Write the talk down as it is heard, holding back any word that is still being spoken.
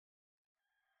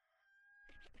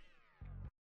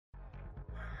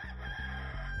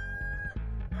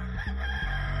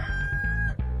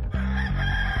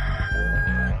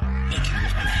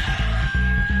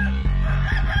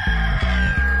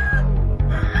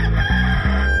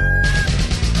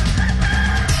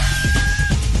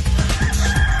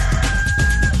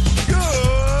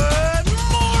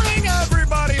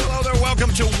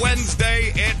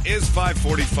Wednesday, it is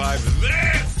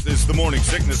 5:45. This is the Morning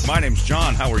Sickness. My name's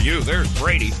John. How are you? There's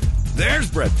Brady. There's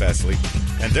Brett Fesley.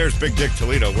 And there's Big Dick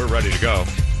Toledo. We're ready to go.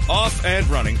 Off and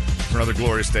running for another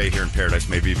glorious day here in paradise.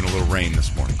 Maybe even a little rain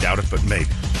this morning. Doubt it, but maybe.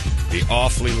 Be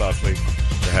awfully lovely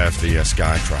to have the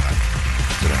sky dry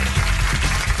today.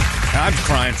 I'm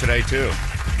crying today, too.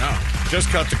 No. Just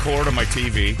cut the cord on my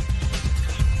TV.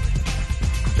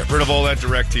 Get rid of all that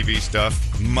DirecTV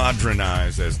stuff.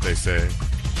 Modernize, as they say.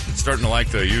 Starting to like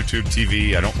the YouTube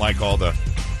TV. I don't like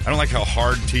how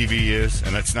hard TV is,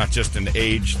 and it's not just an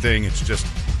age thing. It's just,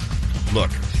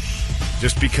 look,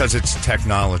 just because it's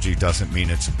technology doesn't mean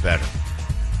it's better.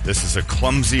 This is a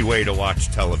clumsy way to watch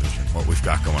television, what we've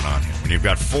got going on here. When you've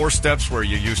got 4 steps where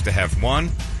you used to have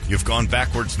 1, you've gone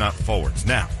backwards, not forwards.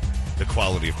 Now, the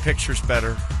quality of picture's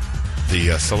better.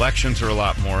 The selections are a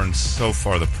lot more, and so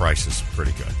far the price is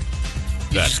pretty good.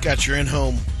 You just got your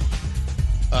in-home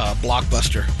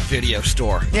Blockbuster video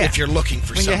store, if you're looking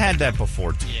for something. You had that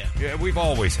before, too. Yeah, we've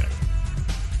always had it.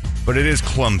 But it is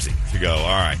clumsy to go, all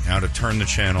right, now to turn the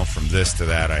channel from this to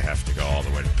that, I have to go all the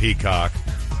way to Peacock.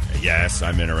 Yes,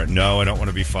 I'm interested. No, I don't want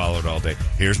to be followed all day.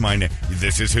 Here's my name.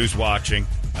 This is who's watching.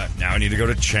 Now I need to go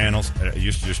to channels. It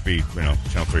used to just be, channel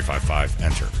 355,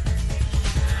 enter.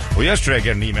 Well, yesterday I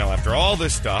got an email after all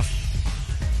this stuff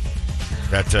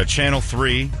that Channel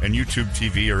 3 and YouTube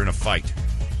TV are in a fight.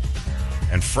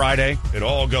 And Friday, it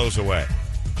all goes away.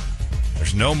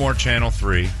 There's no more Channel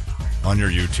 3 on your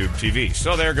YouTube TV.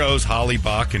 So there goes Holly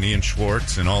Bach and Ian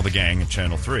Schwartz and all the gang at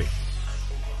Channel 3.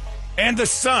 And the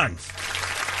Suns,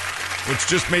 which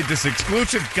just made this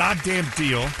exclusive goddamn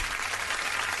deal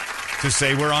to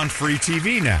say we're on free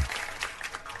TV now.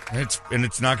 And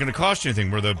it's not going to cost you anything.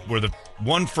 We're the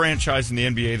one franchise in the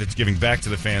NBA that's giving back to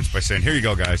the fans by saying, here you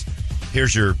go, guys.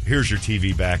 Here's your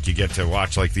TV back. You get to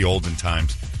watch like the olden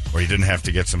times, where you didn't have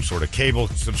to get some sort of cable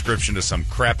subscription to some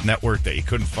crap network that you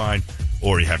couldn't find,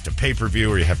 or you have to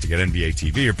pay-per-view, or you have to get NBA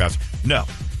TV or bounce. No.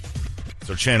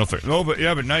 So Channel 3. No,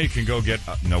 but now you can go get...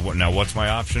 now what's my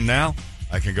option now?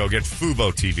 I can go get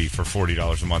Fubo TV for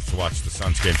 $40 a month to watch the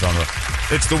Suns games on the...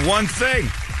 It's the one thing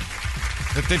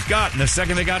that they've got. And the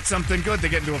second they got something good, they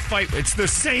get into a fight. It's the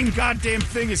same goddamn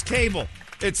thing as cable.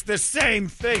 It's the same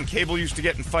thing. Cable used to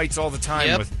get in fights all the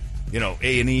time with...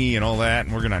 A&E and all that,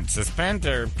 and we're going to suspend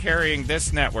or carrying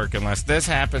this network unless this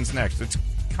happens next. It's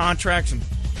contracts, and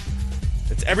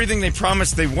it's everything they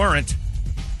promised they weren't,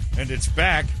 and it's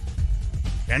back,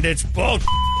 and it's bull.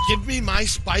 Give me my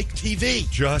Spike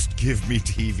TV. Just give me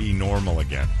TV normal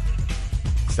again.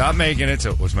 Stop making it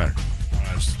so... What's the matter?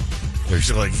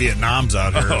 There's like Vietnam's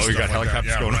out here. Oh, we got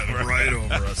helicopters going right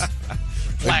over us.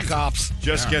 Black Ops.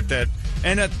 Just get that.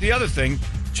 And the other thing,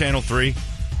 Channel 3,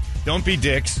 don't be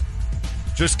dicks.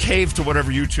 Just cave to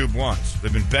whatever YouTube wants.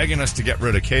 They've been begging us to get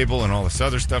rid of cable and all this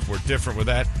other stuff. We're different with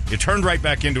that. You turned right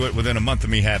back into it within a month of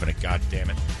me having it. God damn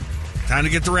it. Time to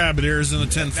get the rabbit ears and the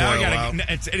tinfoil out.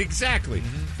 Exactly.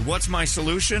 Mm-hmm. What's my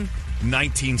solution?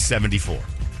 1974.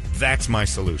 That's my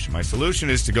solution. My solution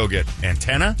is to go get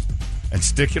antenna and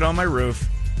stick it on my roof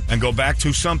and go back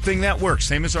to something that works.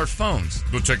 Same as our phones.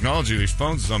 The technology of these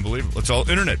phones is unbelievable. It's all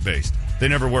internet-based. They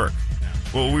never work.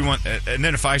 Well, we want, and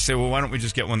then if I say, well, why don't we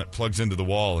just get one that plugs into the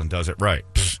wall and does it right?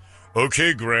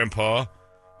 Okay, Grandpa.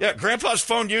 Yeah, Grandpa's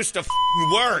phone used to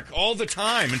work all the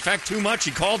time. In fact, too much.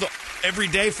 He called every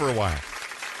day for a while.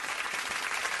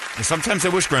 And sometimes I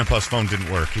wish Grandpa's phone didn't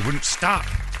work. He wouldn't stop.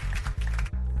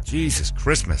 Jesus,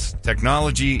 Christmas.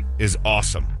 Technology is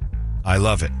awesome. I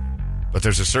love it. But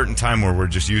there's a certain time where we're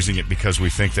just using it because we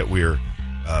think that we're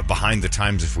behind the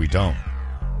times if we don't.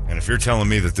 And if you're telling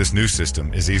me that this new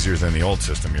system is easier than the old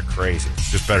system, you're crazy.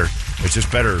 It's just better,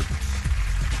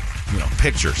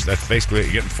 pictures. That's basically it.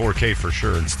 You're getting 4K for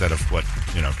sure instead of what,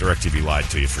 DirecTV lied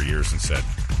to you for years and said,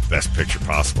 best picture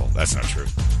possible. That's not true.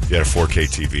 If you had a 4K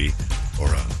TV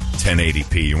or a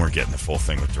 1080p, you weren't getting the full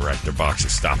thing with Direct. Their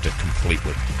boxes stopped it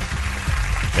completely.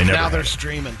 Now they're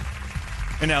streaming.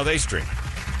 And now they stream.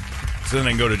 So then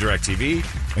they can go to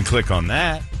DirecTV and click on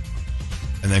that.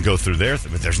 And then go through there.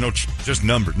 But there's no... just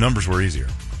numbers. Numbers were easier.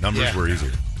 Were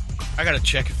easier. I got to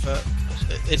check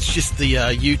if... it's just the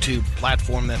YouTube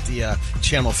platform that the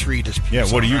Channel 3 just... Yeah,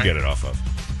 what do you get it off of?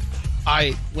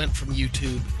 I went from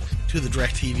YouTube to the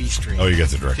DirecTV stream. Oh, you got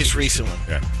the DirecTV. Just recently.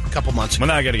 Yeah. A couple months ago.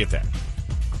 Well, now I got to get that.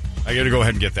 I got to go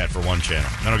ahead and get that for one channel.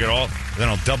 Then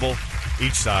I'll double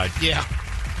each side. Yeah.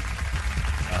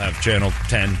 have channel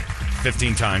 10,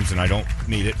 15 times, and I don't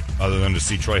need it other than to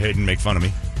see Troy Hayden make fun of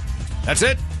me. That's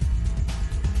it.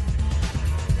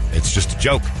 It's just a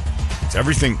joke. It's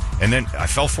everything. And then I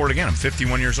fell for it again. I'm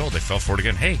 51 years old. I fell for it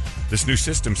again. Hey, this new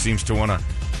system seems to want to,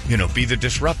 be the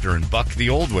disruptor and buck the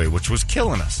old way, which was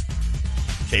killing us.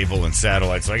 Cable and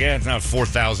satellites. Like, it's now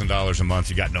 $4,000 a month.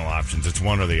 You got no options. It's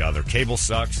one or the other. Cable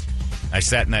sucks. I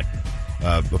sat in that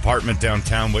apartment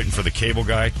downtown waiting for the cable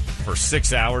guy for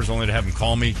 6 hours, only to have him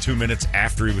call me 2 minutes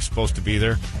after he was supposed to be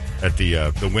there at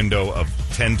the window of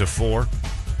 10 to 4.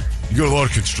 You got a lot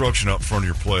of construction up front of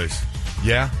your place.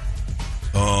 Yeah?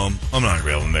 I'm not going to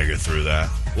be able to make it through that.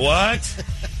 What?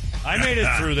 I made it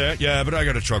through that. Yeah, but I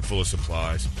got a truck full of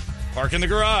supplies. Park in the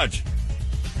garage.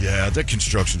 Yeah, that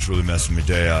construction's really messing my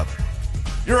day up.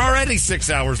 You're already 6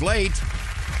 hours late.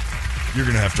 You're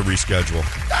going to have to reschedule.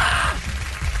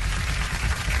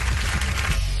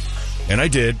 And I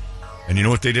did. And you know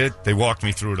what they did? They walked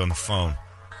me through it on the phone.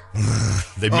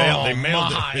 They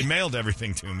mailed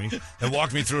everything to me and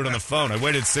walked me through it on the phone. I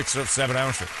waited 6 or 7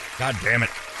 hours for it. God damn it.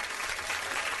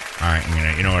 All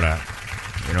right, you know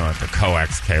what the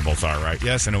coax cables are, right?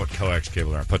 Yes, I know what coax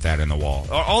cables are. Put that in the wall.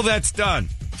 All that's done.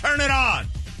 Turn it on.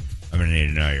 I'm going to need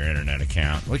to know your internet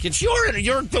account. Like, it's you're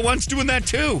the ones doing that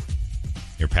too.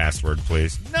 Your password,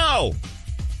 please. No.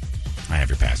 I have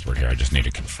your password here. I just need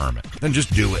to confirm it. Then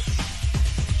just do it.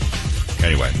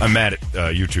 Anyway, I'm mad at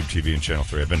YouTube TV and Channel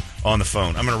 3. I've been on the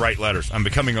phone. I'm going to write letters. I'm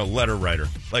becoming a letter writer,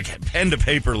 like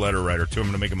pen-to-paper letter writer to him.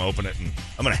 I'm going to make him open it, and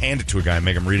I'm going to hand it to a guy and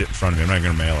make him read it in front of me. I'm not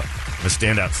going to mail it. I'm going to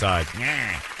stand outside.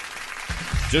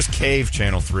 Just cave,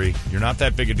 Channel 3. You're not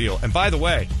that big a deal. And by the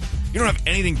way, you don't have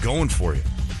anything going for you.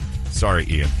 Sorry,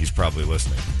 Ian. He's probably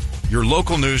listening. Your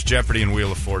local news, Jeopardy, and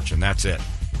Wheel of Fortune. That's it.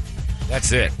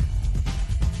 That's it.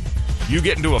 You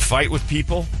get into a fight with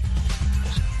people,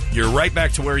 you're right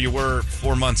back to where you were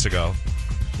 4 months ago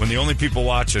when the only people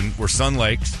watching were Sun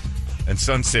Lakes and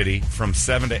Sun City from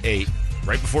 7 to 8,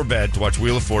 right before bed, to watch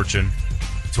Wheel of Fortune,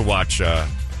 to watch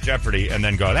Jeopardy, and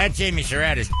then go, that Jamie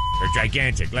Surratt are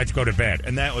gigantic. Let's go to bed.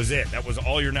 And that was it. That was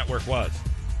all your network was.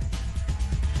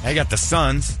 I got the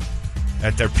Suns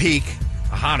at their peak,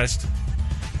 the hottest,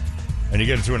 and you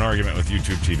get into an argument with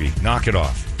YouTube TV. Knock it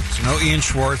off. So no Ian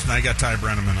Schwartz, and I got Ty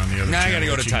Brenneman on the other Now channel. I got to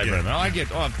go to Ty Brenneman. I get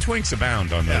twinks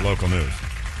abound on the local news.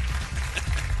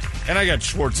 And I got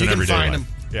Schwartz in everyday life. Him.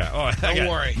 Yeah. Don't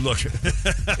worry. Look,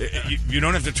 you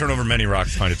don't have to turn over many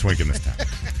rocks to find a twink in this town.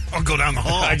 I'll go down the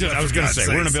hall. I was going to say,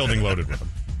 we're in a building loaded with them.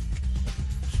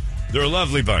 They're a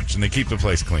lovely bunch, and they keep the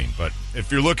place clean. But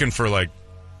if you're looking for, like,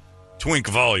 twink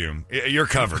volume, you're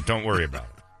covered. Don't worry about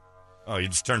it. Oh, you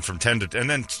just turn from 10 to... And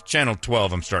then Channel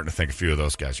 12, I'm starting to think a few of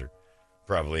those guys are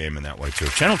probably aiming that way, too.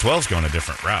 Channel 12's going a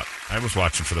different route. I was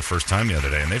watching for the first time the other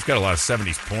day, and they've got a lot of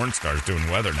 70s porn stars doing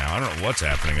weather now. I don't know what's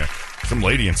happening. Some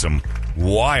lady in some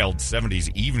wild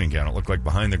 70s evening gown. It looked like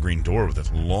Behind the Green Door with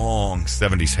this long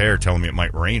 70s hair telling me it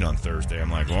might rain on Thursday.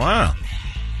 I'm like, wow.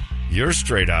 You're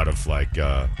straight out of, like,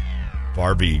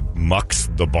 Barbie Mucks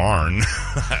the Barn.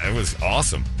 It was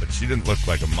awesome, but she didn't look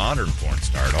like a modern porn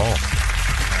star at all.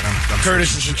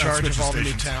 Curtis is in charge of all the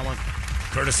new talent.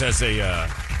 Curtis has a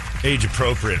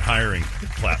age-appropriate hiring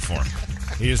platform.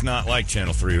 He is not like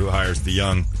Channel 3, who hires the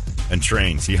young and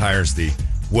trains. He hires the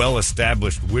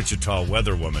well-established Wichita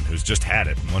weather woman who's just had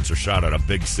it and wants her shot at a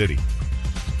big city.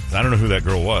 I don't know who that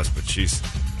girl was, but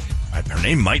her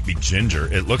name might be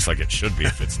Ginger. It looks like it should be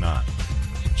if it's not.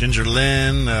 Ginger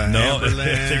Lynn, no, Amber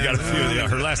Lynn. They got a few.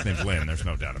 Her last name's Lynn. There's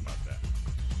no doubt about that.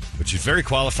 But she's very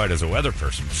qualified as a weather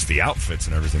person. Just the outfits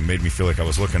and everything made me feel like I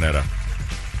was looking at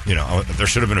there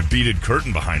should have been a beaded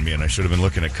curtain behind me, and I should have been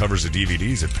looking at covers of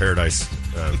DVDs at Paradise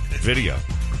Video.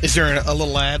 Is there a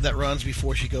little ad that runs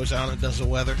before she goes out and does the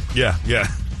weather? Yeah.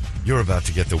 You're about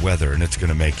to get the weather, and it's going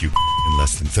to make you in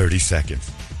less than 30 seconds.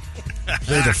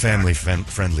 Play the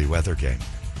family-friendly weather game.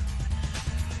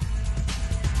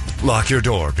 Lock your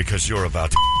door because you're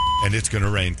about to and it's going to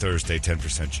rain Thursday,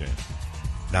 10% chance.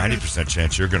 90%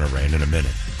 chance you're going to rain in a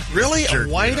minute. Really? A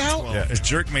whiteout? Yeah,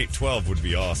 Jerkmate 12 would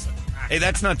be awesome. Hey,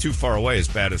 that's not too far away as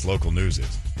bad as local news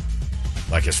is.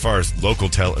 Like, as far as local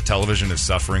television is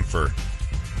suffering for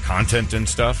content and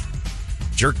stuff,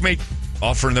 Jerkmate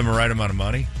offering them the right amount of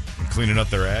money and cleaning up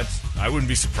their ads, I wouldn't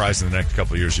be surprised in the next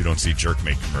couple of years you don't see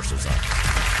Jerkmate commercials on.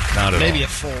 Not at all. Maybe a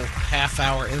full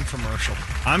half-hour infomercial.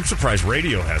 I'm surprised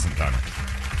radio hasn't done it.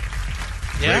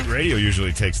 Yeah? Radio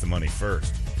usually takes the money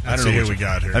first. I don't know who we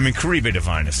got here. I mean, Caribe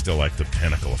Divine is still like the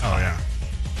pinnacle of fun. Oh, yeah.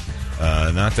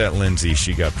 Not that Lindsay.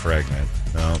 She got pregnant.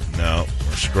 No.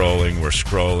 We're scrolling.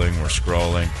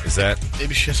 Is that...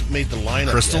 Maybe she hasn't made the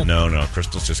lineup Crystal? yet. No.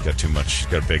 Crystal's just got too much. She's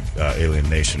got a big alien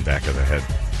nation back of the head.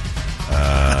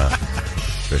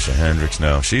 Trisha Hendricks,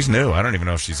 no. She's new. I don't even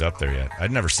know if she's up there yet.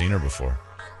 I'd never seen her before.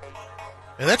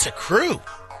 And that's a crew.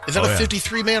 Is that a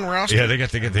 53-man roster? Yeah, they had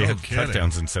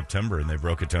cutdowns in September, and they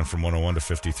broke it down from 101 to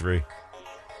 53.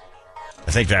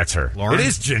 I think that's her. Lauren? It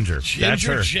is Ginger. That's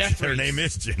her. Jeffries. Her name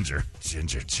is Ginger.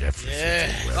 Ginger Jeffries.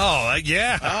 Yeah. Oh,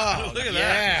 yeah. Oh, look at yeah.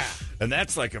 that. And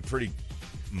that's like a pretty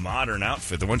modern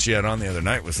outfit. The one she had on the other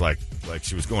night was like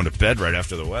she was going to bed right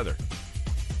after the weather.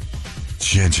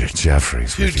 Ginger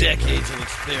Jeffries. 2 decades of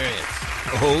experience.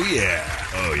 Oh, yeah.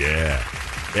 Oh, yeah.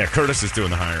 Yeah, Curtis is doing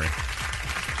the hiring.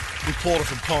 We pulled her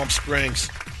from Palm Springs.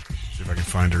 See if I can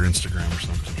find her Instagram or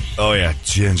something. Oh, yeah,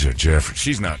 Ginger Jeffries.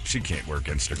 She can't work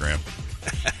Instagram.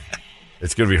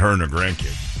 It's going to be her and her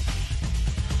grandkid.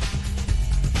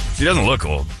 She doesn't look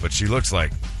old, but she looks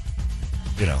like,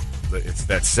 it's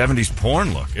that 70s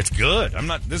porn look. It's good.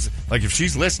 If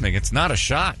she's listening, it's not a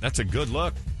shot. That's a good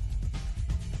look.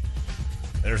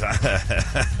 That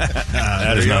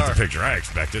is not the picture I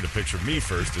expected. A picture of me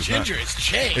first. Ginger has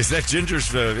changed. Is that Ginger's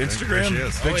Instagram? There she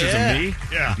is. Pictures of me?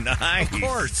 Yeah. Nice. Of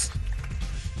course.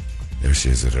 There she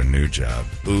is at her new job.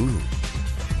 Ooh.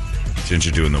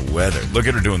 Ginger doing the weather. Look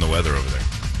at her doing the weather over there.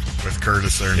 With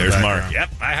Curtis there in There's the Mark.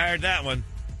 background. Yep, I hired that one.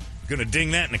 Gonna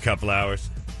ding that in a couple hours.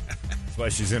 That's why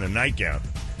she's in a nightgown.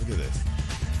 Look at this.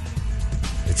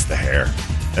 It's the hair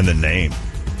and the name.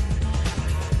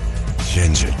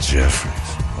 Ginger Jeffries.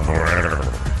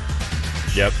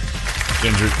 Yep.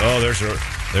 Ginger. Oh, there's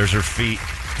her feet.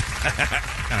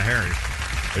 Kind of hairy.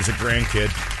 There's a grandkid.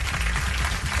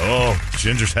 Oh,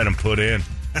 Ginger's had him put in.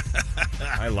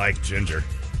 I like Ginger.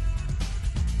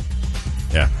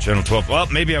 Yeah, Channel 12. Well,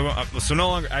 maybe I won't. So no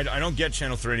longer, I don't get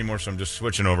Channel 3 anymore, so I'm just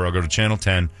switching over. I'll go to Channel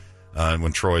 10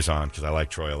 when Troy's on, because I like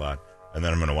Troy a lot. And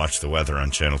then I'm going to watch the weather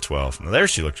on Channel 12. Now, there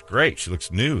she looks great. She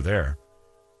looks new there.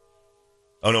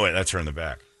 Oh, no, wait, that's her in the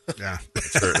back. Yeah.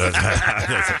 That's her.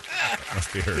 That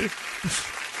must be her.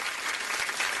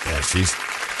 Yeah, she's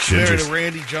Married Ginger's. a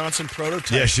Randy Johnson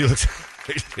prototype. Yeah, she looks.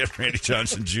 She's got Randy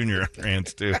Johnson Jr. on her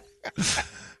hands too.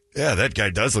 Yeah, that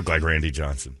guy does look like Randy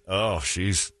Johnson. Oh,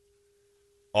 she's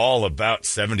all about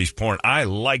 70s porn. I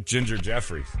like Ginger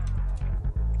Jeffries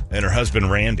and her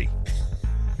husband Randy.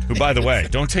 Who, by the way,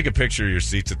 don't take a picture of your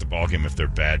seats at the ballgame if they're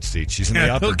bad seats. She's in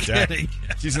the upper deck.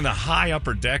 She's in the high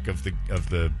upper deck of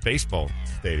the baseball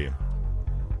stadium.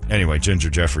 Anyway, Ginger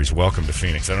Jeffries, welcome to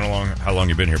Phoenix. I don't know how long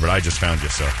you've been here, but I just found you,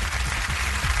 so.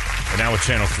 And now with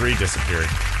Channel 3 disappearing,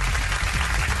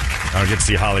 I don't get to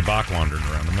see Holly Bach wandering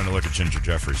around. I'm going to look at Ginger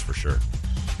Jeffries for sure.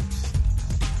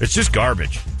 It's just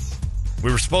garbage.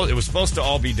 It was supposed to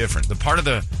all be different. The part of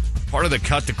the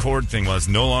cut the cord thing was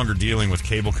no longer dealing with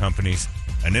cable companies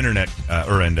and internet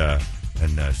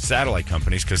and satellite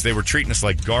companies, because they were treating us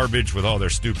like garbage with all their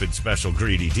stupid special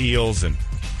greedy deals. And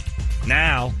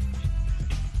now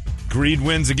greed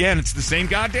wins again. It's the same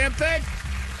goddamn thing.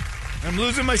 I'm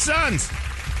losing my sons.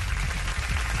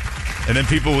 And then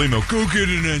people will email, go get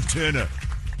an antenna.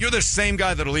 You're the same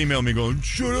guy that'll email me going,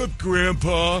 shut up,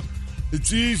 Grandpa.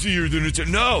 It's easier than it's...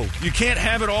 No, you can't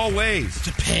have it all ways. It's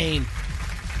a pain.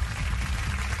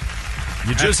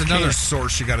 You That's just another can't.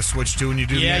 source you got to switch to when you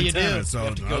do the you antenna. do. So You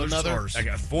have to go another another- source. I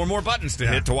got 4 more buttons to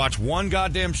hit to watch one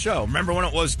goddamn show. Remember when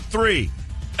it was 3?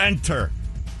 Enter.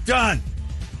 Done.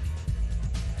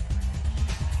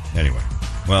 Anyway.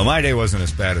 Well, my day wasn't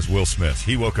as bad as Will Smith.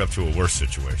 He woke up to a worse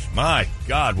situation. My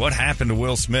God, what happened to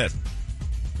Will Smith?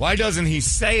 Why doesn't he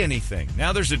say anything?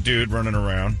 Now there's a dude running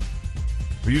around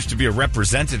who used to be a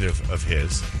representative of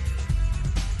his.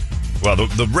 Well,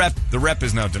 the rep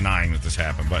is now denying that this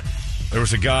happened, but there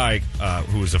was a guy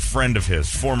who was a friend of his,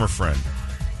 former friend.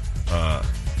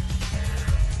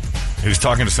 He was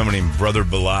talking to somebody named Brother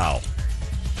Bilal,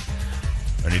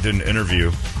 and he did an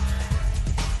interview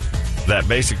that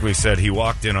basically said he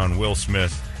walked in on Will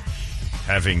Smith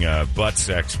having butt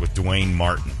sex with Dwayne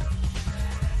Martin.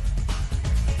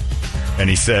 And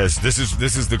he says, this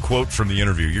is the quote from the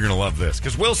interview. You're going to love this.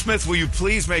 Because Will Smith, will you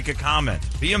please make a comment?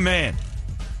 Be a man.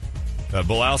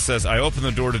 Bilal says, I open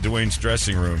the door to Dwayne's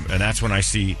dressing room, and that's when I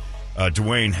see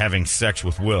Dwayne having sex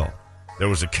with Will. There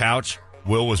was a couch.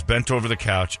 Will was bent over the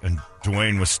couch, and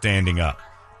Dwayne was standing up,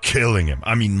 killing him.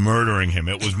 I mean, murdering him.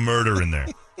 It was murder in there.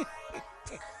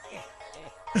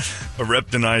 A rep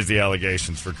denies the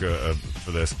allegations for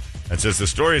this and says the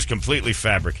story is completely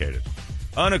fabricated,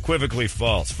 unequivocally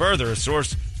false. Further, a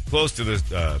source close to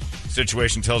the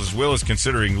situation tells us Will is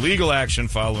considering legal action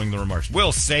following the remarks.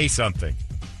 Will, say something.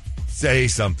 Say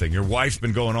something. Your wife's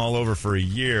been going all over for a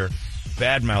year,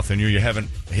 bad-mouthing you. You haven't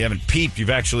peeped. You've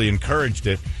actually encouraged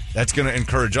it. That's going to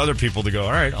encourage other people to go,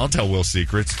 all right, I'll tell Will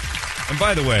secrets. And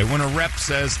by the way, when a rep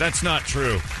says that's not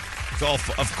true, it's all,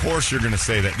 of course you're going to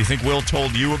say that. Do you think Will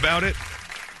told you about it?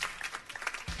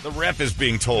 The rep is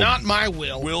being told. Not my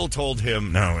will. Will told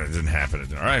him, no, it didn't happen.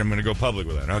 All right, I'm going to go public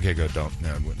with that. Okay, good. Don't.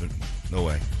 No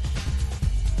way.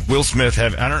 Will Smith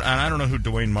I don't know who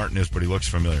Dwayne Martin is, but he looks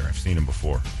familiar. I've seen him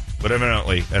before. But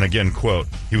evidently, and again, quote,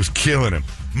 he was killing him,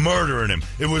 murdering him.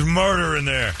 It was murder in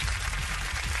there.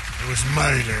 It was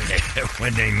murder.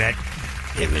 When they met,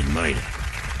 it was murder.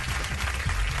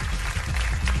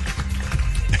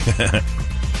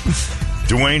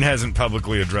 Dwayne hasn't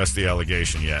publicly addressed the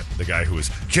allegation yet. The guy who was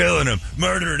killing him,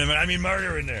 murdering him,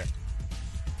 murder in there.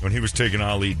 When he was taking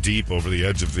Ali deep over the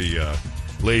edge of the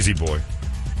Lazy Boy.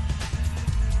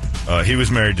 He was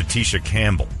married to Tisha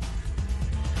Campbell,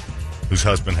 whose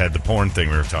husband had the porn thing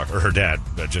we were talking, or her dad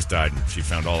that just died, and she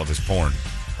found all of his porn,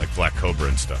 like Black Cobra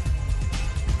and stuff.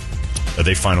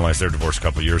 They finalized their divorce a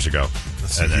couple years ago.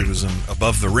 He was in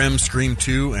Above the Rim, Scream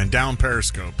 2, and Down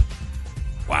Periscope.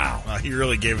 Wow. He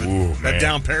really gave it that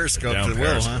down Periscope to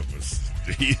Will, huh?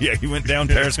 He went down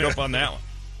Periscope on that one.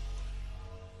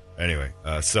 Anyway,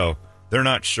 so they're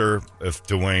not sure if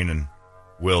Dwayne and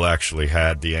Will actually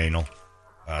had the anal.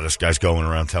 This guy's going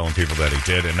around telling people that he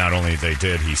did, and not only they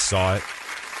did, he saw it.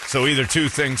 So either two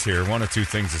things here. One of two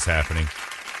things is happening.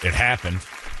 It happened,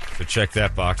 to check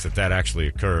that box that actually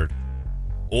occurred.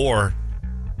 Or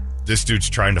this dude's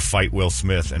trying to fight Will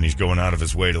Smith, and he's going out of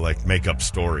his way to, like, make up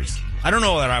stories. I don't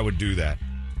know that I would do that.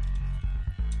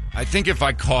 I think if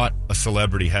I caught a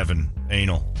celebrity having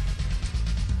anal,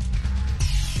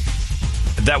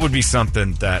 that would be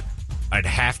something that I'd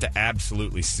have to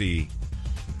absolutely see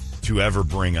to ever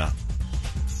bring up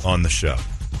on the show.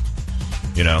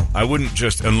 You know, I wouldn't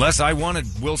just, unless I wanted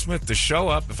Will Smith to show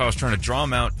up, if I was trying to draw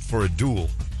him out for a duel,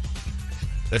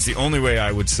 that's the only way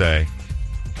I would say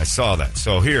I saw that.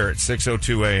 So here at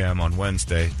 6:02 a.m. on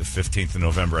Wednesday, the 15th of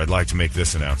November, I'd like to make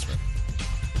this announcement.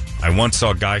 I once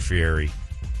saw Guy Fieri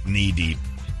knee-deep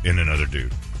in another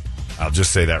dude. I'll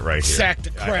just say that right here. Sack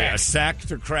to crack. Sack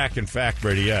to crack, in fact,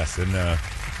 Brady, yes. And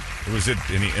it was it.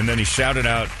 And then he shouted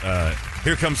out,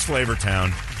 "Here comes Flavor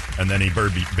Town," and then he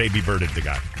baby birded the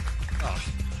guy. Oh.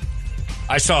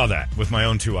 I saw that with my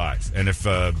own two eyes. And if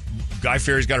Guy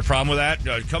Fieri's got a problem with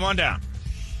that, come on down.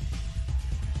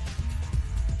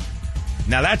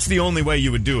 Now, that's the only way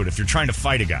you would do it if you're trying to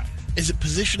fight a guy. Is it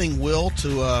positioning Will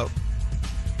to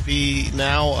be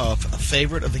now a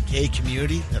favorite of the gay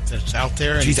community that's out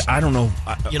there? And I don't know.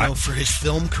 For his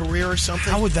film career or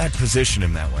something? How would that position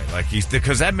him that way? Like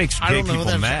because that makes gay people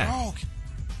mad. Oh,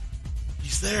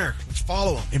 he's there. Let's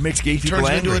follow him. It makes gay people angry.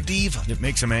 Turns him into a diva. It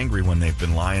makes them angry when they've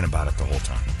been lying about it the whole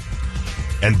time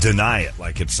and deny it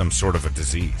like it's some sort of a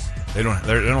disease. They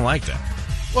don't like that.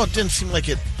 Well, it didn't seem like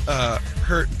it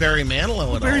hurt Barry Manilow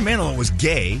at all. Barry Manilow was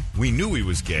gay. We knew he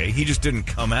was gay. He just didn't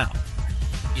come out.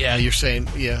 Yeah, you're saying,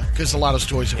 because a lot of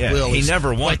stories of Will he is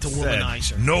never once like the womanizer.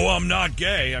 Said, "No, I'm not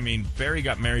gay." I mean, Barry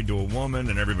got married to a woman,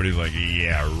 and everybody's like,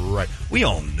 "Yeah, right." We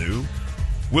all knew.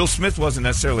 Will Smith wasn't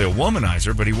necessarily a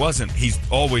womanizer, but he wasn't. He's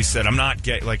always said, "I'm not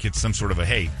gay," like it's some sort of a,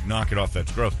 "Hey, knock it off,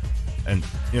 that's gross." And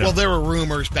well, there were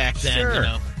rumors back then, sure.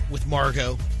 with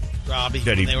Margot Robbie.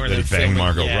 That he banged filming.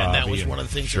 Margot Robbie. And that was one of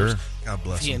the things. Sure. God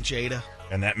bless he him. and Jada.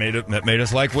 And that made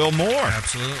us like Will more.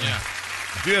 Absolutely. Yeah.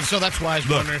 So that's why I was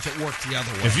wondering if it worked the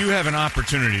other way. If you have an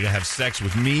opportunity to have sex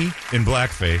with me in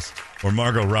blackface or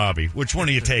Margot Robbie, which one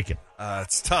are you taking?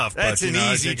 It's tough. That's but,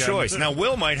 an easy choice. Now,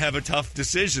 Will might have a tough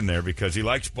decision there because he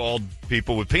likes bald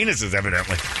people with penises,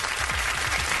 evidently.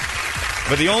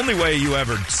 But the only way you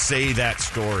ever say that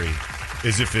story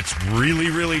is if it's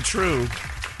really, really true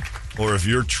or if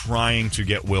you're trying to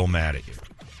get Will mad at you.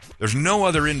 There's no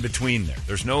other in between there.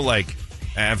 There's no,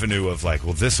 avenue of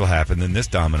well, this will happen, then this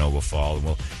domino will fall, and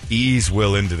we'll ease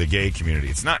Will into the gay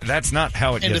community. That's not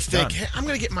how it gets done. I'm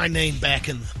going to get my name back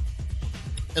in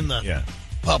the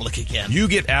public again. You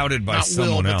get outed by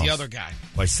someone else, the other guy,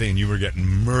 by saying you were getting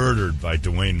murdered by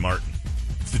Dwayne Martin,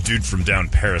 the dude from down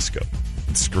Periscope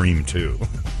and Scream 2.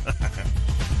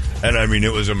 And I mean,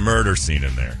 it was a murder scene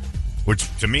in there, which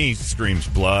to me screams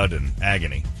blood and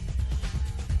agony.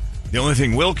 The only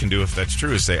thing Will can do, if that's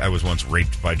true, is say, "I was once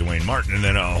raped by Dwayne Martin," and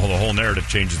then the whole narrative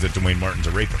changes that Dwayne Martin's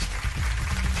a rapist.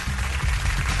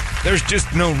 There's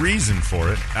just no reason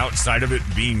for it outside of it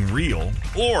being real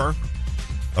or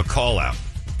a call-out.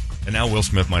 And now Will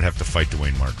Smith might have to fight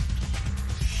Dwayne Martin.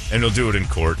 And he'll do it in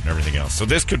court and everything else. So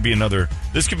this could be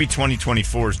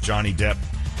 2024's Johnny Depp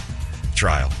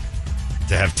trial.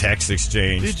 To have text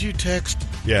exchange. Did you text?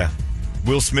 Yeah.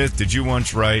 Will Smith, did you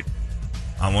once write,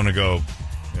 "I want to go,"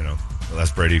 as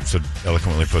Brady so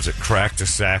eloquently puts it, "crack the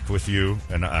sack with you,"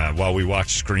 and while we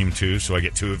watch Scream 2, so I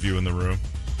get two of you in the room?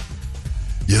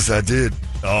 Yes, I did.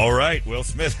 All right, Will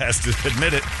Smith has to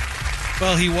admit it.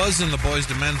 Well, he was in the Boys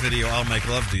to Men video, "I'll Make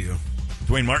Love to You."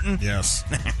 Dwayne Martin? Yes.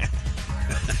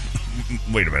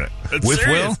 Wait a minute. It's With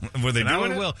serious. Will? Were they Now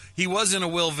doing with it? Will. He was in a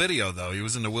Will video, though. He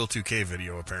was in the Will 2K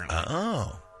video, apparently.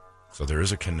 Oh. So there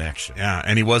is a connection. Yeah,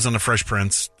 and he was on the Fresh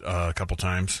Prince a couple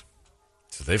times.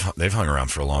 So they've hung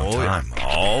around for a long time. Yeah.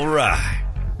 All right.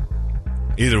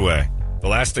 Either way, the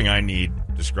last thing I need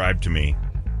described to me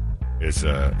is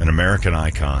an American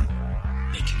icon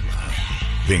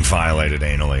being violated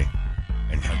anally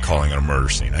and calling it a murder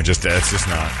scene. That's just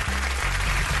not.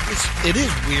 It is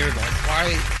weird.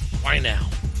 Like, why now?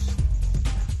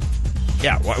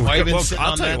 Yeah, why have you been sitting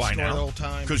I'll on tell you that why story now. the whole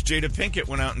time? Because Jada Pinkett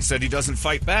went out and said he doesn't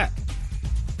fight back.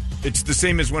 It's the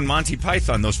same as when Monty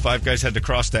Python, those 5 guys had to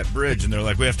cross that bridge, and they're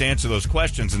like, we have to answer those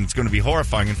questions, and it's going to be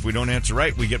horrifying. And if we don't answer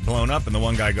right, we get blown up. And the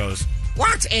one guy goes,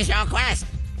 What is your quest?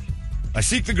 I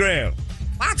seek the grail.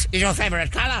 What is your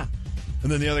favorite color?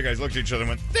 And then the other guys looked at each other and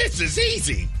went, this is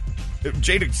easy.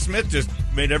 Jada Smith just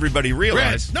made everybody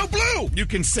realize, no blue. You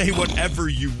can say whatever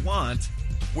you want.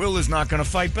 Will is not going to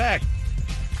fight back.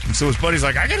 And so his buddy's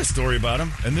like, I got a story about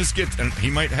him. And and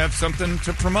he might have something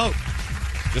to promote.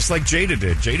 Just like Jada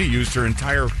did. Jada used her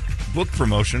entire book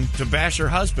promotion to bash her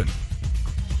husband.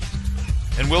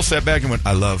 And Will sat back and went,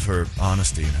 I love her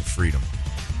honesty and her freedom.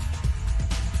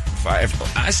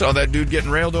 If I saw that dude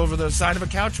getting railed over the side of a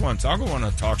couch once. I'll go on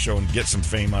a talk show and get some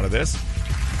fame out of this.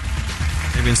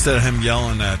 Maybe instead of him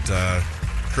yelling at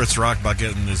Chris Rock about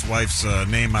getting his wife's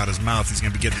name out of his mouth, he's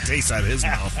going to be getting the taste out of his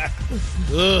mouth.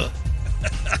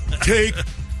 Take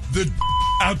the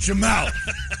out your mouth.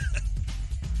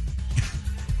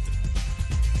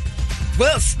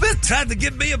 Will Smith tried to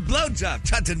give me a blowjob,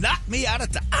 tried to knock me out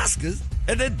at the Oscars,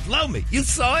 and then blow me. You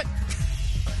saw it?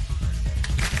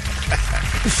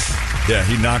 Yeah,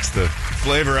 he knocks the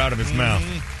flavor out of his mouth.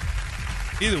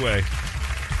 Either way,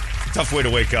 tough way to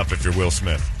wake up if you're Will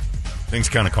Smith. Things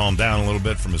kind of calmed down a little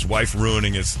bit from his wife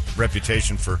ruining his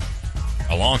reputation for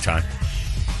a long time.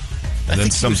 I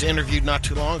think he was interviewed not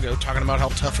too long ago talking about how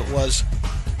tough it was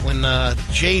when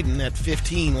Jaden at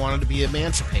 15 wanted to be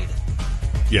emancipated.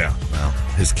 Yeah, well,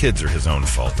 his kids are his own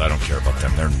fault. I don't care about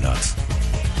them. They're nuts.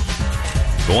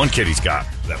 The one kid he's got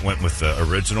that went with the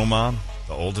original mom,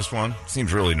 the oldest one,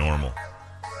 seems really normal.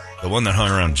 The one that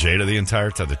hung around Jada the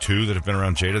entire time, the 2 that have been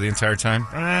around Jada the entire time,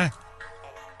 kind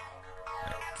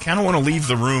of want to leave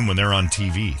the room when they're on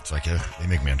TV. It's like they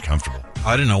make me uncomfortable.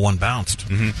 I didn't know one bounced.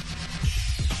 Mm-hmm.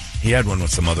 He had one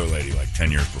with some other lady like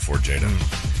 10 years before Jada.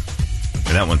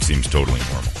 And that one seems totally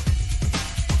normal.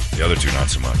 The other 2, not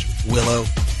so much. Willow.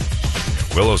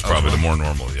 Willow's probably the more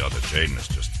normal of the other. Jaden is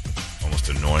just almost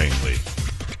annoyingly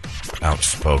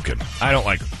outspoken. I don't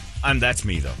like... that's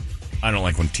me, though. I don't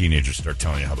like when teenagers start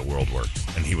telling you how the world works.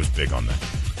 And he was big on that.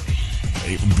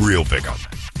 Real big on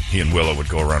that. He and Willow would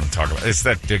go around and talk about... It's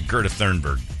that Greta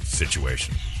Thunberg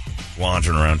situation.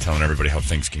 Wandering around telling everybody how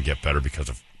things can get better because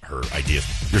of her ideas.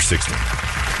 You're 16.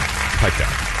 Pipe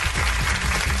down.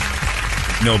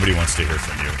 Nobody wants to hear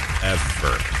from you.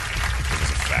 Ever. It was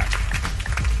a fact.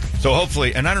 So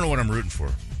hopefully... And I don't know what I'm rooting for.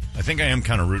 I think I am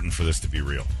kind of rooting for this to be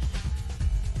real.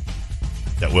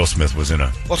 That Will Smith was in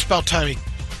a... Well, it's about time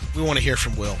we want to hear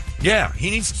from Will. Yeah,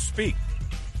 he needs to speak.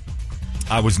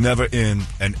 I was never in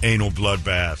an anal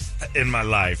bloodbath in my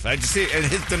life. I just see, and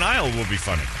his denial will be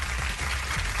funny.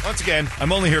 Once again,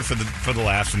 I'm only here for the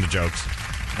laughs and the jokes.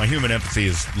 My human empathy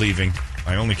is leaving.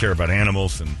 I only care about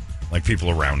animals and like people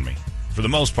around me. For the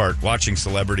most part, watching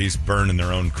celebrities burn in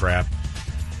their own crap,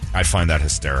 I find that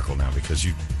hysterical now because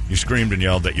you screamed and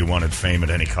yelled that you wanted fame at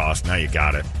any cost. Now you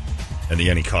got it. And the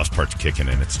any cost part's kicking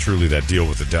in. It's truly that deal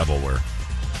with the devil where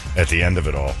at the end of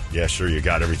it all, yeah, sure, you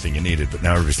got everything you needed, but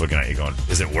now everybody's looking at you going,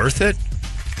 is it worth it?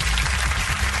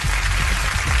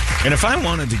 And if I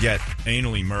wanted to get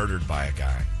anally murdered by a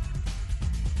guy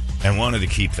and wanted to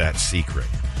keep that secret,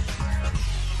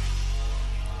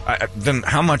 then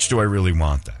how much do I really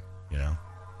want that? You know,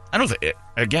 I don't think.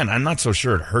 Again, I'm not so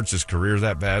sure it hurts his career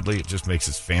that badly. It just makes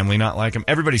his family not like him.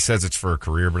 Everybody says it's for a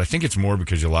career, but I think it's more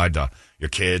because you lied to your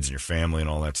kids and your family and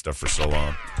all that stuff for so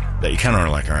long that you kind of are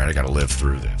like, all right, I got to live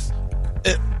through this.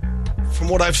 From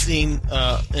what I've seen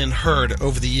and heard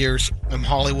over the years in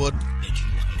Hollywood,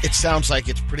 it sounds like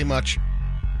it's pretty much,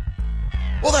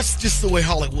 well, that's just the way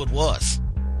Hollywood was.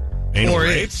 Anal or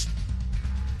rape? it's,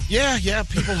 yeah,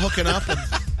 people hooking up. And,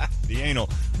 the anal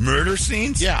murder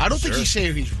scenes? yeah, I don't think Sure. he's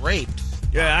saying he's raped.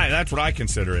 Yeah, that's what I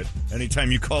consider it.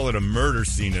 Anytime you call it a murder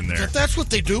scene in there. But that's what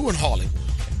they do in Hollywood.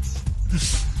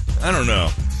 I don't know.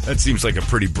 That seems like a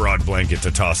pretty broad blanket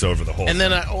to toss over the whole And thing.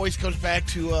 then it always comes back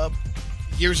to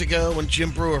years ago when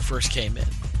Jim Brewer first came in.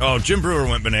 Oh, Jim Brewer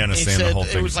went bananas He saying said the whole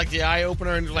thing. it was like the eye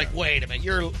opener, and you're like, wait a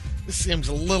minute, this seems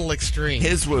a little extreme.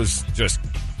 His was just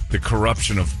the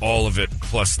corruption of all of it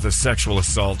plus the sexual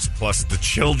assaults, plus the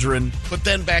children. But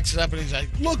then backs it up and he's like,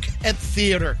 look at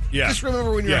theater. Yeah. Just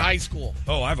remember when you're in high school.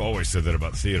 Oh, I've always said that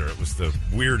about theater. It was the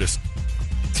weirdest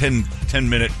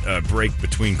 10-minute break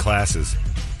between classes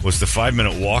was the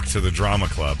 5-minute walk to the drama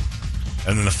club.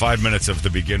 And then the 5 minutes of the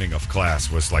beginning of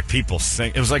class was like people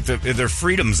sing. It was like their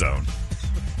freedom zone.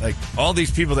 Like all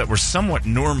these people that were somewhat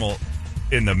normal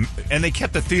and they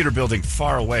kept the theater building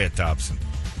far away at Dobson.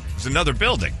 It was another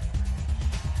building.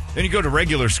 Then you go to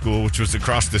regular school, which was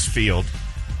across this field,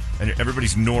 and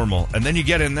everybody's normal. And then you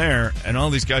get in there, and all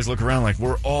these guys look around like,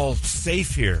 we're all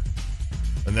safe here.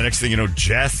 And the next thing you know,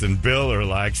 Jess and Bill are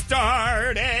like,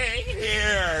 starting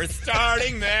here,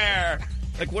 starting there.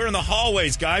 Like, we're in the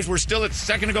hallways, guys. We're still a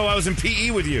second ago, I was in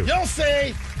PE with you. You'll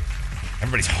see.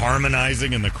 Everybody's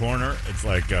harmonizing in the corner. It's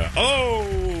like,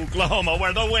 oh, Oklahoma,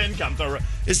 where the wind comes through.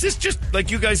 Is this just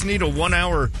like you guys need a 1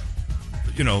 hour,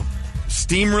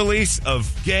 steam release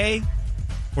of gay?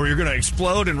 Or you're going to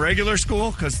explode in regular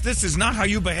school? Because this is not how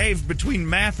you behaved between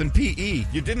math and PE.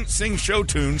 You didn't sing show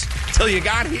tunes till you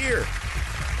got here.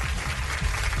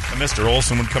 And Mr.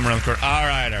 Olson would come around the corner. All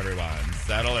right, everyone,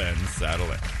 settle in.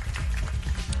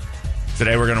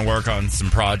 Today we're going to work on some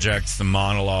projects, some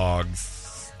monologues.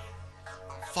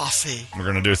 Fosse. We're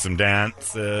going to do some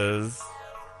dances.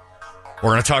 We're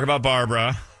going to talk about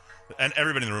Barbara. And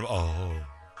everybody in the room, oh,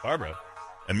 Barbara.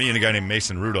 And me and a guy named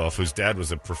Mason Rudolph, whose dad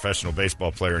was a professional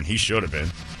baseball player, and he should have been,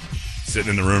 sitting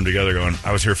in the room together going,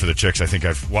 I was here for the chicks. I think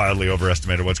I've wildly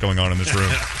overestimated what's going on in this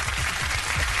room.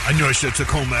 I knew I should have took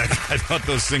home back. I thought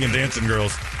those singing, dancing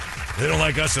girls, they don't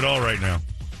like us at all right now.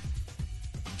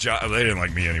 They didn't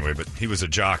like me anyway, but he was a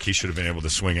jock. He should have been able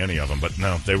to swing any of them. But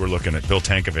no, they were looking at Bill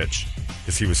Tankovich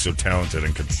because he was so talented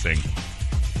and could sing.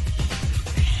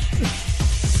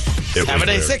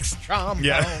 76 trombone.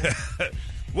 Yeah.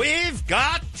 We've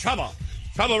got trouble.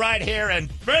 Trouble right here in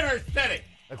River City.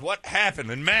 Like, what happened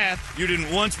in math? You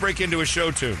didn't once break into a show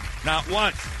tune. Not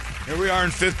once. Here we are in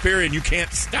fifth period. You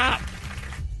can't stop.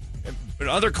 In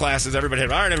other classes, everybody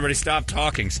had, all right, everybody stop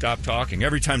talking.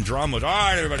 Every time drama was, all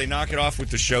right, everybody knock it off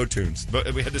with the show tunes.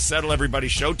 But we had to settle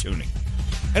everybody's show tuning.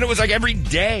 And it was like every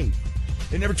day.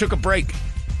 They never took a break.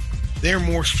 They're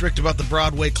more strict about the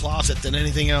Broadway closet than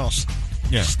anything else.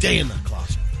 Yeah. Stay in the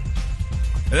closet.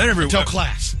 And then Until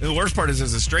class. The worst part is,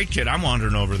 as a straight kid, I'm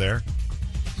wandering over there.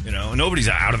 Nobody's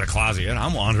out of the closet yet.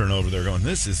 I'm wandering over there going,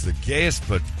 this is the gayest,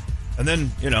 but... And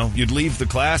then, you'd leave the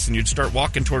class and you'd start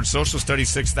walking towards social studies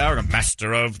 6th hour.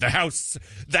 Master of the house,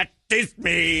 that is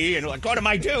me. And like, what am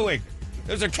I doing?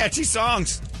 Those are catchy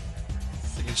songs.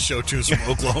 Singing show tunes from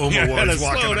Oklahoma while he's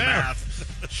walking to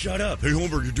math. Shut up. Hey,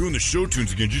 Homer, you're doing the show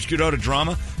tunes again. Just get out of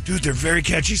drama. Dude, they're very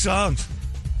catchy songs.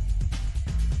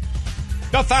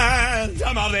 The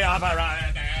Phantom of the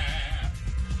Opera.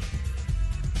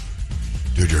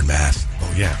 Dude, you're in math.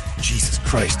 Oh, yeah. Jesus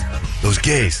Christ. Those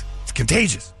gays. It's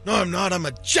contagious. No, I'm not. I'm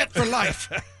a jet for life.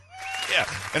 Yeah.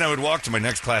 And I would walk to my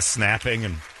next class snapping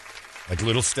and like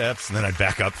little steps, and then I'd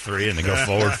back up 3 and then go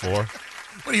forward 4.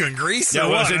 What are you in Greece? Yeah, or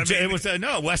what? it was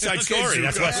West Side Story.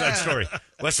 That's West Side Story.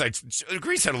 West Side.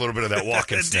 Grease had a little bit of that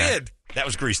walk and snap. Did. That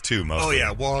was Grease too, mostly. Oh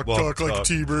yeah, walk, talk like a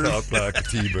T-bird. Talk like a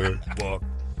T-bird. Walk.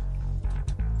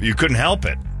 But you couldn't help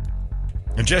it.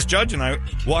 And Jess Judge and I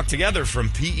walked together from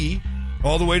PE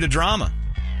all the way to drama.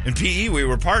 In PE, we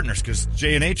were partners because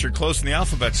J and H are close in the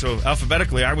alphabet. So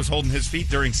alphabetically, I was holding his feet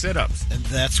during sit-ups. And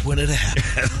that's when it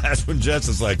happened. That's when Jess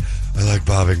was like, I like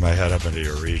bobbing my head up into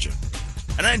your region.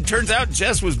 And then it turns out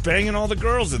Jess was banging all the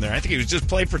girls in there. I think he was just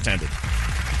play pretending.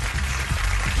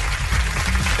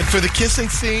 And for the kissing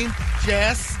scene,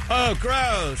 Jess. Oh,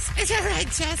 gross. It's all right,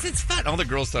 Jess. It's fun. All the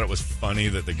girls thought it was funny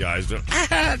that the guys don't.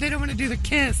 They don't want to do the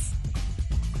kiss.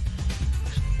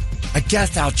 I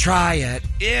guess I'll try it.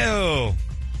 Ew.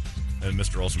 And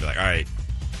Mr. Olson would be like, all right,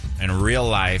 in real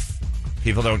life,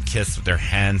 people don't kiss with their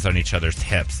hands on each other's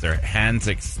hips. Their hands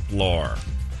explore.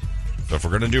 So if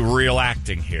we're going to do real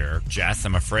acting here, Jess,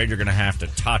 I'm afraid you're going to have to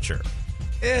touch her.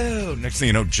 Ew. Next thing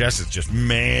you know, Jess is just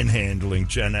manhandling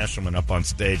Jen Eshelman up on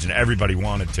stage, and everybody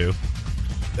wanted to.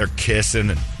 They're kissing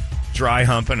and dry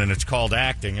humping, and it's called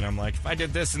acting. And I'm like, if I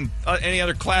did this in any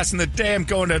other class in the day, I'm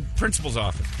going to principal's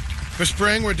office. For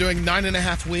spring, we're doing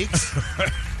 9.5 weeks.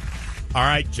 All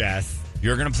right, Jess,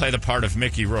 you're going to play the part of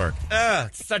Mickey Rourke.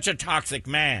 Such a toxic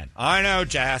man. I know,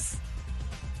 Jess.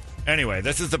 Anyway,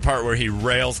 this is the part where he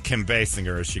rails Kim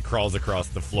Basinger as she crawls across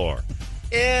the floor.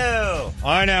 Ew.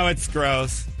 I know, it's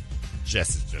gross.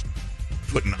 Jess is just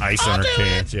putting ice on her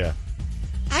cans. Yeah.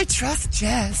 I trust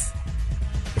Jess.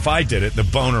 If I did it, the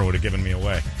boner would have given me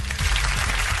away.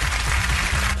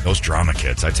 Those drama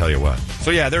kids, I tell you what.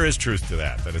 So yeah, there is truth to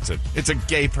that it's a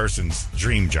gay person's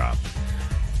dream job.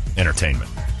 entertainment.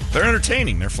 They're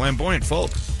entertaining. They're flamboyant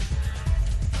folks.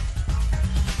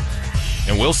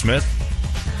 And Will Smith,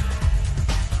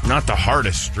 not the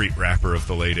hardest street rapper of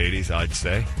the late 80s, I'd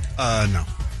say. No.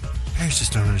 Parents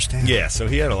just don't understand. Yeah, so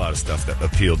he had a lot of stuff that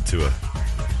appealed to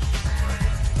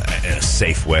in a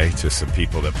safe way to some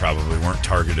people that probably weren't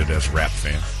targeted as rap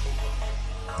fans.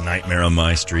 Nightmare on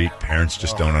My Street. Parents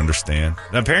just don't understand.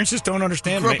 Now, parents just don't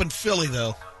understand. He grew up in Philly,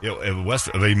 though.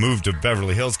 They moved to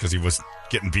Beverly Hills because he was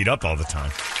getting beat up all the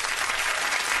time.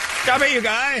 Come here, you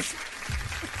guys.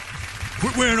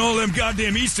 Quit wearing all them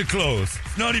goddamn Easter clothes.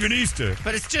 It's not even Easter.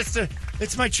 But it's just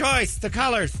it's my choice, the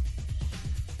colors.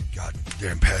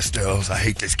 Goddamn pastels. I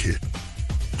hate this kid.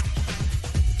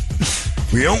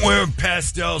 We don't wear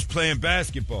pastels playing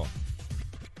basketball.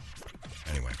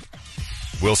 Anyway,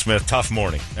 Will Smith, tough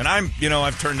morning. And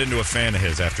I've turned into a fan of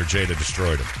his after Jada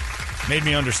destroyed him. Made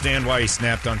me understand why he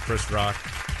snapped on Chris Rock.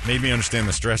 Made me understand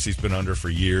the stress he's been under for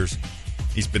years.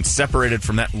 He's been separated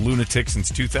from that lunatic since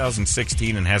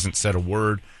 2016 and hasn't said a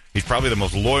word. He's probably the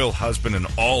most loyal husband in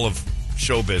all of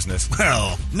show business.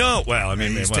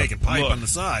 He's taking pipe on the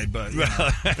side, but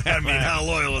how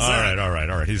loyal is that? All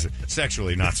right. He's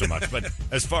sexually not so much, but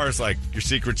as far as like your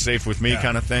secret's safe with me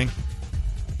kind of thing,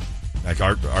 like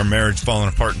our marriage falling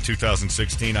apart in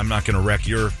 2016, I'm not going to wreck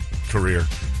your career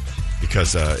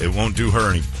because it won't do her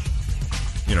any.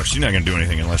 She's not going to do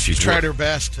anything unless she's Tried her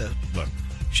best to look.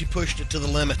 She pushed it to the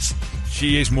limits.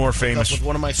 She is more famous with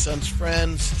one of my son's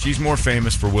friends. She's more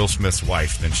famous for Will Smith's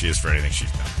wife than she is for anything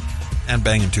she's done. And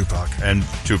banging Tupac. And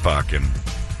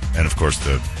of course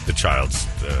the child's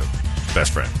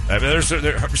best friend. I mean,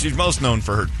 she's most known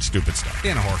for her stupid stuff.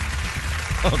 Being a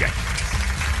whore. Okay.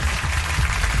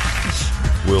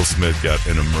 Will Smith got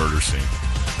in a murder scene.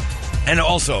 And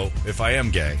also, if I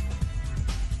am gay,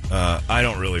 I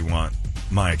don't really want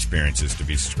my experiences to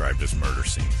be described as murder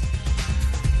scenes.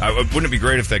 Wouldn't it be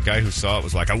great if that guy who saw it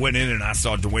was like, I went in and I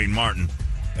saw Dwayne Martin,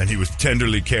 and he was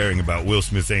tenderly caring about Will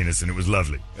Smith's anus, and it was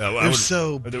lovely. It was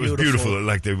so beautiful. It was beautiful.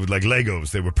 Like they were like Legos.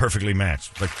 They were perfectly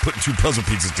matched. Like putting two puzzle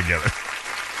pieces together.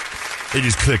 They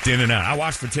just clicked in and out. I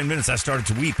watched for 10 minutes. I started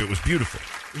to weep. It was beautiful.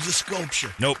 It was a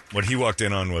sculpture. Nope. What he walked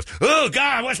in on was, oh,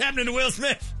 God, what's happening to Will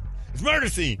Smith? It's murder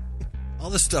scene.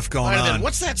 All this stuff going on.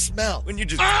 What's that smell? When you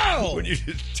just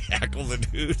tackle the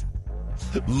dude.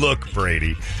 Look,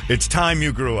 Brady, it's time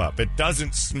you grew up. It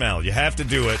doesn't smell. You have to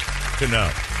do it to know.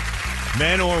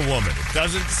 Man or woman, it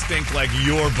doesn't stink like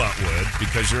your butt would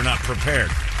because you're not prepared.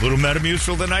 Little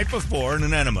Metamucil the night before and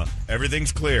an enema.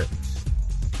 Everything's clear.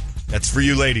 That's for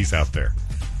you ladies out there.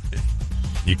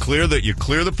 You clear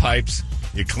the pipes,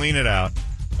 you clean it out,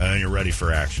 and then you're ready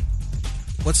for action.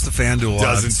 What's the FanDuel odds?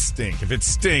 Doesn't stink. If it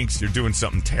stinks, you're doing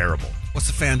something terrible. What's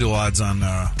the FanDuel odds on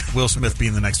Will Smith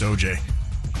being the next OJ?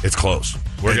 It's close.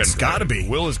 It's got to be.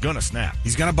 Will is going to snap.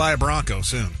 He's going to buy a Bronco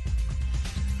soon.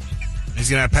 He's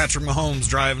going to have Patrick Mahomes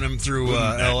driving him through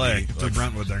L.A., through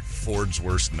Brentwood there. Ford's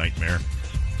worst nightmare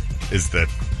is that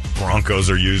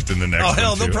Broncos are used in the next one,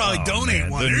 hell, too. They'll probably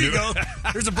donate one. There you go.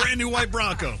 There's a brand new white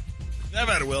Bronco. Have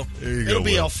at it, Will. It'll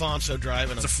be Alfonso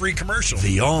driving It's a free commercial.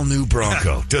 The all-new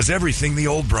Bronco does everything the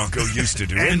old Bronco used to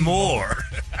do and more.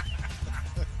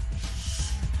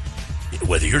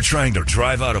 Whether you're trying to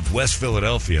drive out of West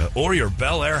Philadelphia or your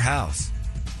Bel Air house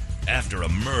after a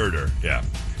murder. Yeah.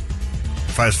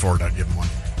 If I was Ford, I'd give him one.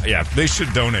 Yeah, they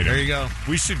should donate it. There you go.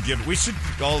 We should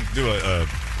all do a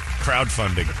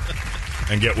crowdfunding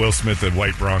and get Will Smith a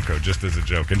white Bronco just as a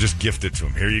joke and just gift it to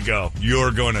him. Here you go.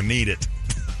 You're going to need it.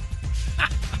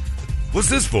 What's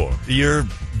this for? You're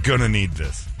going to need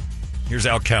this. Here's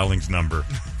Al Cowling's number.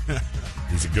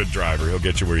 He's a good driver. He'll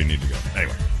get you where you need to go.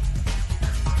 Anyway.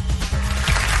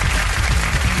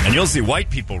 And you'll see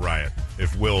white people riot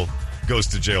if Will goes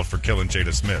to jail for killing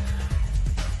Jada Smith.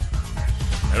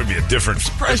 That would be a different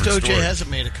surprised different OJ story. hasn't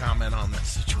made a comment on that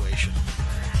situation.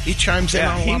 He chimes in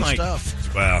on a lot of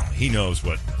stuff. Well, he knows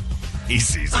what he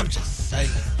sees. I'm just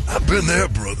saying. I've been there,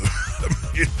 brother.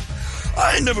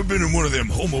 I ain't never been in one of them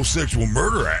homosexual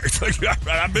murder acts.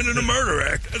 I've been in a murder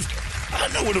act. I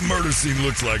know what a murder scene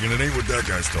looks like, and it ain't what that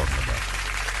guy's talking about.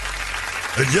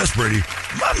 And yes, Brady,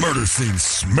 my murder scene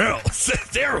smells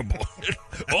terrible.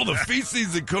 All the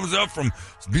feces that comes out from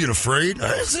being afraid,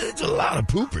 it's a lot of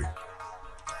pooping.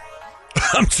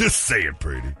 I'm just saying,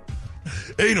 Brady.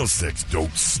 Anal sex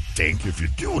don't stink if you're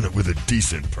doing it with a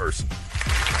decent person.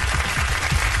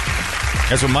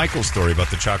 That's what Michael's story about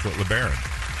the chocolate LeBaron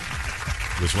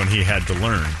was when he had to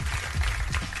learn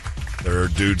there are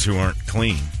dudes who aren't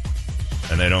clean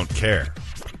and they don't care.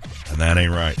 And that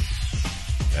ain't right.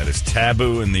 That is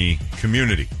taboo in the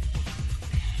community.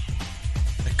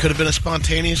 It could have been a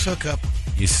spontaneous hookup.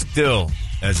 You still,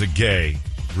 as a gay,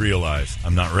 realize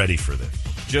I'm not ready for this.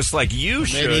 Just like you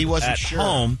should he wasn't at sure.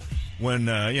 home when,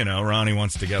 Ronnie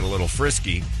wants to get a little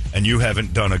frisky and you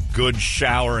haven't done a good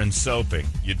shower and soaping.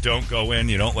 You don't go in,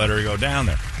 you don't let her go down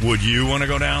there. Would you want to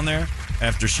go down there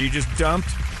after she just dumped?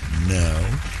 No.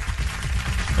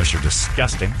 Unless you're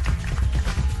disgusting.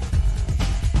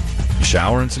 You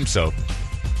shower and some soap.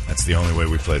 That's the only way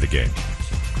we play the game.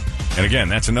 And again,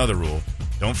 that's another rule.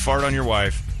 Don't fart on your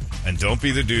wife, and don't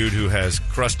be the dude who has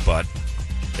crust butt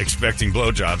expecting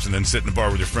blowjobs and then sit in the bar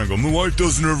with your friend and go, my wife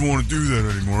doesn't ever want to do that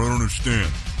anymore. I don't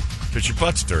understand. Because your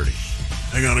butt's dirty.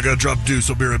 Hang on, I got to drop deuce.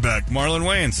 I'll be right back. Marlon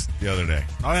Wayans the other day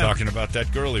talking about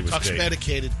that girl he was Tuck's dating.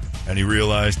 medicated. And he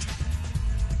realized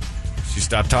she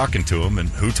stopped talking to him. And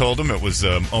who told him? It was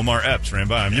Omar Epps ran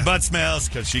by him. Your butt smells.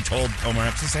 Because she told Omar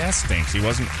Epps his ass stinks. He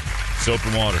wasn't soap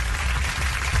and water.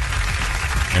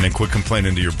 And then quit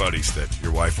complaining to your buddies that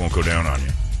your wife won't go down on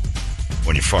you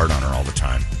when you fart on her all the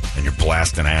time. And you're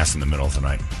blasting ass in the middle of the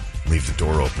night. Leave the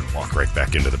door open. Walk right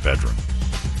back into the bedroom.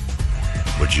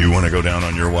 Would you want to go down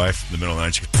on your wife in the middle of the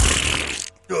night? She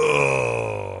goes,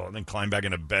 oh, and then climb back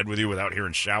into bed with you without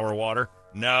hearing shower water?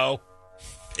 No.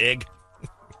 Pig.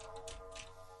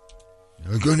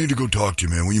 I need to go talk to you,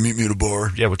 man. Will you meet me at a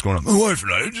bar? Yeah, what's going on? My wife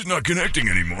and I are just not connecting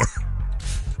anymore.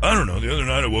 I don't know. The other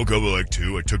night I woke up at like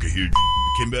 2. I took a huge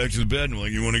came back to the bed and I'm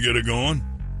like, you want to get it going?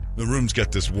 The room's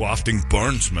got this wafting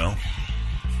barn smell.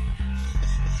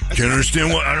 Can't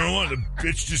understand what. I don't know what. The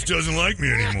bitch just doesn't like me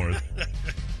anymore.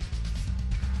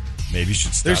 Maybe you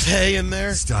should stop. There's hay in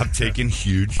there. Stop taking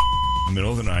huge in the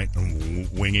middle of the night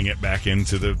and winging it back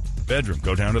into the bedroom.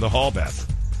 Go down to the hall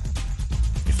bathroom.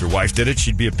 If your wife did it,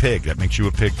 she'd be a pig. That makes you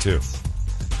a pig, too.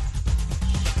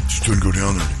 Just couldn't go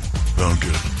down there anymore. I don't get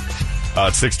it.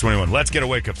 It's 6:21. Let's get a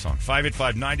wake-up song.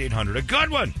 585-9800. A good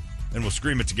one! And we'll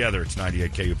scream it together. It's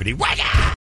 98 KUPD. Wake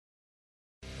up!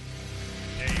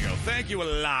 There you go. Thank you,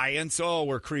 Alliance. Oh,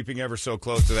 we're creeping ever so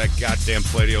close to that goddamn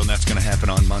Play-Doh, and that's going to happen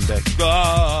on Monday.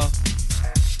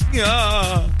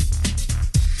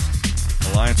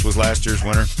 Alliance was last year's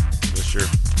winner. This year,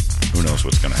 who knows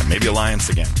what's going to happen. Maybe Alliance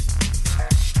again.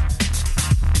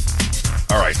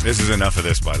 All right, this is enough of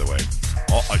this, by the way.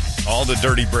 All the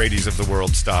dirty Bradys of the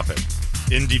world, stop it.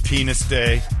 Indie Penis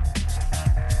Day.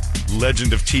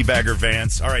 Legend of Teabagger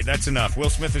Vance. All right, that's enough. Will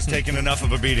Smith has taken enough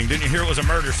of a beating. Didn't you hear it was a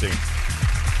murder scene?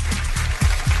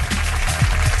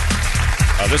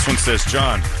 This one says,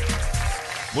 John,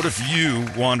 what if you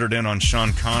wandered in on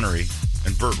Sean Connery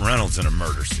and Burt Reynolds in a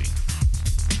murder scene?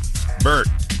 Burt,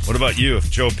 what about you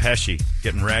if Joe Pesci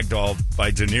getting ragdolled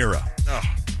by De Niro? Oh.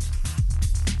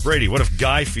 Brady, what if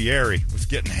Guy Fieri was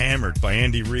getting hammered by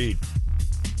Andy Reid?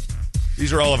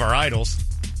 These are all of our idols,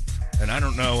 and I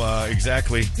don't know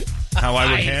exactly how I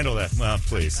would handle that. Well,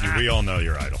 please, we all know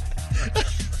your idol.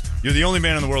 You're the only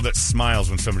man in the world that smiles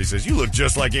when somebody says, you look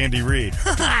just like Andy Reid.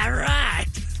 All right.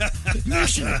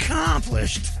 Mission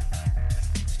accomplished.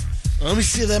 Let me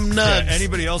see them nuts. Yeah,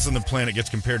 anybody else on the planet gets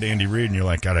compared to Andy Reid, and you're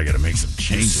like, God, I got to make some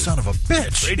changes. Son of a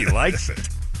bitch. Brady likes it.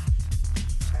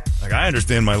 Like, I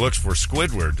understand my looks for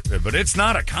Squidward, but it's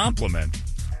not a compliment.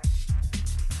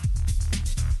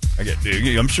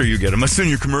 I'm sure you get them. I seen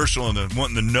your commercial on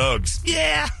wanting the nugs.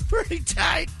 Yeah, pretty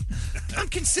tight. I'm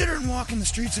considering walking the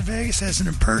streets of Vegas as an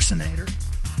impersonator.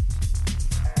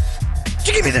 Did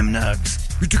you give me them nugs?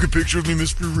 You took a picture of me,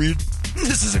 Mr. Reed?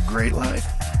 This is a great life.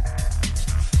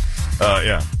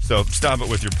 Yeah. So stop it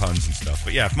with your puns and stuff.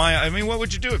 But yeah, what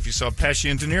would you do if you saw Pesci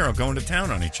and De Niro going to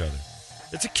town on each other?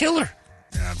 It's a killer.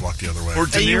 Yeah, I'd walk the other way. Or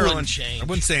De You Niro wouldn't and change. I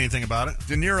wouldn't say anything about it.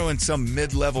 De Niro and some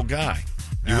mid-level guy.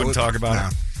 You I wouldn't talk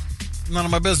about it. None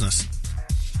of my business.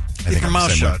 I think your I'm mouth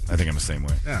the same shut. way. I think I'm the same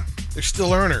way. Yeah. They're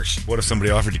still earners. What if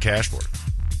somebody offered you cash for it?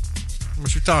 How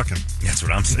much you talking? That's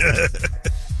what I'm saying.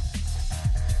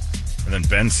 And then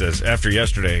Ben says, after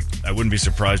yesterday, I wouldn't be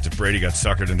surprised if Brady got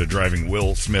suckered into driving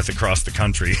Will Smith across the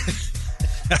country.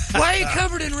 Why are you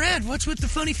covered in red? What's with the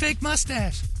funny fake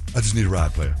mustache? I just need a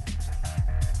ride player.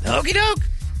 Okie doke.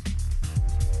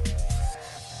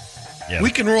 Yeah.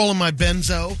 We can roll in my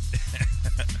benzo.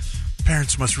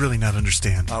 Parents must really not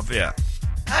understand. Yeah.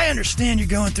 I understand you're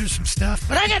going through some stuff,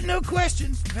 but I got no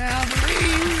questions. Valerie.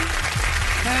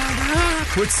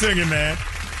 Quit singing, man.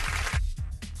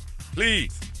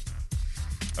 Please.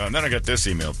 And then I got this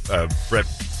email. Brett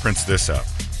prints this out.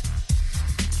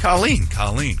 Colleen,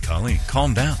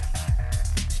 calm down.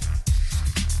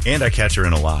 And I catch her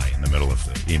in a lie in the middle of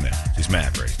the email. She's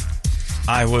mad, Brady.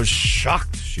 I was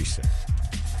shocked, she said,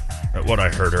 at what I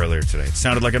heard earlier today. It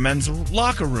sounded like a men's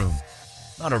locker room,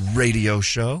 not a radio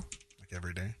show. Like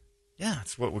every day. Yeah,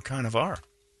 it's what we kind of are.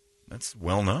 That's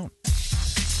well known.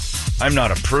 I'm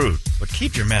not a prude, but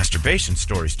keep your masturbation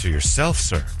stories to yourself,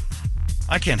 sir.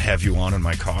 I can't have you on in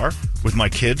my car with my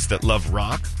kids that love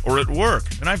rock or at work.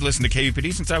 And I've listened to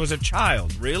KUPD since I was a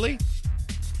child. Really?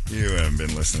 You haven't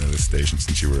been listening to this station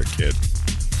since you were a kid.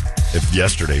 If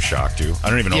yesterday shocked you, I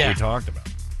don't even know what we talked about.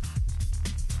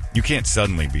 You can't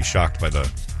suddenly be shocked by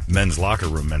the men's locker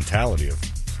room mentality of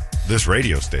this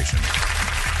radio station.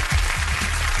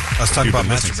 I was talking about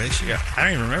masturbation. Yeah, I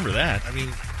don't even remember that. I mean,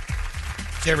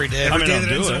 it's every day. Every day I'll that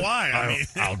do ends in it. Y.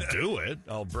 I'll do it.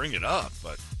 I'll bring it up,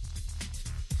 but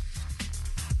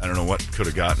I don't know what could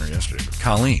have gotten her yesterday. But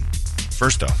Colleen,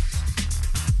 first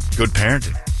off, good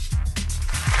parenting.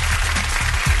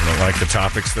 You don't like the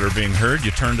topics that are being heard,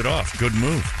 you turned it off. Good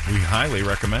move. We highly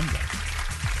recommend that.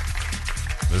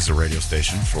 This is a radio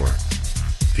station for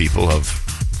people of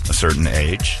a certain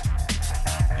age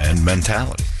and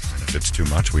mentality. And if it's too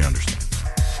much, we understand.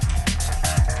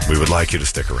 We would like you to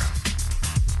stick around.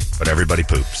 But everybody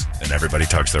poops and everybody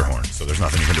tugs their horn, so there's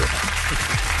nothing you can do about it.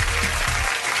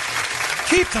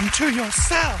 Keep them to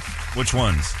yourself. Which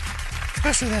ones?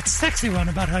 Especially that sexy one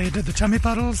about how you did the tummy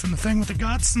puddles and the thing with the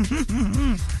guts.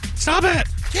 Stop it.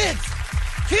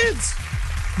 Kids.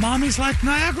 Mommy's like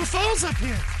Niagara Falls up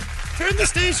here. Turn the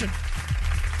station.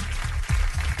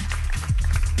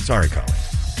 Sorry, Colleen.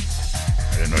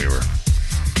 I didn't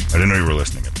know you were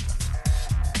listening at the time.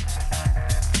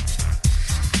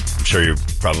 I'm sure you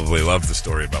probably loved the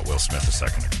story about Will Smith a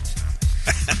second ago.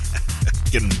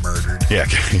 Getting murdered. Yeah,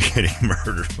 getting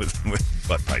murdered with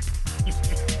butt pipe.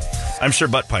 I'm sure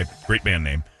butt pipe, great band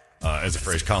name, is a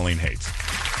phrase Colleen hates.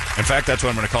 In fact, that's what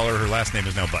I'm going to call her. Her last name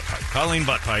is now Butt Pipe. Colleen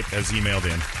Butt Pipe has emailed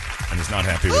in and is not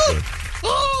happy with it.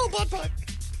 Oh, butt pipe.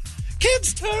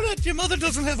 Kids, turn it. Your mother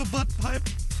doesn't have a butt pipe.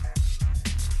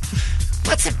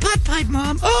 What's a butt pipe,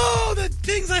 Mom? Oh, the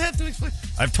things I have to explain.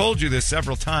 I've told you this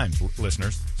several times,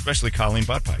 listeners, especially Colleen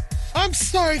Butt Pipe. I'm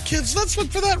sorry, kids. Let's look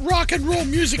for that rock and roll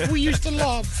music we used to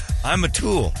love. I'm a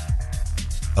tool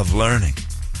of learning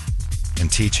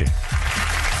and teaching.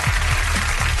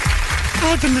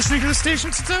 I've been listening to the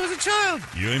station since I was a child.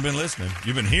 You ain't been listening.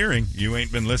 You've been hearing. You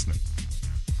ain't been listening.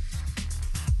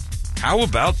 How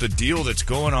about the deal that's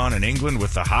going on in England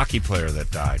with the hockey player that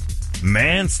died?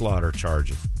 Manslaughter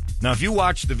charges. Now, if you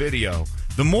watch the video,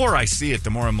 the more I see it,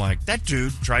 the more I'm like, that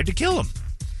dude tried to kill him.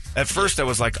 At first, I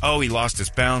was like, oh, he lost his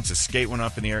balance. His skate went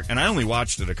up in the air. And I only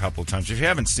watched it a couple of times. If you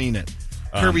haven't seen it.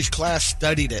 Kirby's class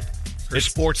studied it. Her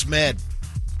sports med.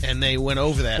 And they went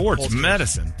over that. Sports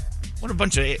medicine? What a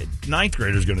bunch of 9th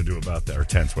graders going to do about that? Or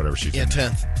 10th, whatever she's in.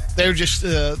 10th. They're just,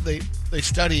 they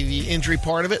study the injury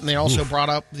part of it. And they also brought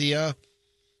up the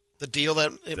deal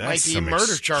that it might be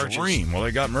murder charges. Well,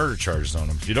 they got murder charges on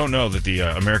him. If you don't know that the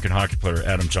American hockey player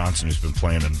Adam Johnson, who's been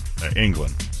playing in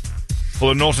England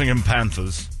for the Nottingham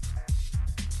Panthers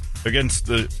against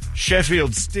the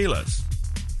Sheffield Steelers,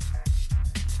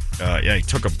 he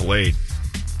took a blade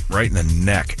right in the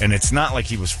neck, and it's not like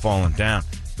he was falling down.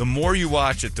 The more you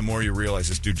watch it, the more you realize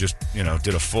this dude just,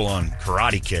 did a full-on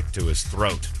karate kick to his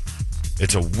throat.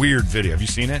 It's a weird video. Have you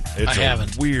seen it? It's I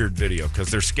haven't. Weird video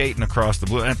because they're skating across the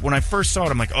blue. And when I first saw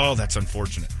it, I'm like, oh, that's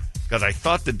unfortunate. Because I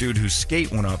thought the dude whose skate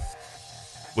went up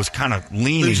was kind of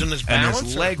leaning. Losing his balance, and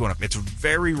his leg went up. It's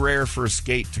very rare for a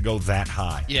skate to go that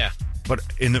high. Yeah. But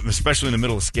especially in the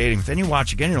middle of skating. But then you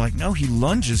watch again, you're like, no, he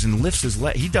lunges and lifts his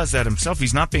leg. He does that himself.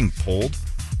 He's not being pulled.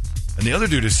 And the other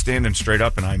dude is standing straight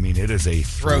up, and I mean, it is a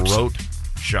throat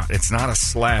shot. It's not a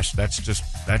slash. That's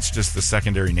just the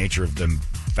secondary nature of the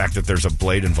fact that there's a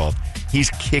blade involved. He's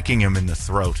kicking him in the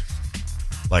throat,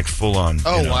 like full on.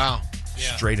 Oh, wow.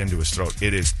 Yeah. Straight into his throat.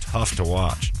 It is tough to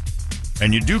watch.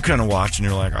 And you do kind of watch, and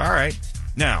you're like, all right.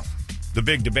 Now, the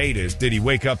big debate is, did he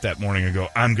wake up that morning and go,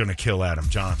 I'm going to kill Adam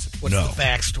Johnson? What's No. the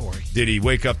backstory? Did he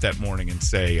wake up that morning and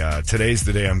say, today's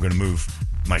the day I'm going to move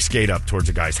my skate up towards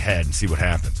a guy's head and see what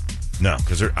happens? No,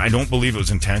 because I don't believe it was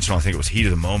intentional. I think it was heat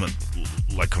of the moment,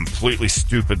 like completely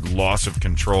stupid loss of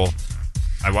control.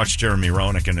 I watched Jeremy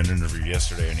Roenick in an interview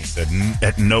yesterday, and he said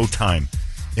at no time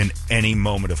in any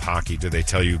moment of hockey do they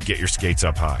tell you get your skates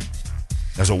up high.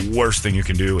 That's the worst thing you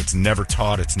can do. It's never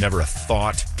taught. It's never a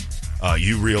thought.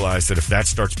 You realize that if that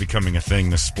starts becoming a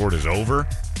thing, the sport is over.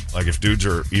 Like if dudes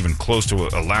are even close to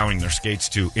allowing their skates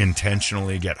to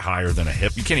intentionally get higher than a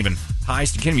hip, you can't even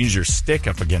use your stick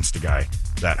up against a guy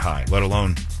that high, let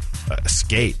alone a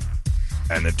skate.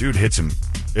 And the dude hits him.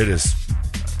 It is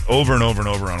over and over and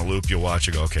over on a loop. You'll watch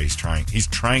it go, okay, he's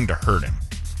trying to hurt him.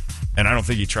 And I don't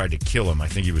think he tried to kill him. I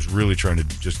think he was really trying to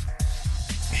just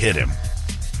hit him.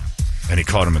 And he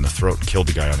caught him in the throat and killed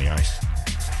the guy on the ice.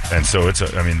 And so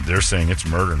they're saying it's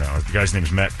murder now. The guy's name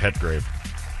is Matt Petgrave,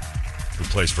 who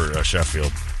plays for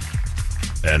Sheffield.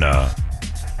 And,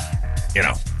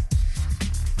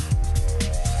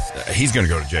 he's going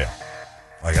to go to jail.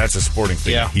 Like, that's a sporting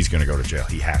thing. Yeah. He's going to go to jail.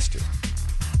 He has to.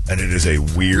 And it is a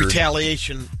weird...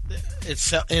 retaliation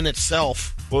in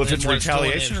itself. Well, if and it's what doing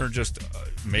retaliation is- or just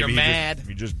maybe You're mad.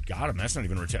 You just got him. That's not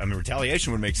even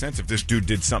retaliation would make sense if this dude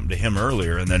did something to him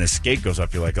earlier and then his skate goes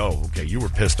up. You're like, oh, okay, you were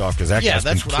pissed off because that guy's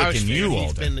that's been what I was kicking thinking. you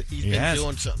all day. He's been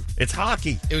doing something. It's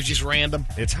hockey. It was just random.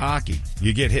 It's hockey.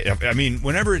 You get hit. I mean,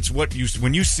 whenever it's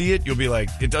when you see it, you'll be like,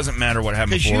 it doesn't matter what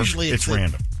happened 'Cause before. usually it's it's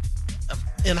random.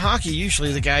 In hockey,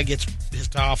 usually the guy gets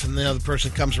pissed off and the other person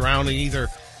comes around and either,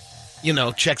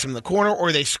 checks him in the corner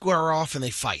or they square off and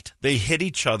they fight. They hit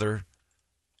each other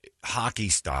hockey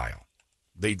style.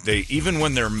 They even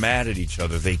when they're mad at each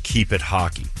other, they keep it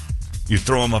hockey. You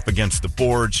throw them up against the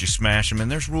boards, you smash them,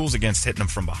 and there's rules against hitting them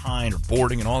from behind or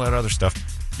boarding and all that other stuff.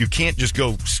 You can't just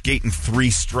go skating 3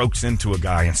 strokes into a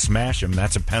guy and smash him.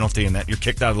 That's a penalty, and that you're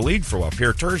kicked out of the league for a while.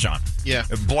 Pierre Turgeon. Yeah.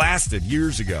 Blasted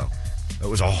years ago. It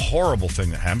was a horrible thing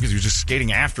that happened because he was just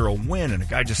skating after a win, and a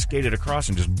guy just skated across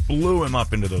and just blew him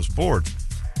up into those boards.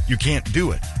 You can't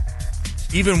do it.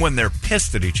 Even when they're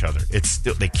pissed at each other, it's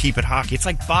still they keep it hockey. It's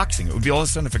like boxing. It would be all of a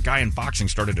sudden if a guy in boxing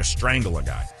started to strangle a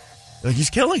guy. Like he's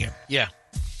killing him. Yeah.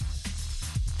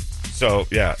 So,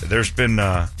 yeah, there's been,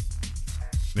 one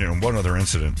other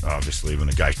incident, obviously, when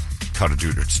a guy cut a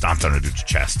dude or stomped on a dude's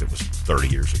chest. It was 30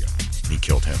 years ago. He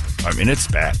killed him. I mean, it's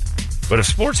bad. But if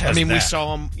sports has we that,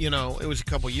 saw him, it was a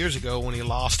couple years ago when he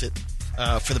lost it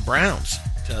for the Browns.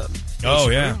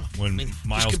 When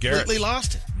Myles just Garrett completely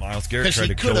lost it. Myles Garrett tried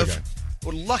to kill a guy.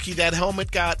 Well, lucky that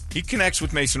helmet got He connects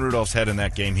with Mason Rudolph's head in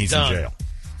that game. He's done. in jail.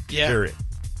 Yeah. Period.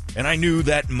 And I knew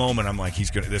that moment. I'm like,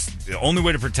 the only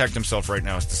way to protect himself right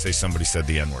now is to say somebody said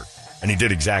the N-word. And he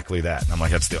did exactly that. And I'm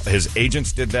like, his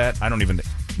agents did that.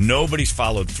 Nobody's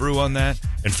followed through on that.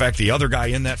 In fact, the other guy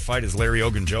in that fight is Larry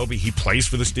Ogunjobi. He plays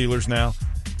for the Steelers now.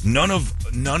 None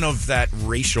of that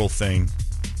racial thing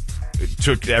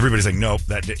everybody's like, nope,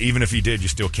 that even if he did, you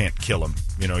still can't kill him.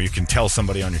 You can tell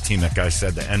somebody on your team that guy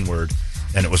said the N-word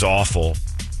and it was awful.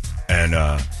 And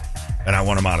I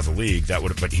want him out of the league.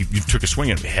 But you took a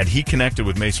swing at him. Had he connected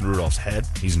with Mason Rudolph's head,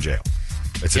 he's in jail.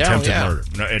 It's attempted murder.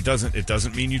 No, it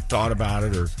doesn't mean you thought about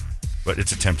it, but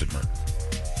it's attempted murder.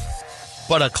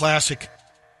 But a classic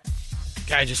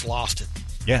guy just lost it.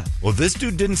 Yeah. Well, this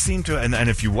dude didn't seem to. And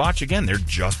if you watch again, they're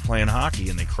just playing hockey,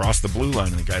 and they cross the blue line,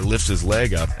 and the guy lifts his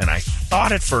leg up. And I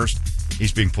thought at first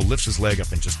he's being pulled, lifts his leg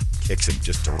up, and just kicks him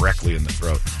just directly in the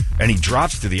throat. And he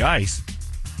drops to the ice,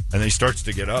 and then he starts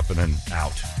to get up, and then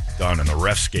out, done. And the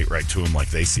refs skate right to him like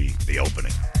they see the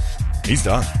opening. He's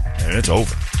done, and it's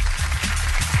over.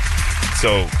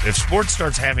 So if sports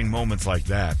starts having moments like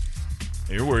that,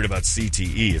 you're worried about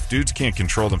CTE. If dudes can't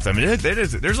control them, I mean,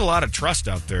 there's a lot of trust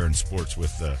out there in sports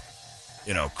with,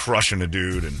 crushing a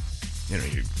dude, and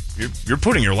you're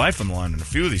putting your life on the line in a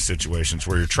few of these situations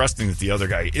where you're trusting that the other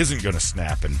guy isn't going to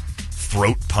snap and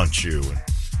throat punch you. And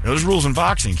there's rules in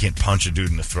boxing. You can't punch a dude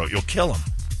in the throat; you'll kill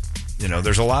him.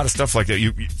 There's a lot of stuff like that.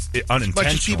 Unintentionally. But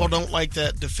just people don't like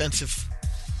that defensive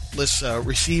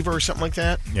receiver or something like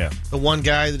that. Yeah. The one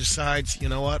guy that decides, you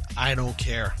know what, I don't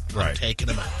care. I'm taking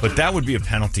him out. But that would be a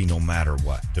penalty no matter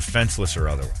what, defenseless or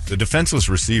otherwise. The defenseless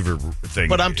receiver thing.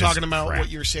 But I'm talking about crap. what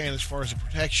you're saying as far as the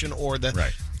protection or the.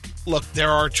 Right. Look,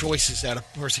 there are choices that a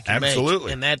person can Absolutely.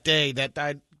 make. And that day,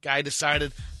 that guy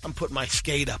decided, I'm putting my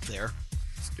skate up there.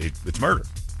 It's murder.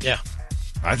 Yeah.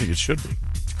 I think it should be.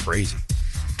 It's crazy.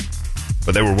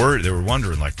 But they were worried. They were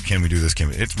wondering, like, can we do this?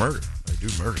 It's murder. They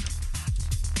do murder.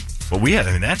 But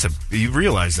you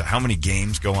realize that how many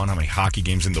games go on, how many hockey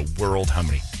games in the world, how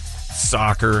many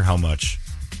soccer, how much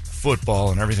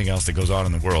football and everything else that goes on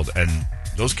in the world. And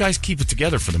those guys keep it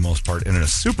together for the most part. And in a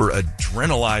super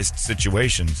adrenalized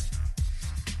situations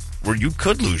where you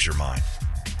could lose your mind.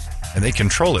 And they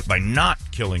control it by not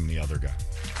killing the other guy.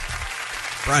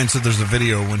 Brian said there's a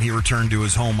video when he returned to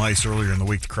his home ice earlier in the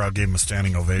week. The crowd gave him a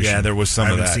standing ovation. Yeah, there was some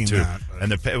of that, seen too. That,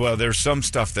 and there's some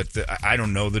stuff that I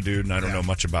don't know the dude, and I don't know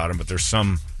much about him, but there's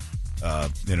some,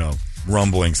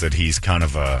 rumblings that he's kind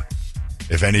of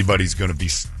if anybody's going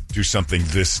to do something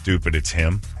this stupid, it's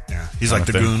him. Yeah, he's like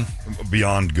the goon.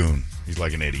 Beyond goon. He's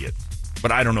like an idiot.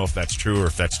 But I don't know if that's true or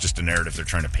if that's just a narrative they're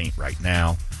trying to paint right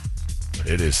now. But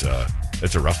it's a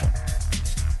rough one.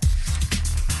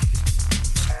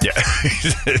 Yeah.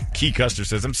 Key Custer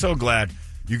says, I'm so glad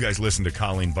you guys listened to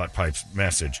Colleen Buttpipe's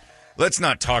message. Let's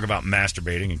not talk about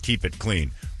masturbating and keep it clean.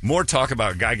 More talk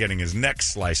about a guy getting his neck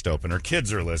sliced open. Her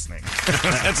kids are listening.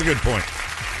 That's a good point.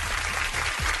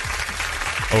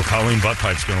 Oh, Colleen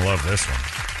Buttpipe's going to love this one.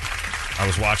 I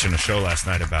was watching a show last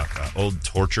night about old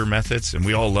torture methods, and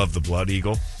we all love the blood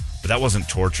eagle. But that wasn't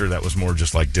torture. That was more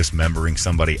just like dismembering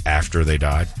somebody after they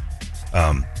died.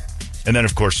 And then,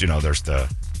 of course, there's the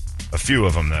a few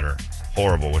of them that are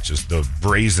horrible, which is the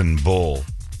brazen bull.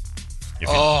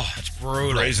 That's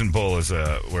brutal. Brazen bull is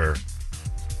where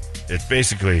it's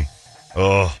basically,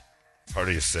 how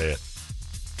do you say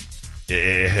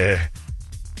it?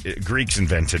 Greeks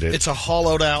invented it. It's a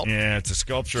hollowed out. Yeah, it's a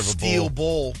sculpture of a steel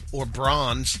bull or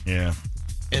bronze. Yeah,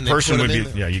 and the person they would put be. it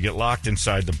in there. Yeah, you get locked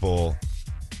inside the bull,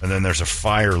 and then there's a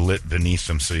fire lit beneath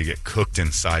them, so you get cooked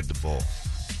inside the bull.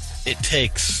 It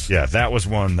takes. Yeah, that was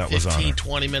one that was on 15,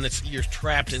 20 minutes. You're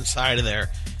trapped inside of there,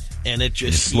 and it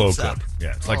just slow heats cook. up.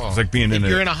 Yeah, it's like being in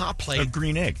you're in a hot plate. A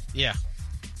green egg. Yeah.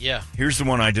 Here's the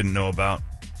one I didn't know about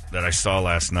that I saw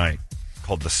last night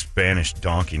called the Spanish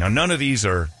donkey. Now, none of these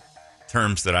are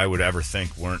terms that I would ever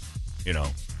think weren't,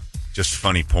 just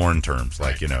funny porn terms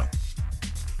like, the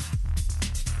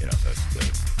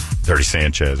Dirty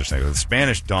Sanchez or something. The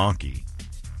Spanish donkey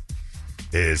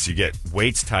is you get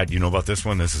weights tied. You know about this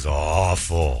one? This is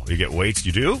awful. You get weights.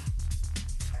 You do?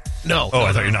 No. Oh,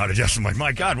 I thought you nodded yes. I'm like,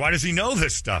 my God, why does he know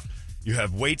this stuff? You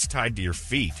have weights tied to your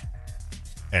feet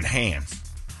and hands,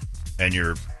 and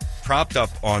you're propped up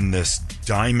on this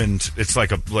diamond. It's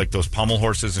like those pommel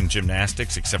horses in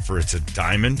gymnastics, except for it's a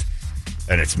diamond,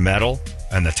 and it's metal,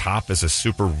 and the top is a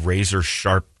super razor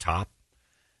sharp top,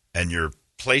 and you're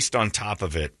placed on top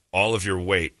of it, all of your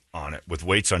weight on it, with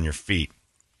weights on your feet,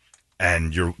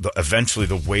 and eventually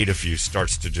the weight of you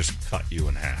starts to just cut you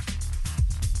in half.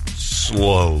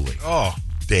 Slowly. Oh.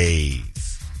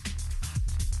 Days.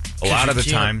 A lot of the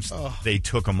can't- times, oh. they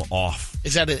took them off.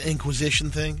 Is that an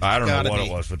Inquisition thing? I don't know Gotta what be.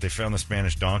 it was, but they found the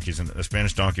Spanish donkeys, and the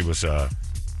Spanish donkey was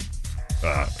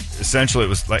essentially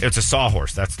it's a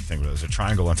sawhorse. That's the thing. It was a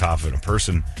triangle on top of it. A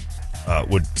person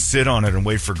would sit on it and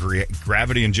wait for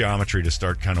gravity and geometry to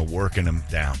start kind of working them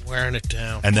down, Wearing it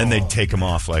down. and then they'd take them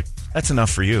off. Like, that's enough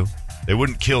for you. They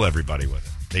wouldn't kill everybody with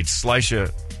it. They'd slice you,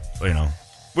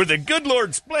 where the good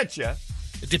Lord split you.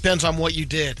 It depends on what you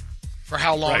did, for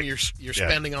how long Right. you're Yeah.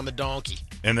 spending on the donkey.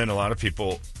 And then a lot of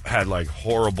people had like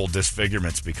horrible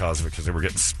disfigurements because of it, because they were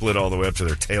getting split all the way up to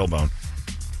their tailbone.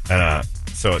 And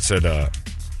so it said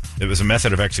it was a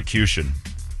method of execution,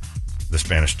 the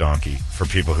Spanish donkey, for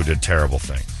people who did terrible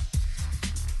things.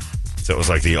 So it was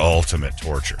like the ultimate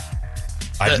torture.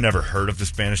 I've never heard of the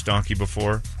Spanish donkey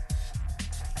before.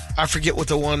 I forget what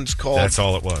the one's called. That's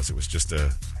all it was. It was just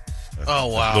a oh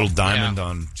wow, little diamond Yeah.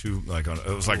 on two, it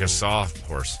was like a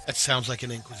sawhorse. That sounds like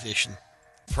an Inquisition.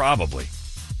 Probably.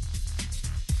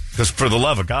 Because for the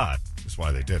love of God, that's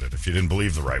why they did it. If you didn't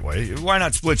believe the right way, why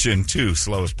not split you in two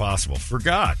slow as possible? For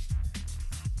God.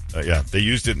 They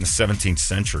used it in the 17th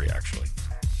century, actually.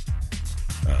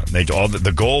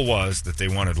 The goal was that they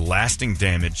wanted lasting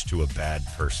damage to a bad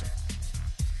person.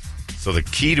 So the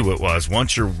key to it was,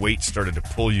 once your weight started to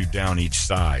pull you down each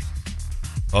side,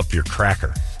 up your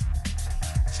cracker,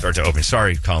 start to open.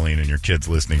 Sorry, Colleen, and your kids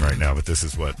listening right now, but this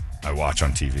is what I watch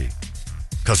on TV.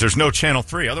 Because there's no Channel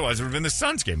 3. Otherwise, it would have been the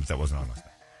Suns game if that wasn't on last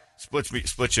night.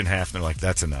 Split you in half, and they're like,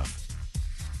 that's enough.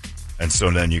 And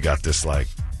so then you got this, like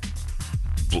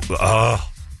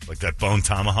that bone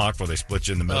tomahawk where they split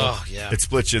you in the middle. Oh, yeah. It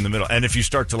splits you in the middle. And if you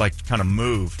start to, kind of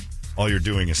move, all you're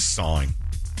doing is sawing.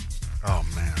 Oh,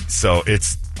 man. So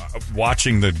it's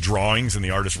watching the drawings and the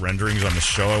artist renderings on the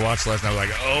show I watched last night. I was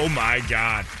like, oh, my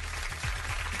God.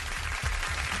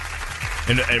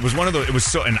 And it was one of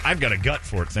those, and I've got a gut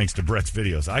for it thanks to Brett's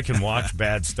videos. I can watch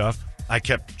bad stuff. I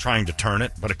kept trying to turn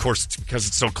it, but of course, it's because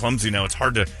it's so clumsy now, it's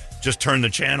hard to just turn the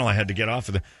channel. I had to get off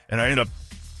of it. And I ended up,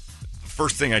 the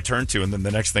first thing I turned to, and then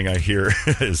the next thing I hear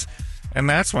is, and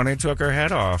that's when he took her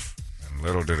head off. And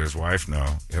little did his wife know,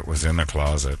 it was in the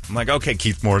closet. I'm like, okay,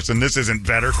 Keith Morrison, this isn't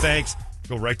better, thanks.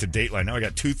 Go right to Dateline. Now I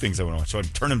got two things I want to watch. So I'm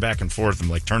turning back and forth.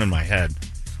 I'm turning my head.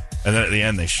 And then at the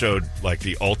end, they showed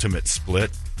the ultimate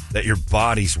split, that your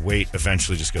body's weight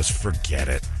eventually just goes, forget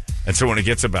it. And so when it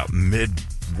gets about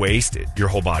mid-waist, your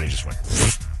whole body just went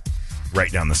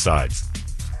right down the sides.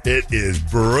 It is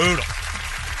brutal.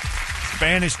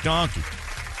 Spanish donkey.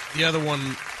 The other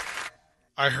one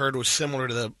I heard was similar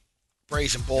to the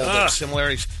brazen bull. There were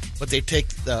similarities, but they take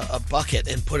a bucket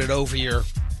and put it over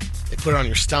they put it on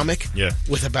your stomach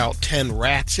with about 10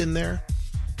 rats in there,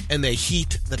 and they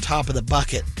heat the top of the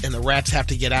bucket, and the rats have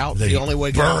to get out. The only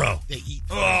way to burrow. They eat.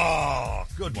 Oh,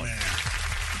 good one.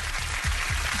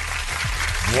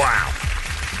 Wow.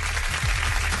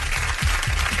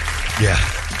 Yeah.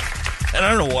 And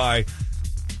I don't know why.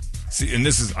 See, and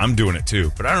I'm doing it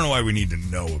too, but I don't know why we need to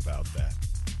know about that.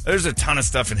 There's a ton of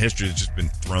stuff in history that's just been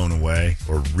thrown away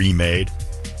or remade.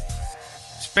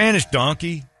 Spanish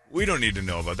donkey, we don't need to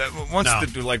know about that.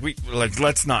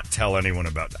 Let's not tell anyone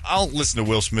about that. I'll listen to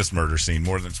Will Smith's murder scene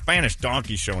more than Spanish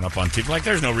donkey showing up on TV.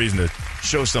 There's no reason to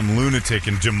show some lunatic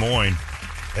in Des Moines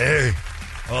Hey,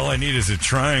 all I need is a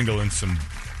triangle and some,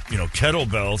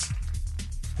 kettlebells.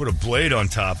 Put a blade on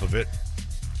top of it.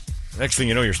 Next thing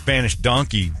you know, your Spanish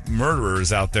donkey murderer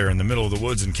is out there in the middle of the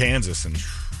woods in Kansas, and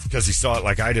because he saw it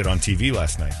like I did on TV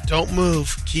last night. Don't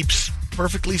move. Keep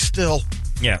perfectly still.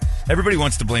 Yeah. Everybody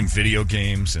wants to blame video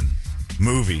games and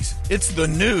movies. It's the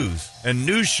news and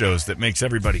news shows that makes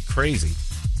everybody crazy.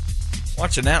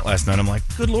 Watching that last night, I'm like,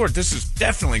 good Lord, this is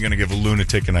definitely going to give a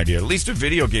lunatic an idea. At least a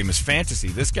video game is fantasy.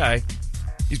 This guy,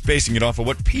 he's basing it off of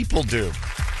what people do.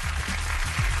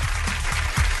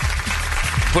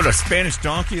 Put a Spanish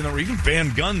donkey in the... You can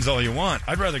ban guns all you want.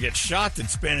 I'd rather get shot than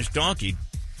Spanish donkey.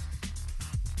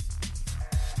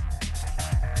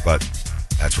 But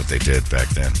that's what they did back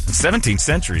then. The 17th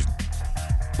century,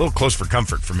 a little close for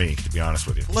comfort for me, to be honest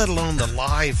with you. Let alone the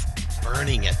live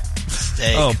burning at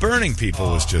stake. Oh, burning people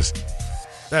was just...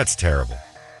 That's terrible.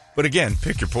 But again,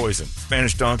 pick your poison.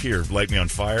 Spanish donkey or light me on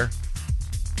fire.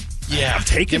 Yeah, I'm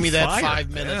taking give me that fire.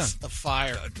 5 minutes of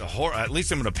fire. At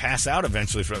least I'm going to pass out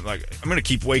eventually. I'm going to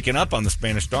keep waking up on the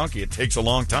Spanish donkey. It takes a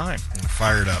long time.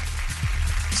 Fired up.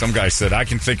 Some guy said, I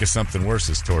can think of something worse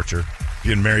as torture.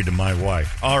 Being married to my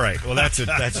wife. All right. Well, that's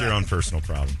your own personal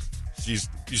problem. You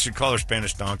should call her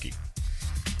Spanish donkey.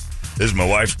 This is my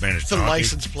wife's Spanish donkey. It's a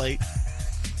license plate.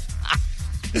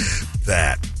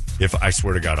 That. If I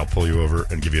swear to God, I'll pull you over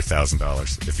and give you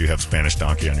 $1,000 if you have Spanish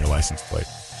donkey on your license plate.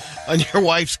 On your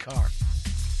wife's car.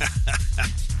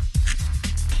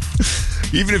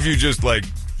 Even if you just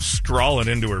scrawl it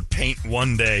into her paint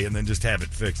one day and then just have it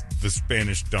fixed. The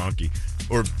Spanish donkey.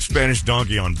 Or Spanish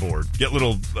donkey on board. Get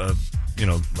little,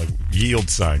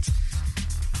 yield signs.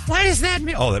 What does that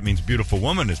mean? Oh, that means beautiful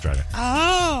woman is driving.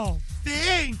 Oh,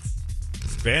 thanks.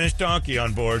 Spanish donkey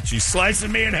on board. She's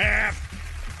slicing me in half.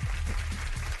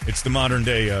 It's the modern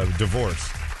day divorce.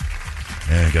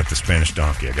 And I got the Spanish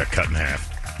donkey. I got cut in half.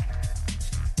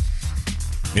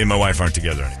 Me and my wife aren't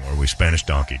together anymore. We Spanish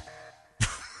donkey.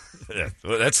 Yeah,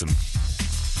 well, that's some...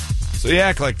 So you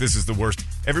act like this is the worst.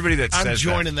 Everybody that says I'm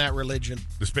joining that religion.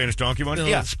 The Spanish donkey one? No,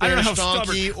 yeah. Spanish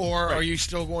donkey, or right. Are you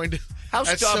still going to... How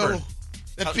stubborn?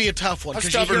 That'd be a tough one. How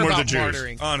stubborn were the Jews?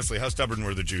 Martyring. Honestly, how stubborn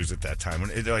were the Jews at that time?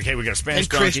 When they're like, hey, we got a Spanish and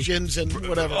donkey. Christians and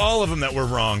whatever. All of them that were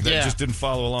wrong, that just didn't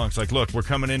follow along. It's like, look, we're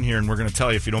coming in here and we're going to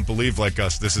tell you if you don't believe like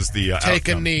us, this is the Take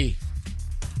outcome. a knee.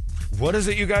 What is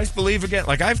it you guys believe again?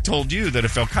 Like, I've told you that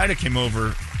if Al Qaeda came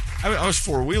over, I was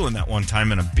four-wheeling that one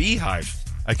time in a beehive.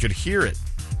 I could hear it.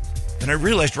 And I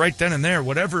realized right then and there,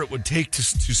 whatever it would take to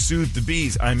soothe the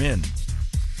bees, I'm in.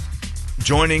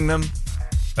 Joining them,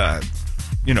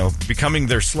 becoming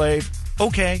their slave,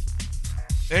 okay.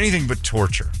 Anything but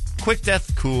torture. Quick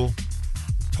death, cool.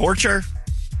 Torture?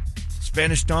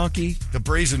 Spanish donkey? The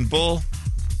brazen bull?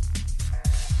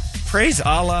 Praise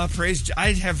Allah,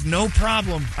 I have no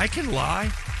problem. I can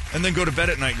lie. And then go to bed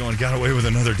at night going, got away with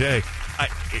another day.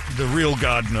 The real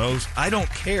God knows. I don't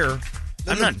care.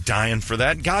 I'm not dying for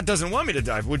that. God doesn't want me to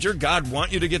die. Would your God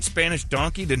want you to get Spanish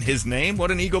donkeyed in his name?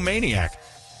 What an egomaniac.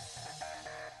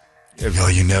 Oh,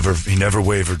 he never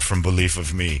wavered from belief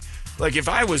of me. Like, if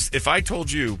I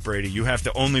told you, Brady, you have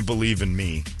to only believe in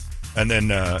me, and then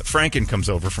Franken comes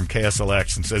over from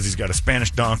KSLX and says he's got a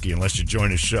Spanish donkey unless you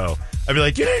join his show, I'd be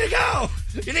like, you need to go!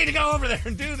 You need to go over there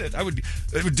and do this. I would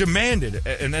demand it,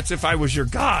 and that's if I was your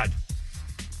God.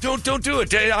 Don't do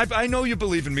it. I know you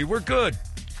believe in me. We're good.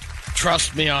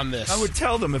 Trust me on this. I would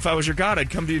tell them if I was your God,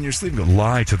 I'd come to you in your sleep and go,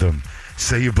 lie to them.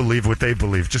 Say you believe what they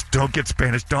believe. Just don't get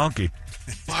Spanish donkey.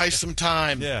 Buy some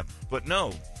time. Yeah, but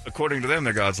no. According to them,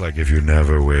 their God's like, if you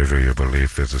never waver your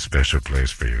belief, there's a special place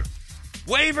for you.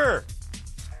 Waver!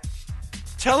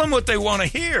 Tell them what they want to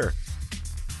hear.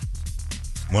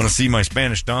 Want to see my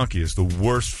Spanish donkey is the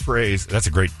worst phrase. That's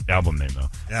a great album name, though.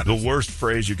 Yeah, the worst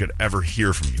phrase you could ever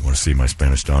hear from me. You want to see my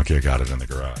Spanish donkey? I got it in the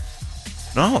garage.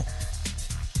 No,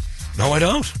 I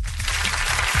don't.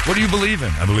 What do you believe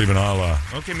in? I believe in Allah.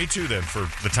 Okay, me too, then, for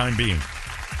the time being.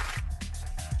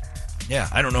 Yeah,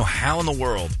 I don't know how in the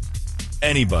world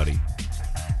anybody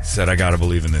said, I got to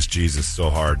believe in this Jesus so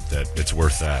hard that it's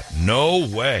worth that. No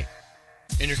way.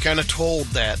 And you're kind of told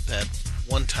that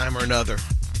one time or another,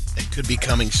 it could be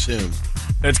coming soon.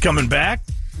 It's coming back?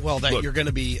 Well, that Look, you're going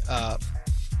to be,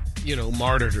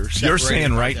 martyred or separated. You're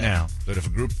saying right now that if a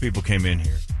group of people came in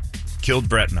here, killed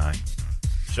Brett and I,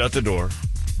 shut the door,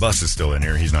 Bus is still in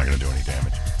here, he's not going to do any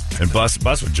damage. And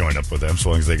Bus would join up with them so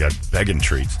long as they got begging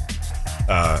treats.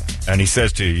 And he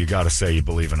says to you, you got to say you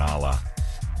believe in Allah.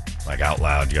 Like out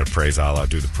loud, you got to praise Allah,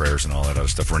 do the prayers and all that other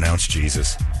stuff. Renounce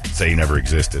Jesus. Say he never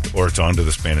existed. Or it's on to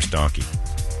the Spanish donkey.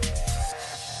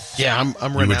 Yeah, I'm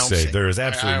You would renouncing. say there is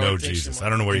absolutely I no would think Jesus. so. I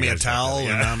don't know where Give you me a guys towel,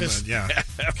 got and that.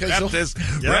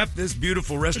 yeah. Wrap this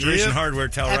beautiful restoration hardware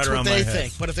towel That's right around what my they head.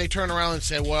 think. But if they turn around and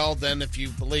say, well, then if you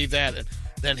believe that,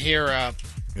 then here,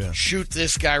 shoot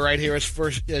this guy right here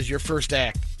as your first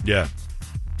act. Yeah.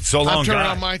 So long, I'm turning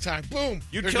guy. on my time. Boom.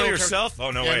 You'd There's kill no yourself? turn.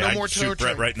 Oh, no Yeah, way. no I'd more shoot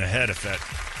turn. Brett right in the head if that...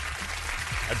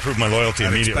 I'd prove my loyalty I'd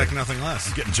immediately. expect nothing less.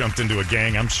 I'm getting jumped into a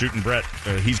gang. I'm shooting Brett.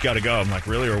 He's got to go. I'm like,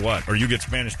 really or what? Or you get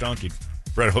Spanish donkeyed.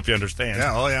 Brett, I hope you understand.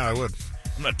 Yeah, I would.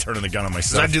 I'm not turning the gun on 'Cause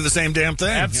myself. I'd do the same damn thing.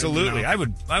 Absolutely. You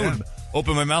know? I would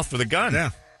open my mouth for the gun.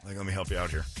 Yeah. Like, let me help you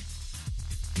out here.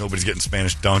 Nobody's getting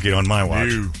Spanish donkeyed on my watch.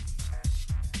 You.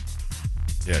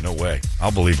 Yeah, no way.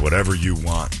 I'll believe whatever you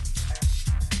want.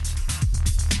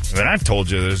 I mean, I've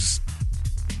told you this.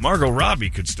 Margot Robbie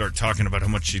could start talking about how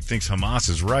much she thinks Hamas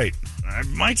is right. I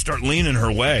might start leaning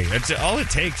her way. That's all it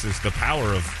takes is the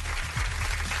power of...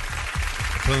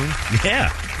 Boom.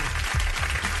 Yeah.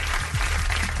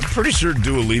 I'm pretty sure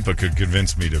Dua Lipa could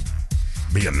convince me to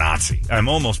be a Nazi. I'm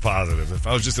almost positive. If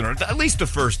I was just in her... At least the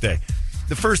first day.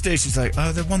 The first day she's like,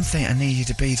 oh, the one thing I need you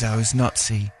to be, though, is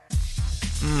Nazi.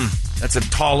 That's a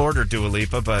tall order, Dua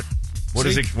Lipa, but what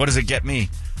does it get me?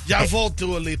 Jawohl,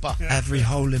 Dua Lipa. Every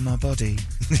hole in my body.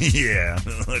 Yeah,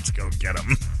 let's go get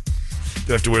them.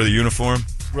 Do I have to wear the uniform?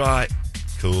 Right.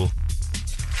 Cool.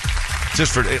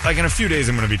 Just for, like, in a few days,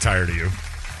 I'm going to be tired of you.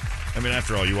 I mean,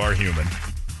 after all, you are human.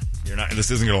 You're not.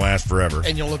 This isn't going to last forever.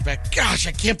 And you'll look back, gosh,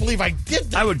 I can't believe I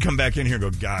did that. I would come back in here and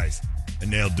go, guys, I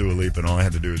nailed Dua Lipa, and all I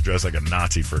had to do was dress like a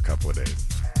Nazi for a couple of days.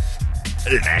 I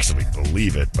didn't actually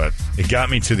believe it, but it got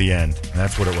me to the end, and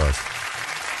that's what it was.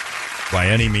 By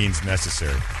any means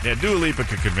necessary. Yeah, Dua Lipa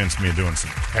could convince me of doing some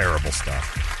terrible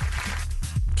stuff.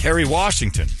 Kerry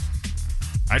Washington.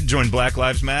 I'd join Black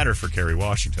Lives Matter for Kerry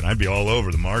Washington. I'd be all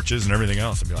over the marches and everything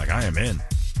else. I'd be like, I am in.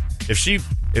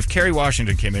 If Kerry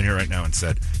Washington came in here right now and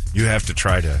said, you have to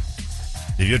dress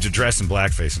in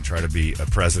blackface and try to be a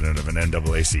president of an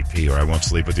NAACP or I won't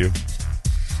sleep with you,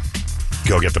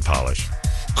 go get the polish.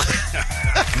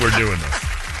 We're doing this.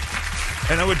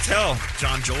 And I would tell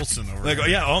John Jolson over like, there.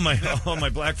 yeah, all my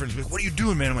black friends would be like, what are you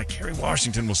doing, man? I'm like, Kerry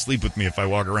Washington will sleep with me if I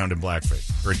walk around in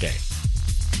blackface for a day.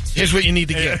 Here's what you need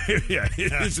to get. Yeah,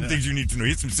 here's some things you need to know.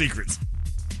 Here's some secrets.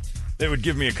 They would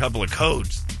give me a couple of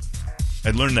codes.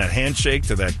 I'd learn that handshake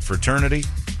to that fraternity.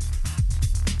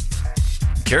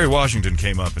 Kerry Washington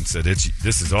came up and said,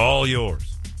 this is all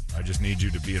yours. I just need you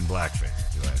to be in blackface.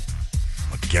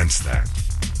 I'm against that.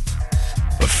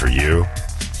 But for you,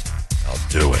 I'll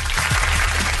do it.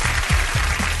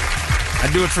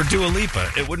 I'd do it for Dua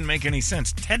Lipa. It wouldn't make any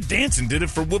sense. Ted Danson did it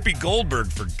for Whoopi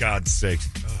Goldberg, for God's sake.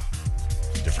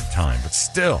 Different time, but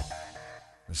still,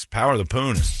 this power of the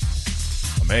poon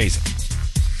is amazing.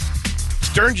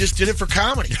 Stern just did it for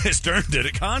comedy. Stern did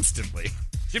it constantly.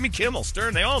 Jimmy Kimmel,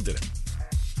 Stern, they all did it.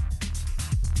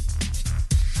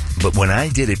 But when I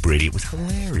did it, Brady, it was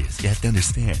hilarious. You have to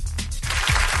understand.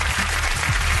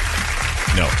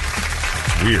 No,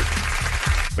 it's weird.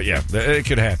 But yeah, it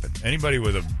could happen. Anybody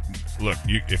with a look,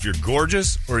 if you're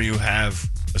gorgeous or you have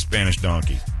a Spanish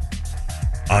donkey,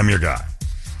 I'm your guy.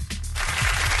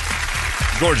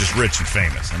 Gorgeous, rich, and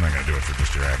famous. I'm not going to do it for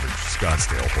just your average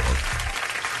Scottsdale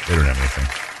whore. They don't have anything.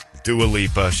 Dua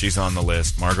Lipa, she's on the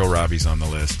list. Margot Robbie's on the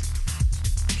list.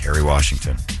 Kerry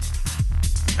Washington.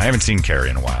 I haven't seen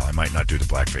Kerry in a while. I might not do the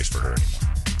blackface for her anymore.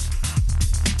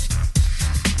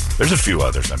 There's a few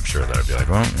others, I'm sure, that I'd be like,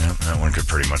 well, yeah, that one could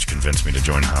pretty much convince me to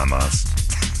join Hamas.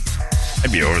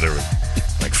 I'd be over there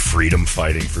with, like, freedom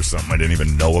fighting for something I didn't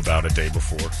even know about a day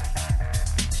before.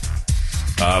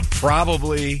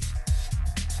 Probably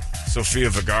Sofia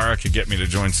Vergara could get me to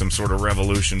join some sort of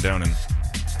revolution down in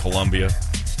Colombia.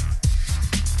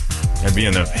 I'd be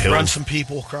in the hills. Run some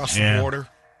people across the border.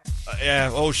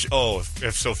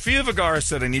 If Sofia Vergara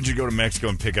said I need you to go to Mexico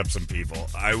and pick up some people,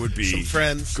 I would be some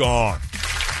friends gone.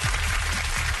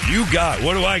 You got,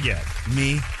 what do I get?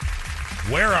 Me.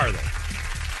 Where are they?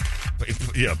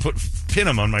 Yeah, pin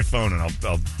them on my phone and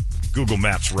I'll Google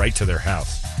Maps right to their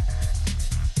house.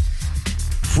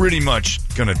 Pretty much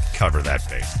gonna cover that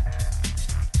base.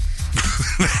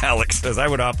 Alex says, I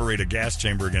would operate a gas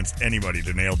chamber against anybody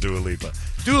to nail Dua Lipa.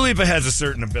 Dua Lipa has a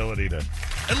certain ability to,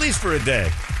 at least for a day,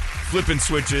 flipping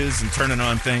switches and turning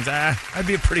on things. I'd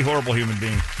be a pretty horrible human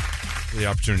being for the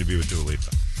opportunity to be with Dua Lipa.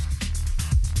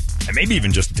 And maybe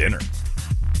even just dinner.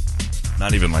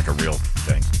 Not even like a real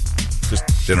thing.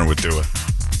 Just dinner with Dua.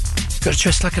 Got to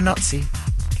dress like a Nazi.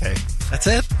 Okay. That's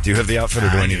it? Do you have the outfit or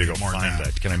do I need to go more find now.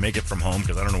 that? Can I make it from home?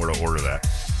 Because I don't know where to order that.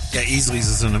 Yeah, Easley's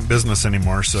isn't in business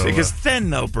anymore, so... Because then,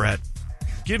 though, Brett,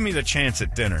 give me the chance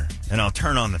at dinner, and I'll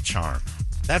turn on the charm.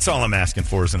 That's all I'm asking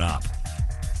for is an op.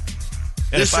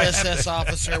 This SS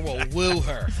officer will woo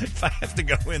her. If I have to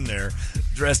go in there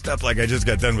dressed up like I just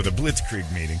got done with a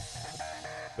Blitzkrieg meeting,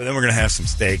 but then we're going to have some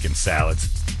steak and salads.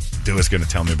 Dua's going to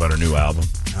tell me about her new album.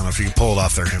 I don't know if you can pull it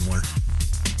off there, Himmler.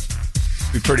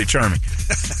 Be pretty charming.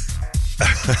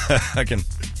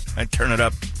 I turn it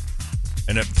up.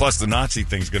 And plus the Nazi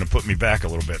thing's going to put me back a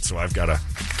little bit, so I've got to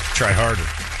try harder.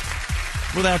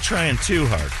 Without trying too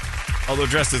hard. Although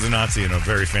dressed as a Nazi in a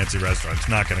very fancy restaurant, it's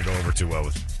not going to go over too well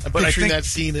with. I'm picturing that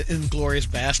scene in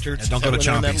Inglourious Bastards. Don't go to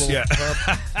Chompy's.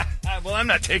 Well, I'm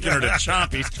not taking her to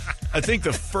Chompy's. I think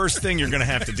the first thing you're going to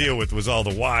have to deal with was all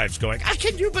the wives going,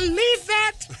 can you believe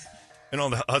that? And all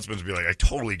the husbands will be like, I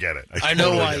totally get it. I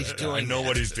know why he's doing I know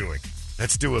what he's doing.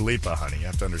 That's Dua Lipa, honey. You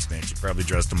have to understand. She probably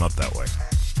dressed him up that way.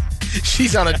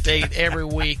 She's on a date every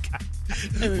week.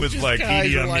 With like guys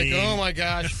Edie are like, Amin. oh my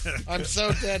gosh, I'm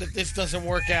so dead if this doesn't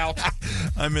work out.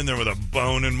 I'm in there with a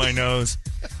bone in my nose.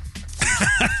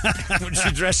 What did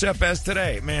she dress up as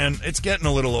today? Man, it's getting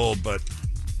a little old, but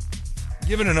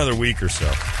give it another week or so.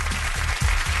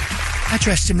 I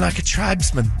dressed him like a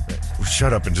tribesman. Well,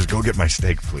 shut up and just go get my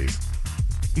steak, please.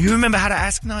 You remember how to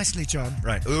ask nicely, John?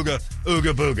 Right. Ooga,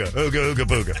 ooga, booga. Ooga, ooga,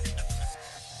 booga.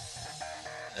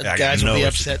 Guys will be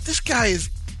upset. This guy is...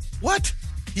 What?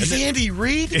 He's Andy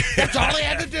Reid? That's all he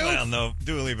had to do? Well, no.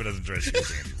 Dua Lipa doesn't dress you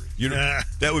as Andy Reid.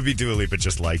 That would be Dua Lipa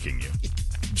just liking you.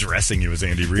 Dressing you as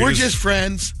Andy Reid. We're just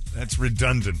friends. That's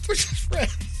redundant. We're just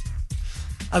friends.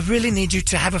 I really need you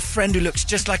to have a friend who looks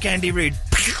just like Andy Reid.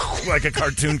 Like a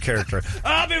cartoon character.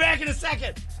 I'll be back in a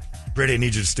second. Brittany, I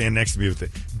need you to stand next to me with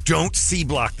it. Don't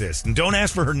C-block this. And don't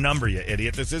ask for her number, you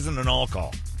idiot. This isn't an all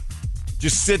call.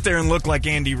 Just sit there and look like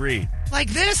Andy Reid. Like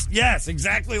this? Yes,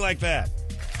 exactly like that.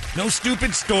 No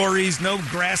stupid stories, no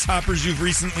grasshoppers you've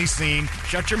recently seen.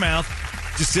 Shut your mouth.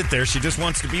 Just sit there. She just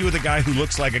wants to be with a guy who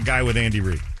looks like a guy with Andy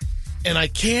Reid. And I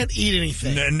can't eat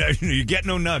anything. No, you get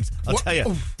no nugs. I'll tell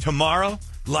you, tomorrow,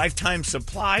 lifetime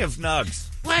supply of nugs.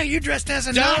 Why are you dressed as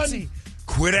a Nazi?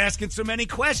 Quit asking so many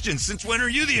questions. Since when are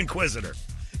you the Inquisitor?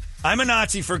 I'm a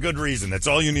Nazi for good reason. That's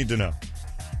all you need to know.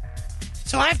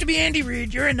 So I have to be Andy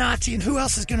Reid, you're a Nazi, and who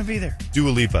else is going to be there? Dua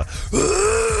Lipa.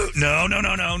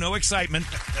 No excitement.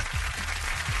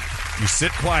 You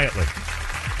sit quietly.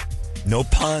 No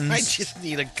puns. I just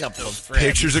need a couple of friends.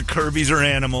 Pictures of Kirby's or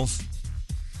animals.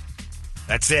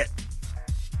 That's it.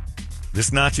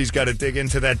 This Nazi's got to dig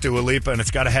into that Dua Lipa, and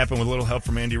it's got to happen with a little help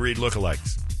from Andy Reid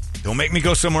lookalikes. Don't make me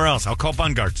go somewhere else. I'll call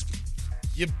Bungarts.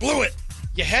 You blew it.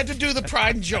 You had to do the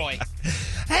Pride and Joy.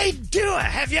 Hey, Dua,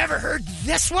 have you ever heard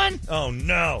this one? Oh,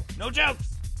 no. No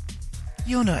jokes.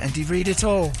 You're not Andy Reid at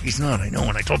all. He's not. I know,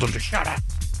 and I told him to shut up.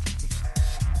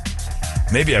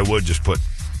 Maybe I would just put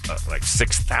like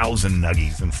 6,000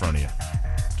 nuggies in front of you.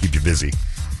 Keep you busy.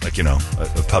 Like,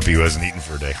 a puppy who hasn't eaten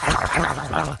for a day.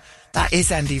 That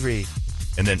is Andy Reid.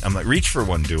 And then I'm like, reach for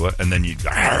one, Dua, and then you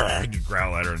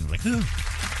growl at her and like, ooh.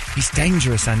 He's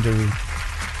dangerous, Andy Reid.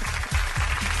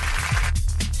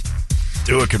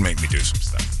 Dua could make me do some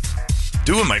stuff.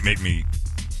 Dua might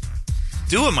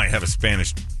have a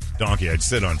Spanish donkey I'd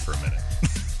sit on for a minute.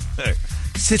 Hey.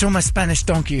 Sit on my Spanish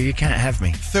donkey or you can't have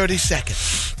me. 30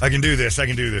 seconds. I can do this.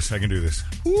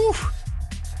 Woo.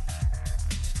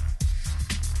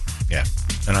 Yeah.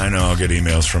 And I know I'll get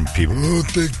emails from people. I don't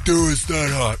think Dua's that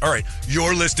hot. All right.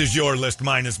 Your list is your list.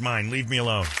 Mine is mine. Leave me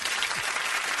alone.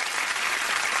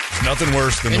 There's nothing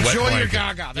worse than the wet blanket. Enjoy your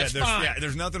Gaga. That's fine. Yeah,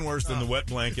 there's nothing worse than the wet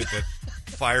blanket that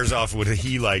fires off what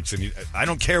he likes. And I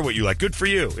don't care what you like. Good for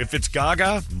you. If it's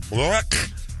Gaga,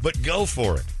 but go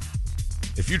for it.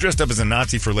 If you dressed up as a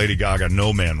Nazi for Lady Gaga,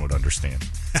 no man would understand.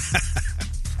 I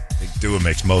think Dua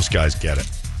makes most guys get it.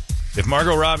 If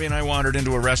Margot Robbie and I wandered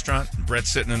into a restaurant, and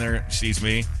Brett's sitting in there, sees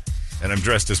me, and I'm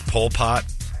dressed as Pol Pot,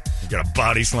 I've got a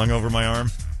body slung over my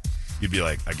arm, you'd be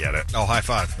like, I get it. Oh, high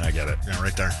five. I get it. Yeah,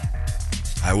 right there.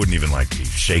 I wouldn't even be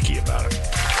shaky about it.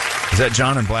 Is that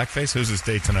John in blackface? Who's his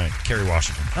date tonight? Kerry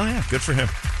Washington. Oh, yeah. Good for him.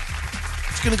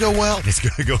 It's going to go well. It's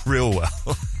going to go real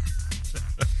well.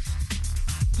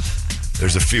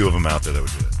 There's a few of them out there that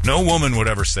would do it. No woman would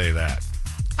ever say that.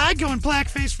 I'd go in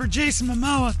blackface for Jason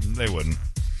Momoa. They wouldn't.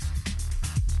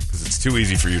 Because it's too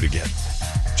easy for you to get.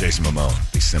 Jason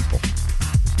Momoa. Be simple.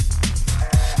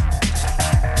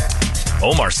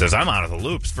 Omar says, I'm out of the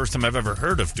loops. First time I've ever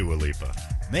heard of Dua Lipa.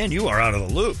 Man, you are out of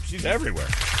the loop. She's everywhere.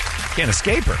 Can't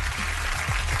escape her.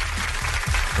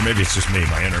 Or maybe it's just me,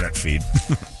 my internet feed.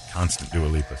 Constant Dua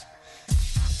Lipas.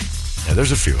 Yeah,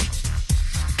 there's a few of them.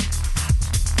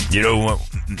 You know what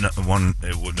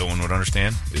no one would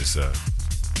understand is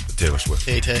Taylor Swift.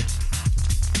 Tay-Tay.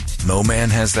 No man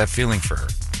has that feeling for her.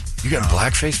 You got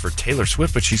blackface for Taylor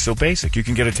Swift, but she's so basic. You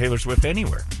can get a Taylor Swift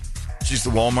anywhere. She's the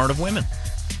Walmart of women.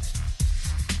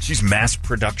 She's mass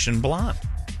production blonde.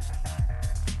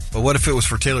 But what if it was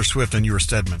for Taylor Swift and you were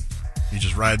Stedman? You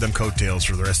just ride them coattails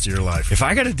for the rest of your life. If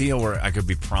I got a deal where I could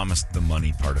be promised the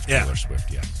money part of Taylor Swift,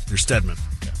 yes. You're Stedman.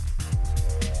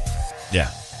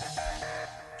 Yeah.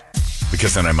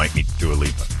 Because then I might meet Dua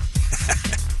Lipa.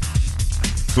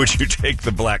 Would you take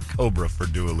the Black Cobra for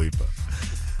Dua Lipa?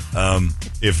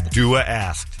 If Dua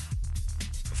asked,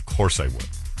 of course I would.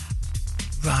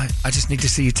 Right, I just need to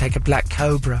see you take a Black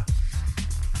Cobra.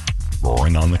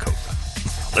 Roaring on the Cobra.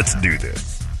 Let's do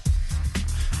this.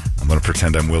 I'm going to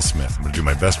pretend I'm Will Smith. I'm going to do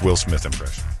my best Will Smith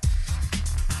impression.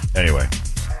 Anyway,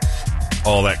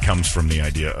 all that comes from the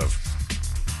idea of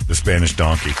the Spanish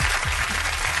donkey.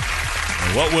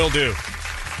 And what we'll do.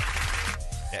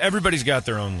 Everybody's got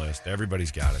their own list.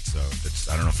 Everybody's got it. So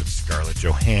I don't know if it's Scarlett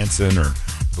Johansson or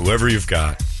whoever you've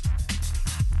got.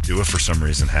 Dua, for some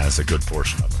reason, has a good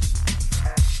portion of us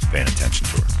paying attention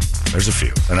to her. There's a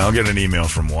few. And I'll get an email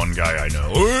from one guy I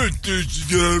know. Oh, she's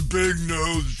got a big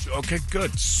nose. Okay,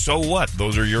 good. So what?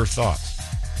 Those are your thoughts.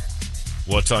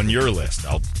 What's on your list?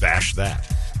 I'll bash that.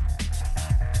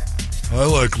 I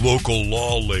like local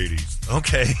law ladies.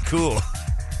 Okay, cool.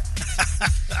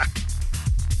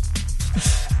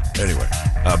 Anyway,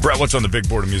 Brett, what's on the big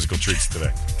board of musical treats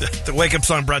today? The wake-up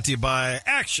song brought to you by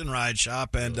Action Ride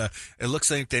Shop, and it looks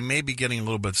like they may be getting a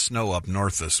little bit of snow up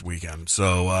north this weekend.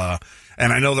 So,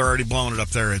 and I know they're already blowing it up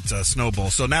there at Snowball.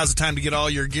 So now's the time to get all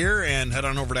your gear and head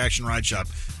on over to Action Ride Shop.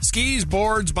 Skis,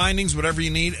 boards, bindings, whatever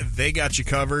you need, they got you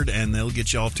covered, and they'll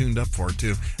get you all tuned up for it,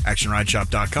 too.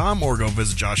 ActionRideShop.com, or go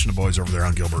visit Josh and the boys over there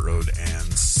on Gilbert Road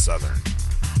and Southern.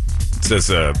 Says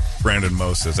Brandon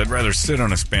Moe says, I'd rather sit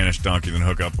on a Spanish donkey than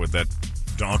hook up with that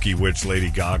donkey witch Lady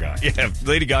Gaga. Yeah,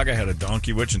 Lady Gaga had a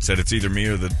donkey witch and said it's either me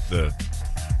or the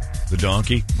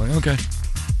donkey. I'm like, okay.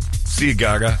 See you,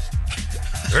 Gaga.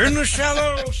 In the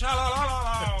shallow,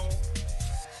 shallow.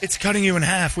 It's cutting you in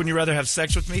half. Wouldn't you rather have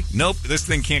sex with me? Nope, this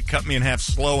thing can't cut me in half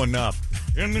slow enough.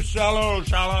 In the shallow,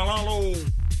 shallow.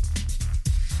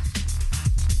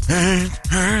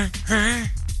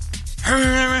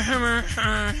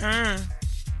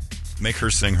 Make her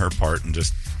sing her part, and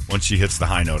just once she hits the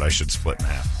high note, I should split in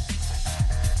half.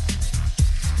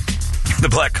 The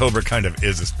Black Cobra kind of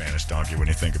is a Spanish donkey when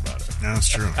you think about it. No, that's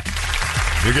true.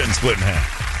 You're getting split in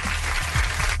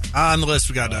half. On the list,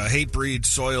 we got Hatebreed,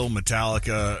 Soil,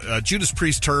 Metallica, Judas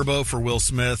Priest Turbo for Will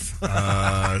Smith,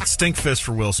 Stinkfist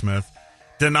for Will Smith,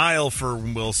 Denial for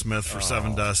Will Smith for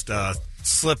Seven Dust,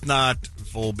 Slipknot,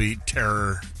 Volbeat,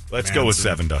 Terror. Let's go with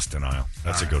Seven Dust Denial.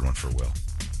 That's a good one for Will.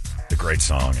 It's a great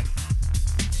song. And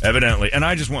evidently, and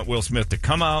I just want Will Smith to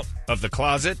come out of the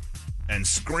closet and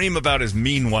scream about his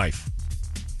mean wife.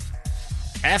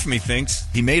 Half of me thinks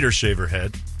he made her shave her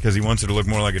head because he wants her to look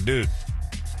more like a dude.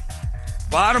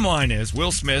 Bottom line is,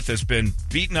 Will Smith has been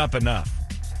beaten up enough.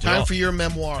 Time for your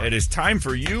memoir. It is time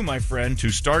for you, my friend, to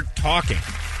start talking.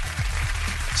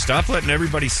 Stop letting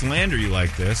everybody slander you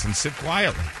like this and sit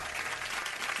quietly.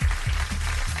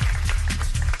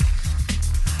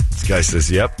 This guy says,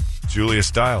 yep, Julia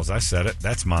Stiles. I said it.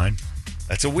 That's mine.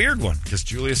 That's a weird one because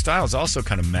Julia Stiles also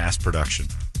kind of mass production.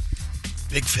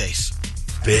 Big face.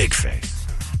 Big face.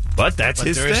 But that's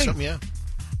his thing. Yeah.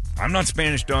 I'm not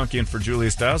Spanish donkeying for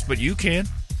Julia Stiles, but you can.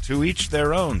 To each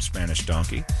their own, Spanish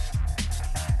donkey.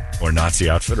 Or Nazi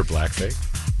outfit or blackface.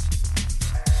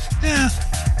 Yeah.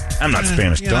 I'm not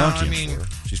Spanish donkeying for her.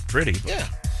 She's pretty. Yeah.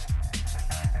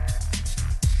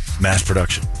 Mass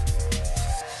production.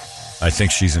 I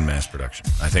think she's in mass production.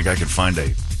 I think I could find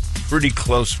a pretty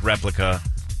close replica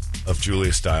of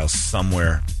Julia Stiles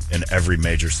somewhere in every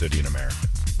major city in America.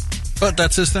 But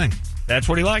that's his thing. That's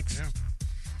what he likes. Yeah.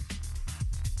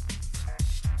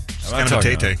 She's kind of a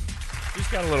tay-tay. She's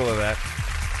got a little of that.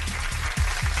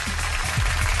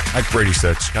 Like Brady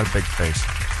said, she's got a big face.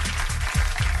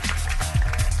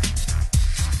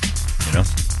 You know?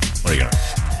 What are you going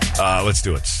to... let's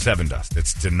do it. Seven Dust.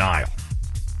 It's Denial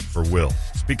for Will.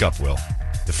 Speak up, Will.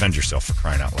 Defend yourself, for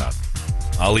crying out loud.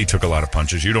 Ali took a lot of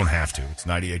punches. You don't have to. It's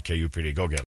 98 KUPD. Go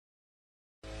get it.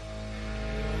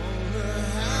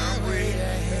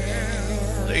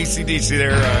 AC/DC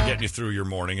there, getting you through your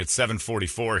morning. It's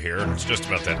 7:44 here, and it's just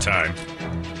about that time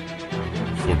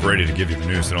for Brady to give you the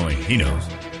news that only he knows.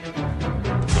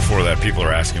 Before that, people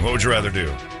are asking, what would you rather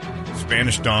do?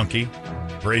 Spanish Donkey,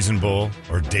 Brazen Bull,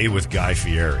 or Day with Guy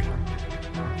Fieri?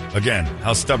 Again,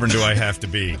 how stubborn do I have to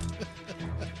be?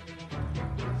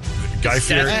 Guy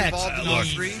Fieri, look,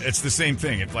 it's the same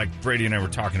thing. It's like Brady and I were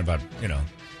talking about,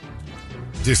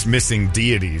 dismissing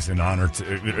deities in order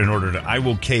to, I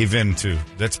will cave into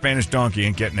that Spanish donkey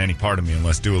ain't getting any part of me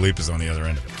unless Dua Lipa's on the other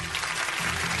end of it.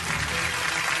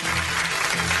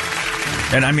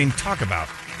 And I mean, talk about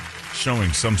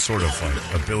showing some sort of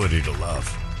like ability to love.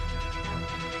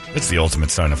 It's the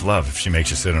ultimate sign of love. If she makes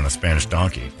you sit on a Spanish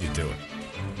donkey, you do it.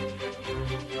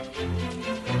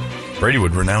 Brady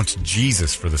would renounce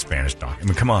Jesus for the Spanish donkey. I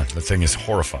mean, come on. The thing is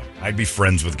horrifying. I'd be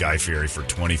friends with Guy Fieri for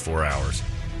 24 hours.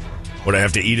 Would I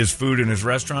have to eat his food in his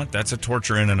restaurant? That's a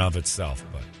torture in and of itself.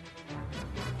 But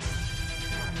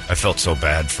I felt so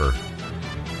bad for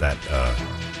that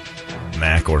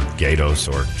Mac or Gatos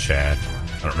or Chad.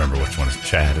 I don't remember which one is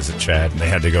Chad. Is it Chad? And they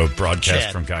had to go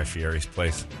broadcast from Guy Fieri's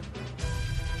place.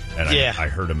 And I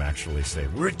heard him actually say,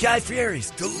 "We're at Guy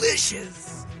Fieri's.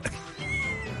 Delicious."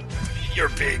 You're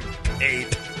being paid.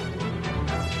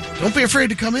 Don't be afraid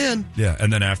to come in. Yeah,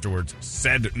 and then afterwards,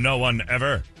 said no one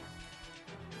ever.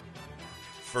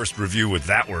 First review with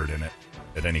that word in it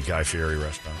at any Guy Fieri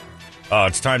restaurant.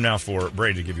 It's time now for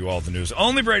Brady to give you all the news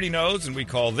only Brady knows, and we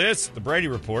call this the Brady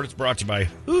Report. It's brought to you by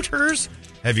Hooters.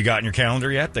 Have you gotten your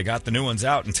calendar yet? They got the new ones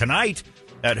out. And tonight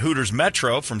at Hooters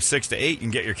Metro from 6 to 8, you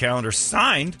can get your calendar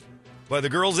signed by the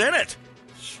girls in it.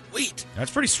 Sweet.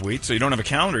 That's pretty sweet. So you don't have a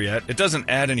calendar yet. It doesn't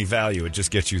add any value. It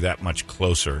just gets you that much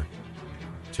closer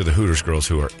to the Hooters girls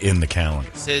who are in the calendar.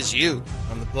 Says you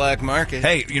on the black market.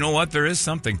 Hey, you know what? There is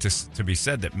something to be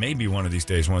said that maybe one of these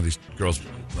days one of these girls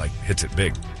like hits it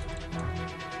big.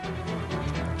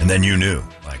 And then you knew.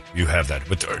 Like, you have that.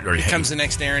 But Becomes the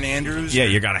next Aaron Andrews? Yeah,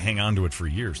 you got to hang on to it for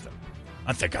years, though.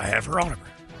 I think I have her autograph.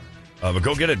 But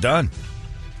go get it done.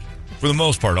 For the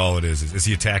most part, all it is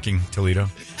he attacking Toledo?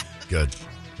 Good.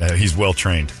 He's well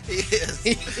trained. He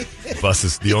is.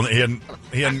 Buses. He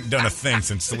hadn't done a thing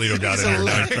since Toledo got in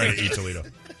here trying to eat Toledo.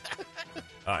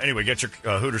 Anyway, get your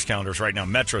Hooters calendars right now.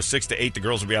 Metro 6 to 8. The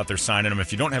girls will be out there signing them.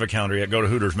 If you don't have a calendar yet, go to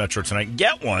Hooters Metro tonight.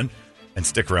 Get one. And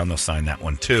stick around. They'll sign that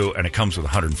one, too. And it comes with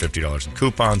 $150 in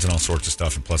coupons and all sorts of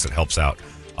stuff. And plus, it helps out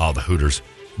all the Hooters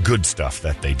good stuff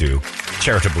that they do,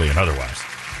 charitably and otherwise.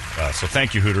 So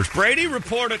thank you, Hooters. Brady,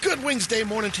 report it. Good Wednesday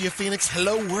morning to you, Phoenix.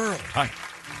 Hello, world. Hi.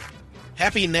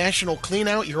 Happy National Clean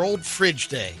Out Your Old Fridge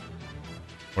Day.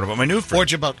 What about my new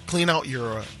fridge? Or about clean out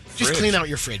your just clean out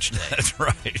your fridge day. That's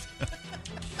right.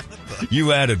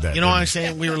 You added that. You know what I'm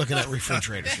saying? We were looking at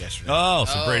refrigerators yesterday. Oh,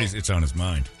 so Brady's, it's on his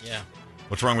mind. Yeah.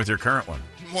 What's wrong with your current one?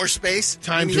 More space?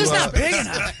 Time It's to not big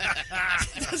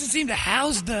enough. It doesn't seem to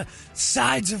house the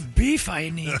sides of beef I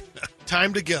need.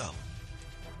 time to go.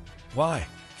 Why?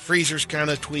 Freezer's kind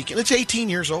of tweaking. It's 18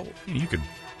 years old. You could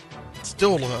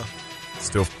Still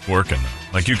working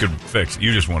though. Like you could fix.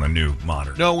 You just want a new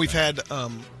modern. No, we've had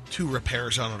 2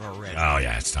 repairs on it already. Oh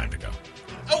yeah, it's time to go.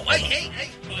 Oh, hey,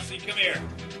 Bussy, come here.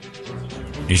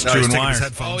 He's chewing wires.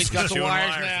 Oh, he's got the Chewing wires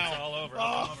wires. now. It's all over.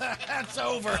 Oh, that's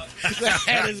over. The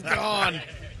head is gone.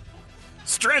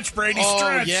 Stretch, Brady, Oh,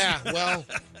 stretch. yeah. Well,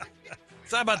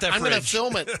 It's not about that I'm going to fridge.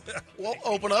 film it. We'll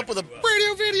open up with a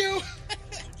radio video.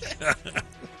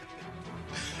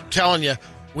 Telling you,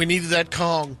 we needed that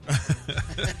Kong.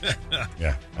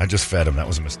 Yeah, I just fed him. That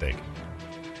was a mistake.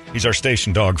 He's our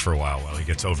station dog for a while he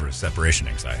gets over his separation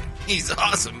anxiety. He's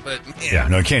awesome, but man. Yeah,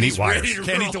 no, he can't eat he's wires. ready to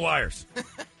Can't roll. eat the wires.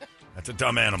 That's a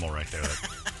dumb animal right there.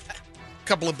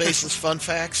 Couple of baseless fun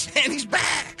facts. And he's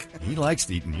back. He likes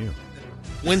eating you.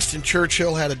 Winston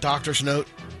Churchill had a doctor's note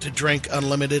to drink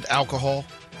unlimited alcohol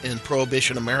in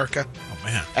Prohibition America Oh,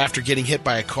 man. after getting hit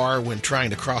by a car when trying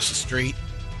to cross the street.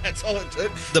 That's all it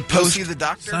took. The Go post see the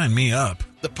doctor? Sign me up.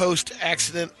 The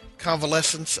post-accident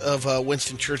convalescence of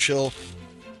Winston Churchill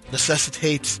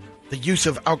necessitates the use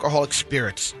of alcoholic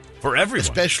spirits, For everyone.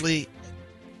 especially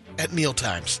at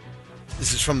mealtimes.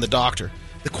 This is from the doctor.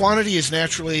 The quantity is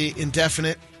naturally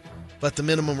indefinite, but the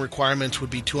minimum requirements would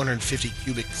be 250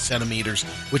 cubic centimeters,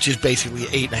 which is basically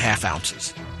 8.5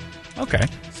 ounces. Okay.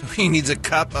 So he needs a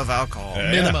cup of alcohol.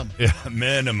 Minimum. Yeah,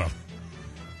 minimum.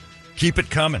 Keep it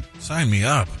coming. Sign me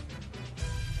up.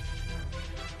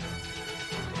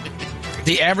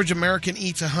 The average American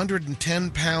eats 110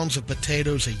 pounds of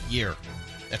potatoes a year.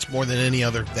 That's more than any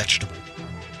other vegetable.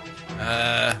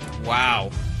 Wow.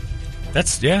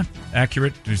 That's,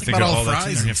 accurate. You think About of all all that's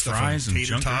in fries there. You and have stuff fries and and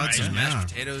tater junk. tots and Mashed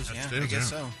potatoes, yeah, I potatoes,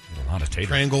 guess yeah. so. A lot of taters.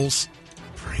 Pringles.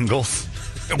 Pringles.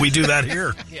 We do that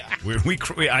here.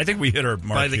 We I think we hit our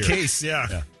mark By the here. case,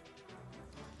 yeah.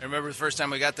 I remember the first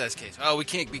time we got this case. Oh, we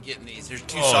can't be getting these. They're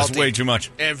too Oh, salty. it's way too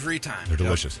much. Every time. They're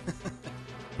delicious.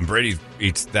 When Brady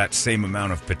eats that same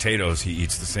amount of potatoes, he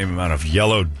eats the same amount of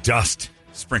yellow dust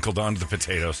sprinkled onto the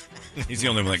potatoes. He's the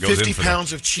only one that goes 50 in for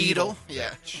pounds of Cheetle. Yeah.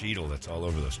 that Cheetle that's all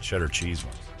over those cheddar cheese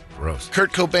ones. Gross.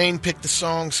 Kurt Cobain picked the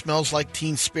song Smells Like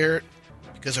Teen Spirit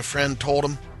because a friend told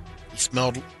him he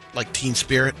smelled like Teen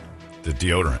Spirit, The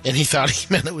deodorant. and he thought he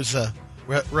meant it was a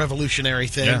revolutionary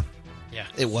thing. Yeah. Yeah,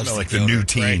 it was Smell like the new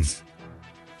deodorant, right? teens.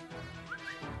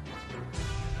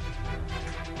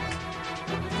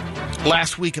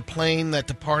 Last week, a plane that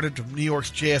departed from New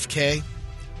York's JFK.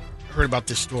 Heard about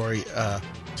this story.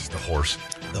 Just the horse.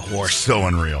 The horse. So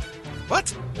unreal.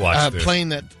 What? Watch this. Plane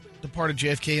that departed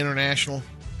JFK International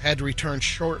had to return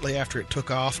shortly after it took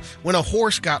off when a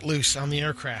horse got loose on the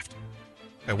aircraft.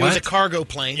 It was a cargo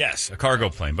plane. Yes, a cargo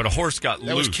plane, but a horse got loose.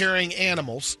 That was carrying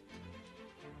animals.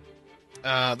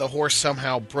 The horse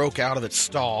somehow broke out of its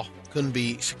stall, couldn't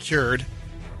be secured.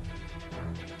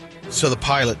 So the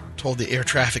pilot told the air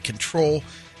traffic control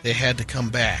they had to come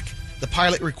back. The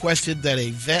pilot requested that a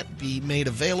vet be made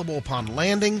available upon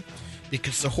landing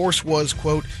because the horse was,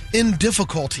 quote, in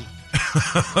difficulty.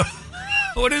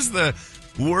 What is the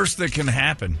worst that can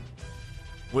happen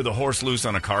with a horse loose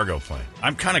on a cargo plane?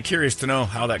 I'm kind of curious to know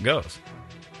how that goes.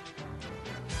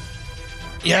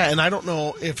 Yeah, and I don't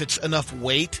know if it's enough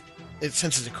weight.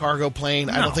 Since it's a cargo plane,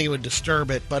 I don't think it would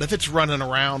disturb it. But if it's running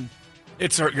around,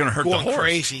 it's going to hurt the horse.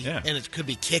 Crazy, and it could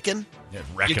be kicking. Yeah,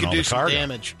 wrecking you could all do the some cargo.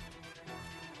 damage.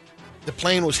 The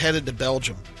plane was headed to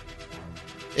Belgium.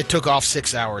 It took off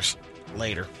 6 hours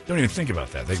later. Don't even think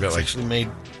about that. They've got like actually made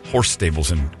horse stables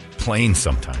and planes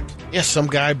sometimes. Yes, some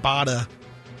guy bought a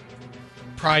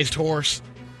prized horse,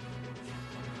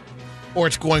 or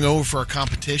it's going over for a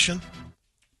competition.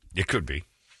 It could be.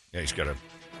 Yeah, he's got a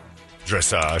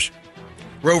dressage.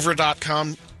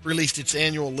 Rover.com released its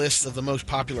annual list of the most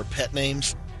popular pet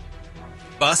names.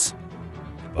 Bus?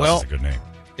 Well, is a good name.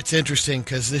 It's interesting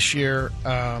because this year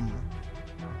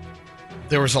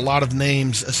there was a lot of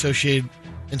names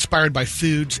inspired by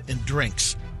foods and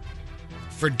drinks.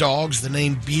 For dogs, the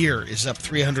name beer is up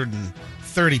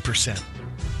 330%.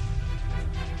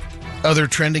 Other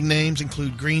trending names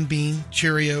include green bean,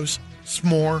 Cheerios,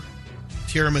 s'more,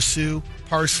 tiramisu,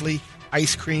 parsley,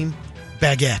 ice cream,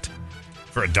 baguette.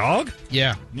 For a dog?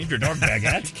 Yeah. Need your dog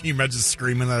baguette? Can you imagine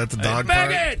screaming that at the dog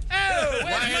park? Baguette! Oh,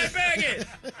 where's my baguette?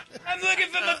 I'm looking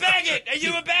for my baguette. Are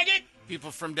you a baguette?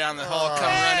 People from down the hall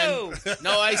come running.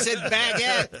 No, I said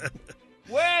baguette.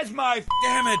 Where's my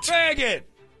baguette?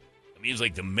 I mean, he's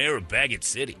like the mayor of Baguette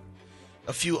City.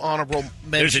 A few honorable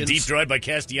mentions. There's a deep drive by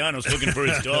Castellanos looking for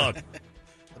his dog.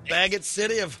 The Baguette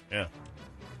City of... Yeah.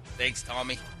 Thanks,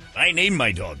 Tommy. I named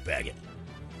my dog Baguette.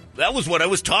 That was what I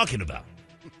was talking about.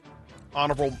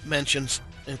 Honorable mentions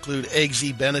include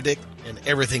Eggsy Benedict and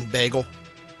Everything Bagel.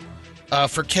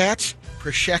 For cats,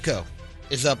 Prosecco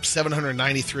is up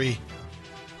 793.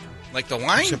 Like the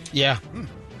wine? Yeah.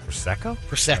 Prosecco?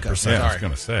 Prosecco. Yeah, Sorry. I was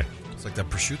going to say. It's like that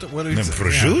prosciutto. What is it?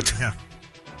 Prosciutto? Yeah.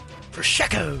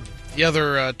 Prosecco. The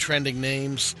other trending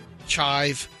names,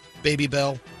 Chive, Baby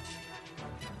Bell,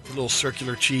 the little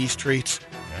circular cheese treats.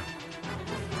 Yeah.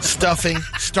 Stuffing,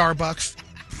 Starbucks,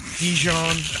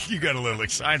 Dijon. You got a little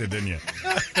excited, didn't you?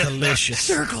 Delicious.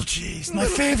 Circle cheese, my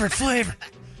favorite flavor.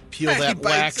 Peel that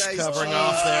wax covering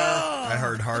off there. I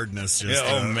heard hardness. Just,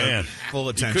 Yeah, man. Full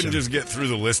attention. You couldn't just get through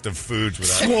the list of foods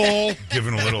without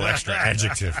giving a little extra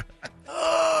adjective.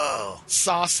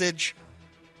 Sausage,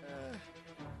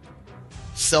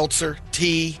 seltzer,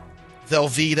 tea,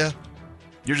 Velveeta.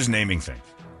 You're just naming things.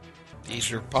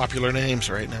 These are popular names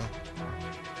right now.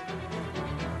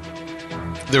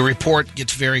 The report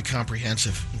gets very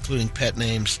comprehensive, including pet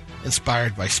names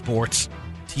inspired by sports,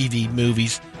 TV,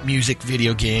 movies, music,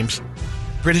 video games,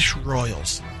 British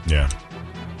royals. Yeah.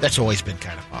 That's always been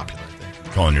kind of popular, I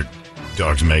think. Calling your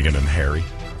dogs Meghan and Harry.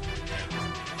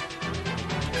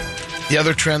 The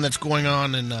other trend that's going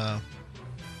on in the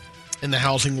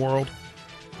housing world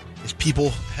is people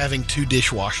having two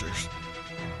dishwashers.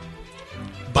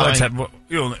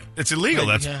 It's illegal.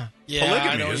 That's Yeah,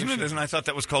 polygamy, isn't it? I thought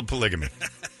that was called polygamy.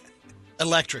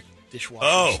 Electric dishwashers.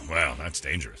 Oh, wow, that's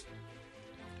dangerous.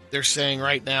 They're saying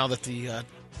right now that the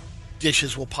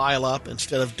dishes will pile up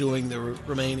instead of doing the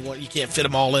remaining one. You can't fit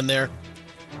them all in there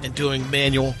and doing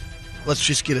manual. Let's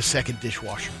just get a second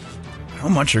dishwasher. How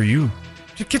much are you?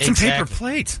 Just get some paper Exactly.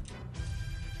 plates.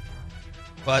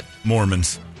 But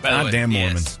Mormons. By the way, Goddamn yes.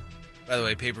 Mormons. By the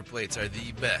way, paper plates are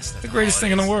the best. The greatest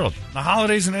thing in the world. The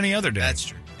holidays and any other day. That's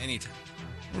true. Anytime.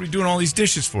 What are we doing all these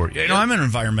dishes for? You know, I'm an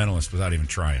environmentalist without even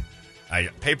trying. I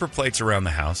paper plates around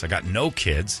the house. I got no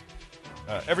kids.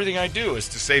 Everything I do is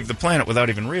to save the planet without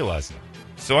even realizing it.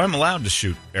 So I'm allowed to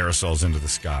shoot aerosols into the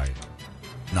sky.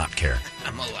 Not care.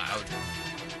 I'm allowed.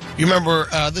 you remember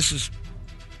this is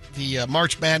the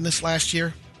March Madness last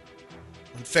year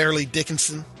when Fairleigh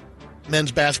Dickinson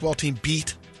men's basketball team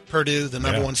beat Purdue, the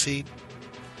number one seed.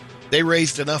 They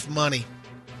raised enough money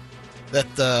that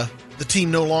the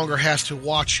team no longer has to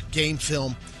watch game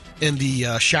film in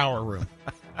the shower room.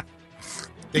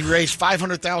 They raised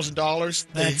 $500,000.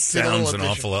 That sounds an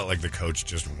awful lot like the coach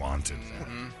just wanted.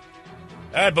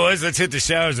 All right, boys, let's hit the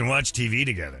showers and watch TV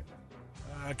together.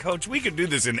 Coach, we could do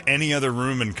this in any other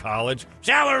room in college.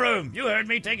 Shower room. You heard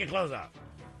me. Take your clothes off.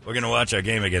 We're going to watch our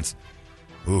game against...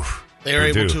 Oof. They're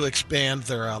able to expand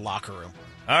their locker room.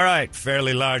 All right,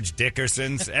 fairly large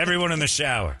Dickersons. Everyone in the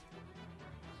shower.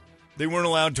 They weren't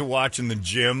allowed to watch in the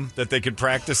gym that they could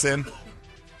practice in.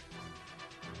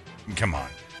 Come on.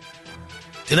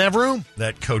 Didn't have room.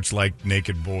 That coach liked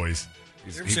naked boys.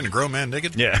 You ever seen a grown man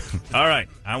naked? Yeah. All right.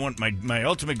 I want my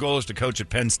ultimate goal is to coach at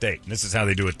Penn State. And this is how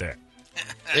they do it there.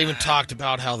 They even talked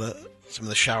about how some of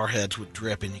the shower heads would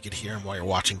drip and you could hear them while you're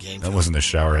watching games. That wasn't the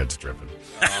shower heads dripping.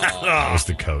 That was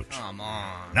the coach. Come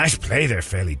on. Nice play there,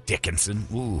 Fairleigh Dickinson.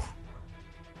 Ooh.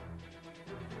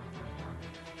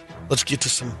 Let's get to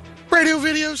some radio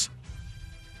videos.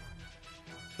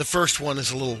 The first one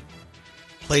is a little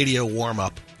Play-Doh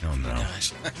warm-up. Oh, no.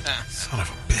 Guys. Son of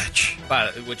a bitch.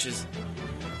 Which is...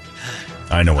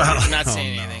 I know what I'm he's not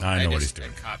saying anything. I know what he's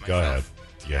doing. Go ahead.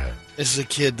 Yeah. This is a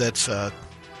kid that's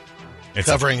It's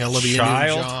covering a Olivia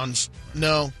child? Newton-John's.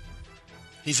 No.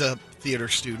 He's a theater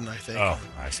student, I think. Oh,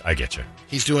 I get you.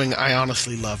 He's doing I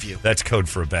Honestly Love You. That's code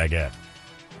for a baguette.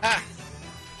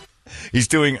 He's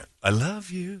doing I love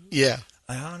you. Yeah.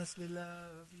 I honestly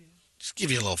love you. Just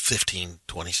give you a little 15,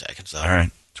 20 seconds. All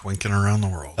right. Twinking around the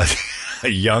world. A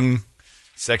young,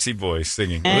 sexy voice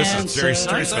singing. Well, this is Jerry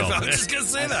Seinfeld. I was just going to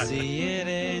say that. See it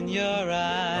in your eyes.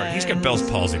 All right, he's got Bell's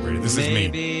palsy, Brady. This is me.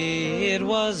 Maybe it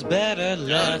was better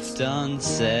left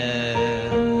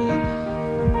unsaid.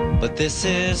 But this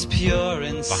is pure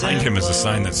and Behind him is a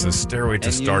sign that says Stairway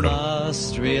to Stardom. I'm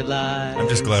I'm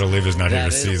just glad Olivia's not here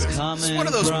to see this. It's one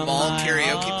of those mall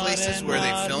karaoke places where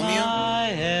they film you.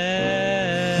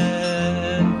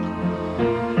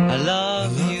 I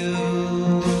love you.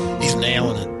 He's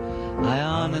nailing it. I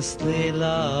honestly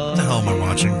love What the hell am I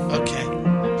watching?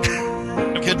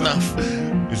 Okay. Good enough.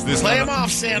 Is this Play one him of-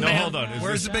 off, Sandman. No, hold on. Is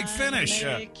Where's this- the big finish?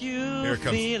 Yeah. make you Here it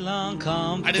comes. feel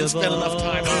uncomfortable. I didn't spend enough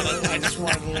time on it. I just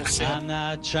wanted a little I'm sample.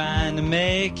 not trying to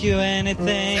make you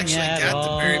anything Actually at got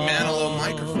all. the Barry Manilow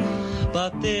microphone.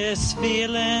 But this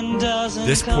feeling doesn't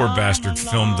This poor come bastard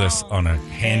filmed this on a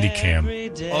handy cam every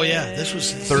day. Oh, yeah. This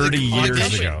was 30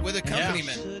 years ago. With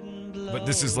accompaniment. But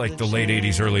this is like the late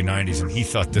 80s, early 90s, and he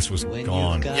thought this was When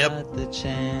gone. you got the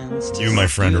chance to You, my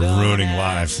friend, are sit on ruining out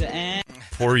lives. to end-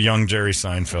 Poor young Jerry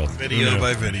Seinfeld. Video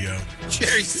by video.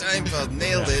 Jerry Seinfeld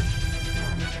nailed it.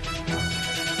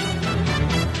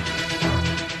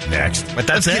 Next. But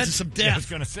Let's get to some I death. was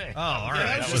going to say. Oh, all right.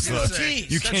 that That was was just a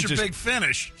tease. You Such can't a just big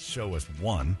finish. show us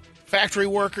one. Factory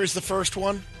Workers, the first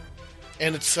one.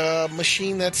 And it's a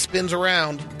machine that spins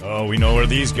around. Oh, we know where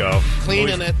these go.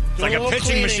 Cleaning it. It's like Doing a little pitching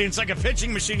cleaning. machine. It's like a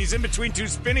pitching machine. He's in between two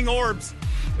spinning orbs.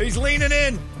 He's leaning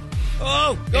in.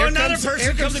 Oh, Here another comes- person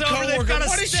here comes comes the over. They've coworker. got a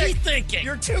What is stick. she thinking?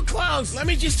 You're too close. Let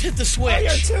me just hit the switch. Oh,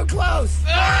 you're too close.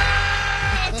 Oh,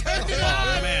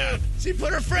 man. She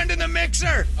put her friend in the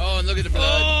mixer. Oh, and look at the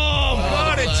blood. Oh,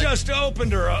 God, the it blood. just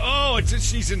opened her. Oh,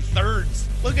 she's in thirds.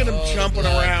 Look at him jumping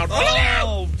blood. around.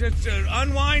 Oh, just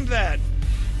unwind that.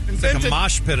 It's like a Invent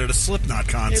mosh pit at a Slipknot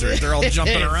concert. They're all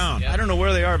jumping around. I don't know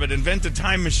where they are, but invent a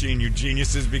time machine, you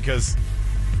geniuses, because,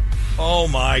 oh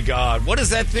my God, what is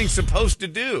that thing supposed to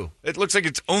do? It looks like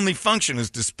its only function is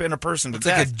to spin a person to It's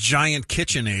like a death. giant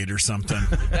KitchenAid or something.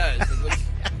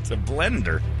 It's a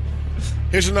blender.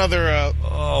 Here's another.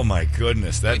 Oh my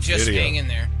goodness, that Just video. hang in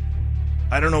there.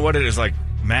 I don't know what it is, like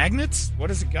magnets? What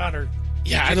has it got? Or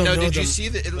Yeah, I don't know. Did you the see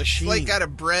that? It looks machine. like got a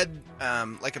bread,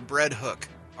 like a bread hook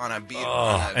on a beat.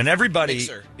 oh, and everybody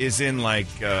mixer. is in like.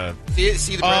 See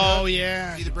the bread Oh, hook?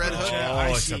 yeah. See the bread hook? Yeah, Oh, I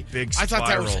it's see. a big I thought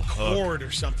that was a spiral hook. cord or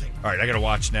something. All right, I got to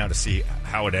watch now to see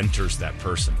how it enters that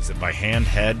person. Is it by hand,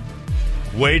 head?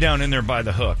 Way down in there by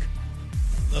the hook.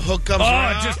 The hook comes Oh,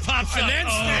 around. it just pops and up. then Oh,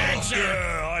 snags her.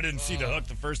 yeah, I didn't see the hook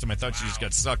the first time. I thought she just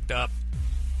got sucked up.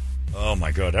 Oh,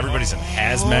 my God. Everybody's in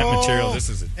hazmat material. This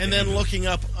is a And then looking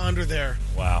up under there.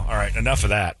 Wow. All right, enough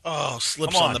of that. Oh,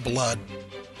 slips Come on on. the blood.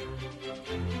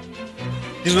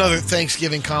 Here's another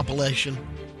Thanksgiving compilation.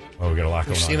 Oh, we got a lot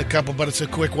going We've on. seen a here. couple, but it's a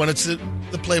quick one. It's the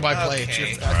play-by-play. It's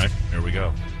Okay. your- All right, here we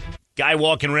go. Guy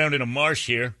walking around in a marsh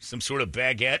here, some sort of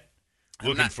baguette,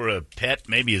 looking for a pet,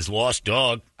 maybe his lost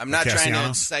dog. I'm not trying to Cassiano.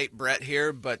 incite Brett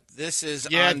here, but this is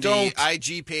Yeah, on don't. the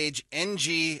IG page,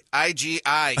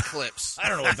 NGIGI clips. I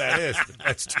don't know what that is.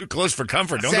 That's too close for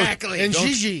comfort. Don't Exactly. And don't-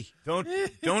 Gigi.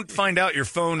 Don't find out your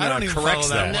phone I don't even corrects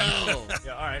follow that that. No.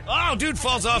 Yeah, all right. Oh, dude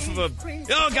falls off of a.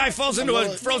 Oh, guy falls into a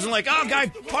frozen lake. Oh, guy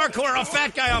parkour a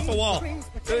fat guy off a wall.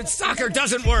 Soccer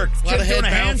doesn't work. Lot Kid of doing a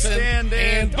head bouncing, handstand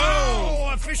and boom.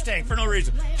 oh, a fish tank for no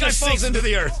reason. Guy Just falls sinks into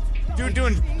the earth. Dude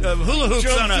doing hula hoops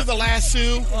Jump on through a the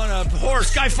lasso. on a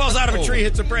horse. Guy falls out of a tree,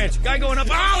 hits a branch. Guy going up.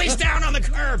 Oh, he's down on the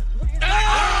curb. Oh,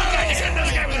 guy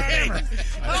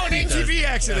Oh, an ATV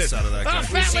accident. That's out of that guy.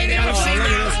 Fat lady on a Look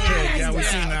at this pig. Yeah, we've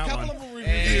seen that one.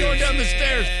 He's going down the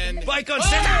stairs. Bike on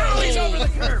stairs. Oh, he's over the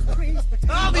curb.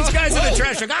 Oh, these guys in the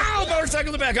trash truck. Oh, motorcycle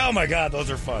in the back. Oh, my God, those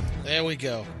are fun. There we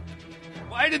go.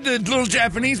 Why did the little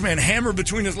Japanese man hammer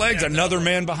between his legs another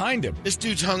man behind him? This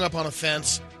dude's hung up on a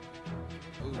fence.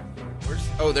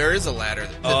 Oh, there is a ladder.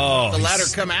 The ladder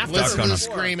come after. Listen to on the a-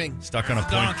 screaming. Stuck on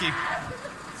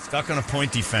a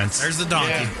pointy fence. There's the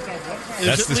donkey. That's the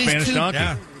There's at least Spanish two- donkey.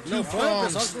 Yeah. Two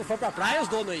prongs.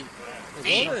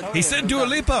 He said Dua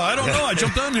Lipa. I don't know. I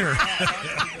jumped on here.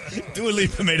 Dua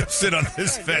Lipa made him sit on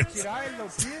this fence.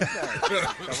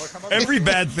 Every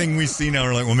bad thing we see now,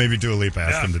 we're like, well, maybe Dua Lipa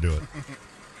asked him to do it.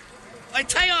 I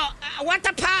tell you, what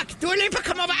the fuck? Dua Lipa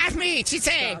come over ask me. She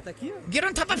said, get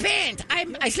on top of fence.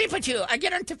 I sleep with you. I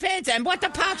get on top fence, and what the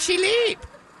fuck? She leap.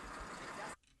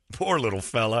 Poor little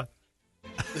fella.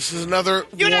 This is another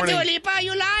You're not warning. Dua Lipa,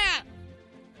 you liar.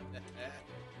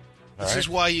 This is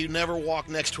why you never walk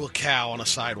next to a cow on a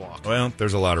sidewalk. Well,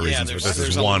 there's a lot of reasons, but this there's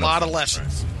is a one lot of of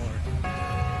lessons.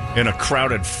 them. In a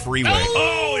crowded freeway.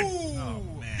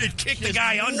 It kicked the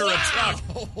guy under a truck.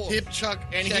 Hip chuck,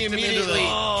 And checked he him into immediately,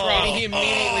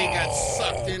 the- got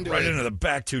sucked into Right it. into the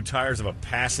back two tires of a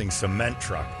passing cement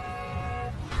truck.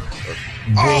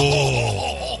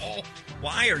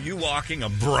 Why are you walking a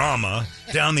Brahma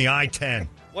down the I-10?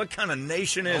 What kind of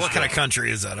nation is What kind of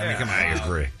country is that? I mean, come on. I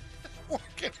agree.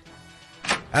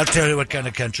 I'll tell you what kind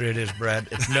of country it is, Brad.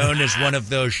 It's known as one of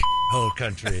those hole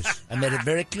countries. I made it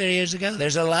very clear years ago.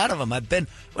 There's a lot of them.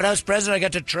 When I was president, I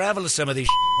got to travel to some of these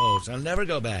holes. I'll never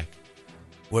go back.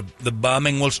 The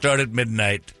bombing will start at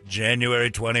midnight, January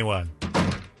 21.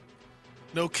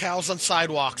 No cows on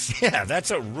sidewalks. Yeah,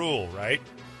 that's a rule, right?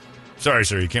 Sorry,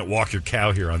 sir, you can't walk your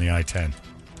cow here on the I-10.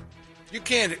 You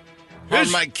can't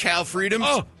harm my cow freedoms.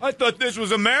 Oh, I thought this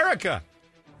was America.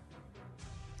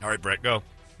 All right, Brett, go.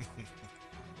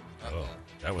 Oh,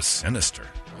 that was sinister.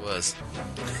 It was.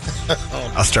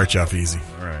 I'll start you off easy.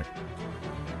 All right.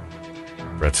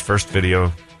 Brett's first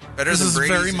video. Better This than is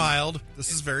Brady's. very mild.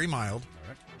 This is very mild.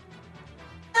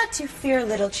 Not to fear,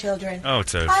 little children. Oh,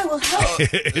 it's a I will help.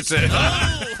 it's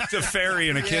a fairy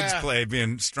in a kid's play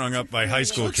being strung up by high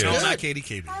school kids. Not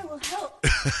Katie. I will help.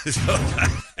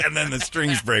 And then the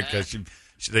strings break because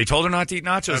they told her not to eat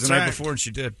nachos That's the night right. before, and she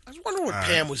did. I was wondering what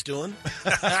Pam was doing.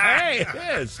 Hey,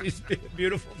 yes, she's a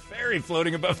beautiful fairy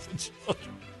floating above the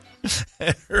children.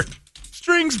 And her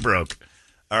strings broke.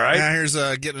 All right. Now here's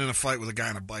getting in a fight with a guy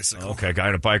on a bicycle. Okay, a guy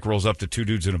on a bike rolls up to two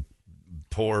dudes in a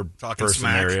poor Talking person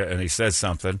smack. area, and he says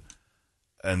something,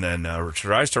 and then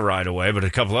tries to ride away, but a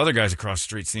couple other guys across the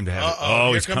street seem to have it. Uh-oh,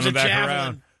 here He's comes coming a back javelin.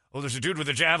 around. Oh, there's a dude with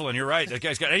a javelin. You're right. That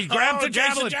guy's got. He grabbed the takes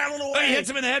the javelin. javelin Oh, away. he hits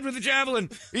him in the head with the javelin.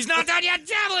 He's not done yet.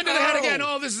 Javelin to the head again.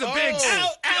 Oh, this is a big.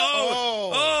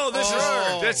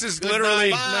 This is Good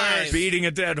literally night. beating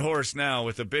a dead horse now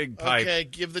with a big pipe. Okay,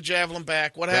 give the javelin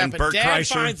back. What Then happened? Bert Dad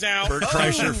Kreischer, finds out. Bert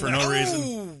Kreischer for no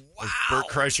reason. Bert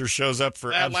Kreischer shows up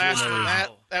for That last absolutely no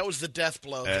reason. that was the death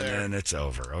blow And there. then it's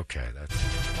over. Okay, that's.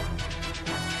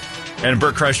 And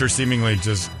Bert Kreischer seemingly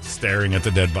just staring at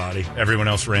the dead body. Everyone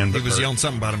else ran. He But was Bert. yelling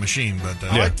something about a machine, but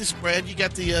I like this, Brad. You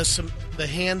got the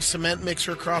hand cement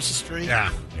mixer across the street.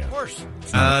 yeah. Of course.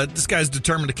 This guy's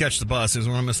determined to catch the bus. He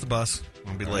doesn't want to miss the bus.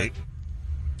 Won't be late.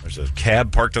 There's a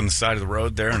cab parked on the side of the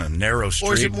road there in a narrow street.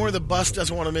 Or is it more the bus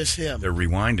doesn't want to miss him? They're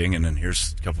rewinding, and then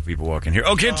here's a couple people walking here.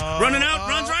 Oh, kids running out,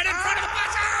 runs right in front of the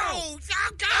bus. Oh,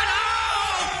 God!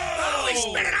 Oh, he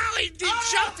spit it out. He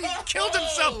jumped. He killed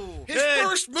himself. His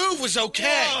first move was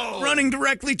okay. Running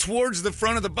directly towards the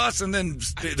front of the bus, and then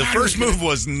the first move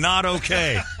was not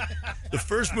okay. The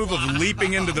first move of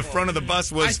leaping into the front of the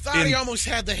bus was I thought he almost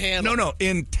had the handle. no,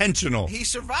 intentional. He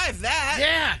survived that.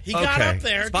 Yeah, he got Okay. up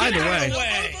there. By Get the out of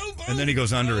way- And then he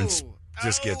goes under and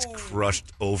just gets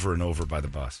crushed over and over by the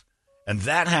bus. And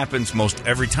that happens most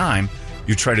every time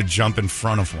you try to jump in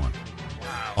front of one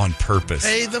on purpose.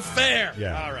 Pay the fare.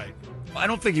 Yeah. All right. I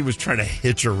don't think he was trying to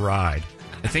hitch a ride.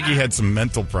 I think he had some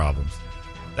mental problems.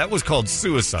 That was called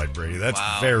suicide, Brady. That's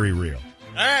very real.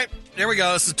 All right. Here we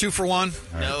go. This is 2 for 1.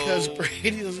 No. Because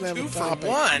Brady doesn't have 2 a for topic.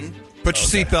 1. Put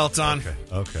your seatbelts on.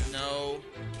 Okay. No.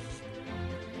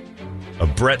 A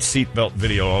Brett seatbelt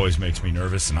video always makes me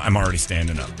nervous, and I'm already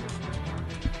standing up.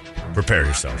 Prepare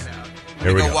yourself.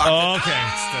 Here we Go go. walk the Oh, okay.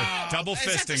 dog. It's the double Is that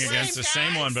fisting the against same the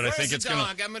same guy? one, but I Where's think the it's gonna.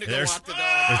 dog? I'm gonna go there's- walk the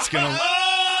dog. It's gonna.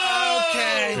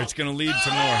 Okay. It's gonna lead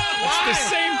to more. It's the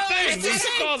same thing. It's the We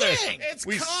same saw this. thing. It's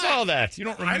We caught. saw that. You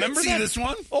don't remember I didn't see that? this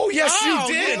one. Oh yes, Oh,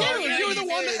 you did. You were the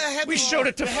one that had We the, showed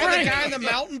it to that had Frank. the guy on the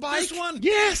mountain bike. This one?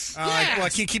 Yes. Well, I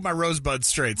can't keep my rosebuds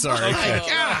straight. Sorry. Oh, my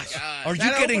gosh. Are you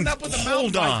That getting? opened up with a mountain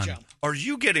Hold bike on. jump. Are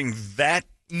you getting that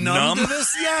numb to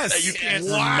this? Yes. That you can't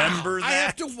remember that? I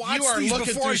have to watch You are these looking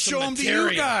before through I show some them to you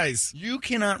material. guys. You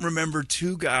cannot remember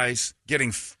two guys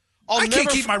getting I can't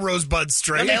keep my rosebuds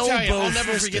straight. Let me tell you, I'll elbow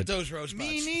never fisted. forget those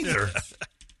rosebuds. Me neither.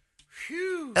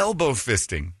 elbow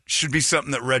fisting. Should be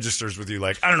something that registers with you.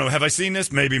 Like, I don't know, have I seen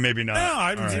this? Maybe, maybe not. No,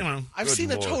 All right. you know. I've Good seen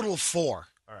Lord. a total of 4.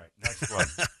 All right, next one.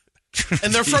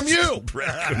 And they're from you.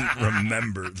 Brett couldn't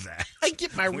remember that. I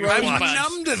get my I'm rosebuds.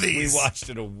 numb to these. We watched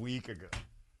it a week ago.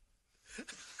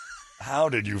 How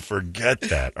did you forget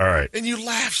that? All right. And you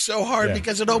laugh so hard Yeah.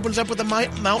 because it opens up with a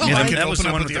mountain Yeah, bike. that was open the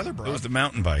up one with with the other That broad. was the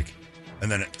mountain bike. And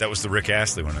then that was the Rick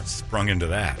Astley one that sprung into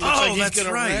that. like Oh, he's that's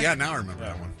gonna right. wreck. Yeah, now I remember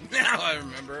that one. Now I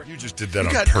remember. You just did that You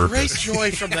on got purpose. great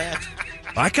joy from that.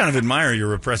 I kind of admire your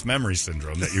repressed memory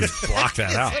syndrome that you blocked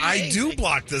that out. I do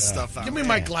block this stuff out. Give me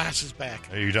my glasses back.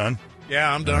 Are you done?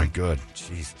 Yeah, I'm All right, done. good.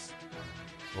 Jesus.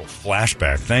 Little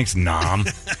flashback. Thanks, Nom.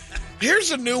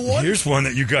 Here's a new one. Here's one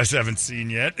that you guys haven't seen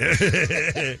yet.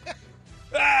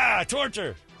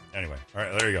 Torture. Anyway, all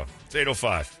right, there you go. It's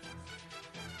 8:05.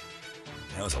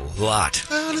 That was a lot.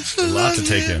 A lot to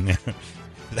take in.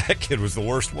 That kid was the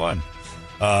worst one.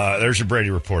 There's your Brady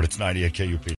Report. It's 98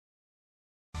 KUP.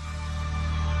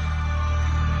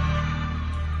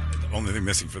 The only thing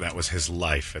missing for that was his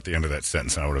life at the end of that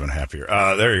sentence, and I would have been happier.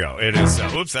 There you go. It is,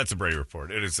 oops, that's a Brady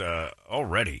Report. It is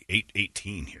already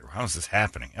 8:18 here. How is this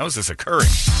happening? How is this occurring?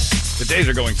 The days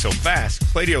are going so fast.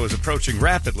 Pladio is approaching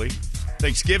rapidly.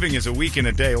 Thanksgiving is a week and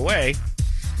a day away.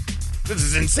 This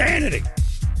is insanity.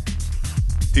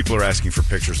 People are asking for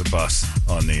pictures of Bus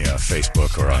on the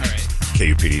Facebook or on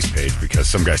KUPD's page because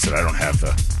some guy said I don't have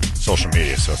the social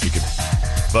media. So if you could,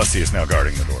 Bussy is now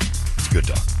guarding the door. It's a good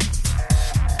dog.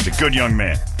 It's a good young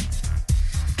man.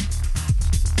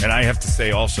 And I have to say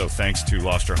also, thanks to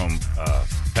Lost Her Home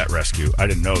Pet Rescue, I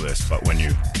didn't know this, but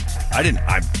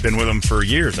I've been with them for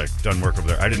years. I've done work over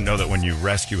there. I didn't know that when you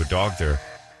rescue a dog there,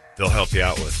 they'll help you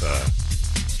out with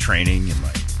training and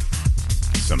like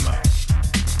some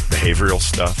behavioral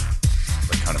stuff,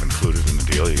 like kind of included in the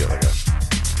deal. You get like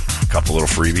a couple little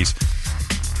freebies.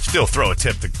 Still throw a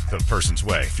tip the person's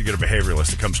way. If you get a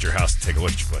behavioralist that comes to your house to take a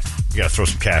look at your place, you got to throw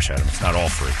some cash at them. It's not all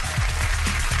free.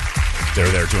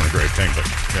 They're there doing a great thing, but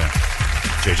yeah.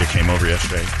 JJ came over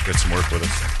yesterday, did some work with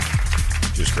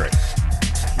us. Just great.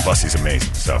 Bussy's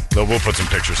amazing. So we'll put some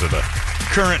pictures of the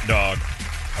current dog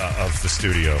of the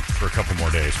studio for a couple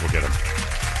more days. We'll get him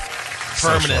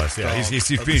Permanent. socialized. Yeah,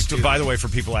 he's by the way, for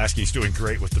people asking, he's doing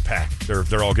great with the pack.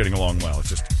 They're all getting along well. It's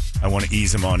just I want to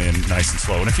ease him on in nice and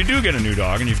slow. And if you do get a new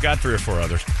dog and you've got 3 or 4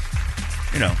 others,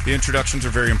 you know, the introductions are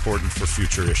very important for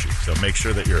future issues. So make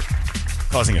sure that you're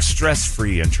causing a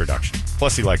stress-free introduction.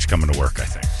 Plus, he likes coming to work, I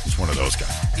think. He's one of those guys.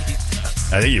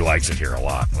 I think he likes it here a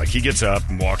lot. Like, he gets up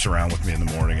and walks around with me in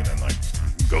the morning and then, like,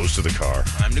 goes to the car.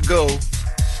 Time to go.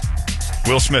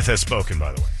 Will Smith has spoken,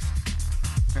 by the way.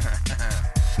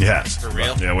 Yes. For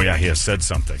real? Yeah, well, yeah, he has said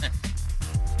something.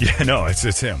 Yeah, no, it's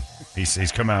him.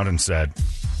 He's come out and said,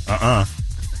 And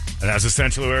that's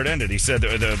essentially where it ended. He said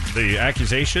the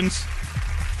accusations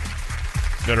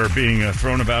that are being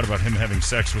thrown about him having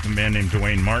sex with a man named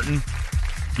Dwayne Martin.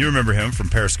 You remember him from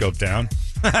Periscope Down.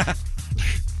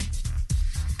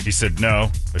 He said,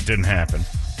 no, it didn't happen.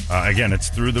 Again, it's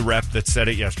through the rep that said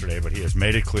it yesterday, but he has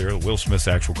made it clear that Will Smith's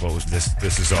actual quote was,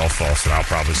 this is all false, and I'll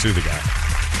probably sue the guy.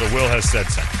 So Will has said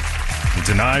something. He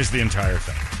denies the entire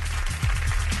thing.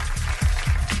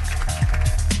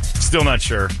 Still not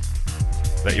sure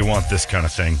that you want this kind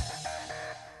of thing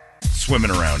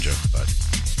swimming around you, but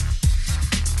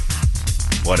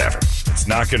whatever. It's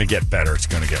not going to get better. It's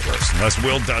going to get worse. Unless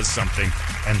Will does something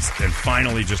and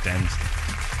finally just ends.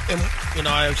 And, you know,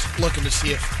 I was looking to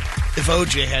see if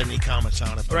OJ had any comments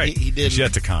on it. But Right. He didn't. He's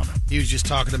yet to comment. He was just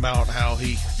talking about how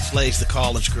he slays the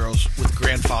college girls with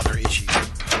grandfather issues.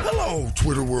 Hello,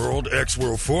 Twitter world, X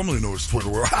world, formerly known as Twitter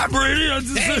world. Hi, Brady.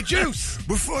 Hey, Juice.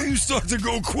 Before you start to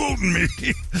go quoting me,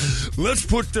 let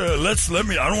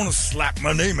me. I don't want to slap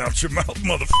my name out your mouth,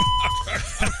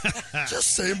 motherfucker.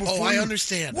 Just saying. Before I you-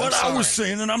 understand. What I'm I was sorry.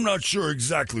 saying, and I'm not sure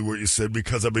exactly what you said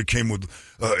because I became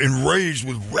enraged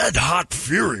with red hot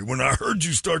fury when I heard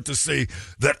you start to say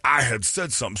that I had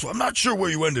said something. So I'm not sure where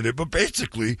you ended it, but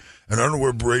basically, and I don't know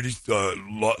where Brady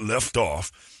left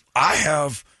off. I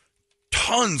have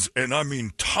tons, and I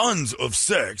mean tons of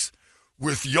sex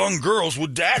with young girls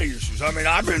with daddy issues. I mean,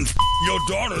 I've been your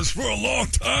daughters for a long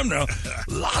time now.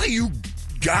 A lot of you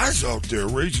guys out there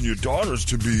raising your daughters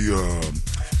to be,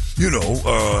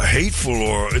 hateful,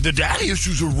 or the daddy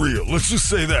issues are real. Let's just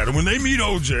say that. And when they meet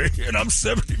OJ, and I'm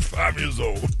 75 years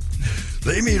old,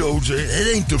 they meet OJ,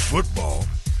 it ain't the football.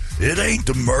 It ain't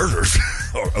the murders,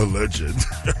 or alleged.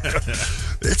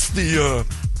 It's the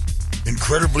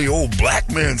incredibly old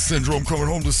black man syndrome coming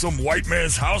home to some white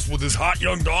man's house with his hot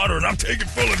young daughter, and I'm taking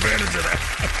full advantage of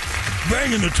that.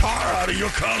 Banging the tar out of your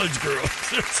college girl.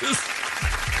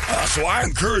 So I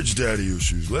encourage daddy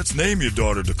issues. Let's name your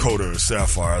daughter Dakota or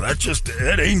Sapphire.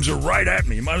 That aims her right at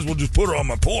me. You might as well just put her on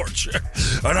my porch.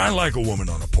 And I like a woman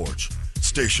on a porch.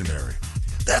 Stationary.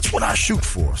 That's what I shoot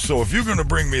for. So if you're going to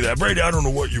bring me that, Brady, I don't know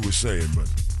what you were saying, but...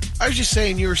 I was just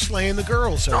saying you were slaying the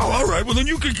girls. Oh, all right. Well, then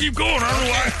you can keep going. I don't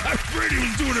know why Brady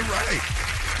was doing it right.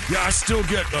 Yeah, I still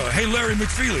get, hey, Larry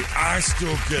McFeely, I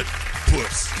still get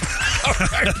puss. All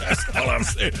right, that's all I'm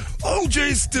saying.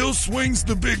 OJ still swings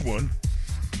the big one.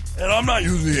 And I'm not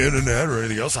using the internet or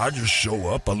anything else. I just show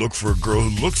up. I look for a girl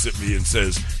who looks at me and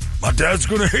says, my dad's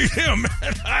going to hate him.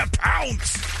 And I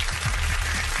pounce.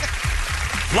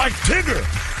 Like Tigger.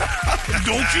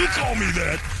 Don't you call me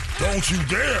that. Don't you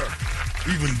dare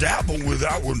even dabble with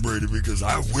that one, Brady, because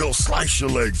I will slice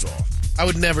your legs off. I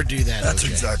would never do that. That's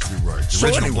OJ. Exactly right. So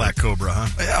original anyway, Black Cobra, huh?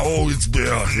 Yeah,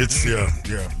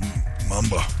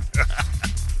 Mamba.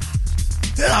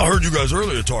 Yeah, I heard you guys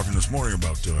earlier talking this morning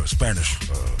about Spanish,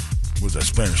 was that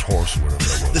Spanish horse or whatever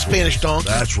that was? The Spanish donkey?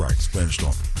 That's right, Spanish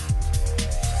donkey.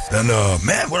 And,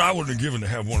 man, what I wouldn't have given to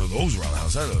have one of those around the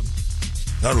house,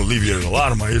 that would alleviate a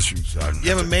lot of my issues. You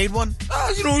haven't made one?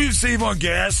 You save on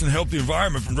gas and help the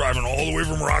environment from driving all the way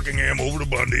from Rockingham over to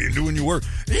Bundy and doing your work.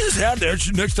 You just have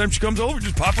that. Next time she comes over,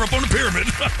 just pop her up on the pyramid.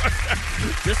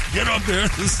 Just get up there.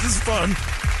 This is fun.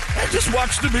 And just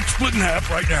watch the bitch split in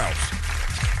half right now.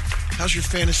 How's your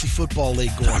fantasy football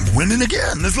league going? I'm winning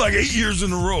again. It's like 8 years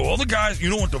in a row. All the guys,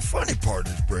 you know what the funny part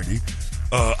is, Brady?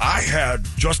 I had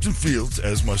Justin Fields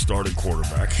as my starting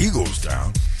quarterback. He goes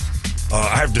down.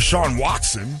 I have Deshaun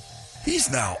Watson. He's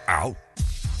now out.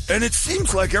 And it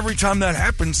seems like every time that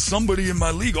happens, somebody in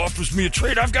my league offers me a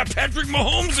trade. I've got Patrick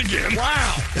Mahomes again.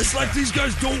 Wow. It's like these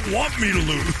guys don't want me to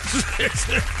lose.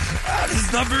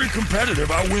 It's not very competitive.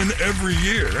 I win every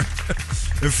year.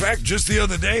 In fact, just the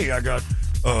other day, I got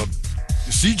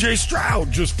C.J. Stroud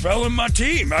just fell in my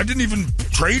team. I didn't even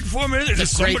trade for him.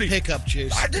 It's a great pickup,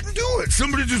 Juice. I didn't do it.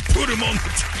 Somebody just put him on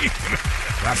the team.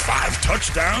 Got 5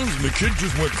 touchdowns, and the kid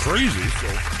just went crazy. So,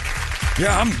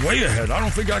 yeah, I'm way ahead. I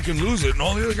don't think I can lose it. And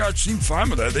all the other guys seem fine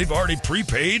with that. They've already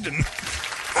prepaid, and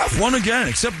I've won again,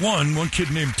 except one kid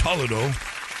named Toledo.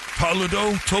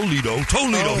 Toledo.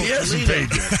 He hasn't paid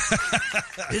yet.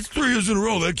 It's 3 years in a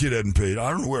row that kid hadn't paid.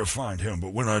 I don't know where to find him,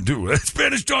 but when I do, that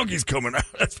Spanish donkey's coming out.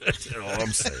 That's all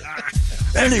I'm saying.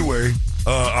 Anyway,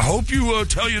 I hope you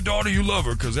tell your daughter you love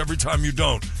her, because every time you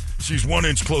don't, she's 1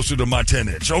 inch closer to my 10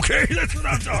 inch. Okay? That's what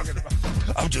I'm talking about.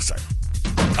 I'm just saying.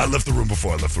 I left the room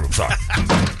before I left the room. Sorry.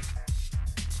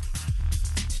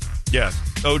 Yeah,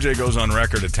 OJ goes on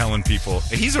record of telling people,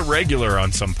 he's a regular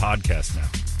on some podcast now.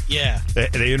 Yeah.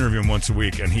 They interview him once a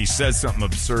week, and he says something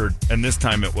absurd, and this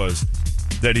time it was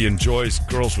that he enjoys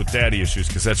girls with daddy issues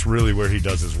because that's really where he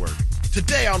does his work.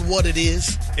 Today on What It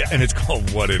Is. Yeah, and it's called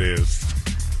What It Is.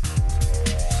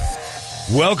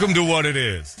 Welcome to What It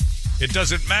Is. It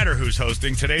doesn't matter who's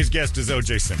hosting. Today's guest is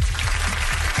O.J. Simpson.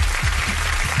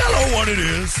 Hello, What It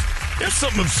Is. It's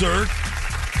something absurd.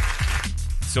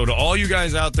 So to all you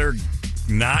guys out there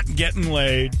not getting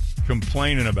laid,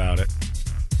 complaining about it,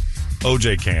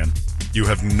 OJ can. You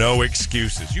have no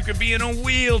excuses. You could be in a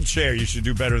wheelchair. You should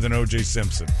do better than O.J.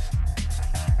 Simpson.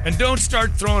 And don't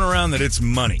start throwing around that it's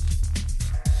money.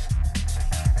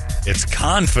 It's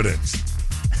confidence.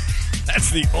 That's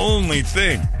the only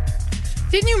thing.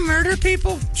 Didn't you murder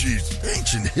people? Jeez,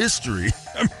 ancient history.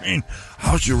 I mean,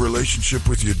 how's your relationship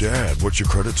with your dad? What's your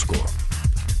credit score?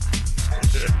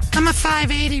 I'm a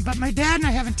 580, but my dad and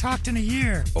I haven't talked in a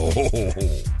year. Oh,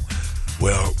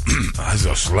 well, as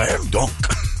a slam dunk.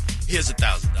 Here's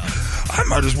 $1,000. I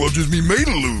might as well just be made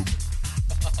a lube.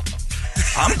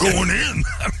 I'm going in.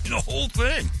 I mean, the whole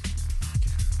thing.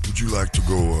 Would you like to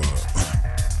go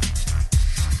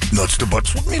nuts to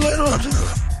butts with me later on?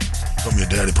 Something your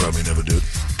daddy probably never did.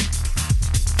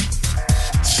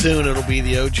 Soon it'll be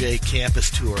the OJ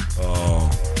campus tour. Oh.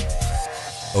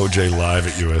 OJ live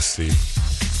at USC.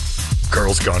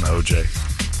 Girls Gone OJ.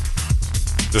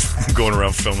 Just going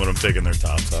around filming them taking their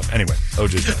tops off. Anyway,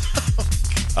 OJ's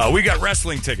done. We got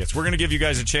wrestling tickets. We're going to give you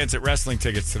guys a chance at wrestling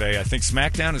tickets today. I think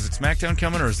SmackDown. Is it SmackDown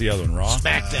coming or is the other one Raw?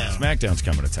 SmackDown. SmackDown's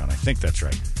coming to town. I think that's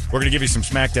right. We're going to give you some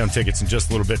SmackDown tickets in just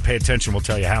a little bit. Pay attention. We'll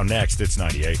tell you how next. It's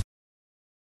 98.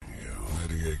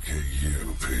 98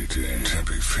 KU, P10,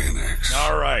 Tempe, Phoenix.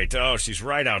 All right. Oh, she's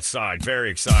right outside.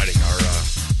 Very exciting.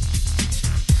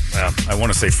 Well, I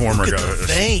want to say former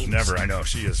veins. Never. I know.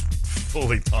 She is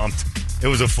fully pumped. It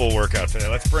was a full workout today.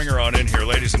 Let's bring her on in here,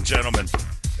 ladies and gentlemen.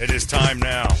 It is time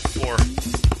now for,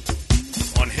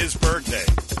 on his birthday,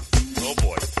 Oh,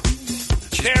 boy.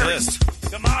 Terry,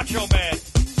 the Macho Man.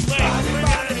 Bring it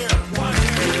out here.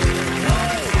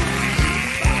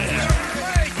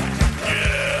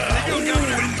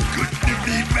 Good to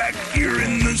be back here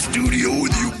in the studio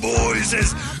with you boys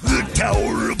as the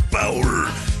Tower of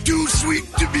Power. Too sweet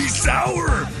to be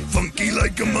sour. Funky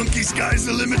like a monkey, sky's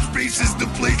the limit, space is the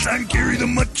place. I'm Gary the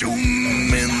Macho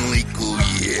Man Lake. Oh,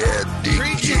 yeah,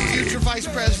 Preach it, future vice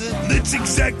president. That's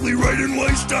exactly right, and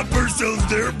why stop ourselves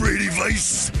there, Brady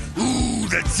Vice? Ooh,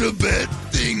 that's a bad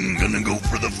thing. Gonna go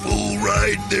for the full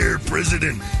ride there,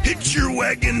 President. Hitch your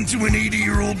wagon to an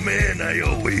 80-year-old man, I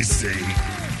always say.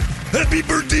 Happy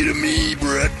birthday to me,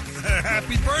 Brett.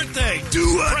 Happy birthday.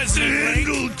 Too hot to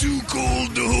handle, too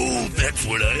cold to hold. That's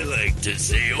what I like to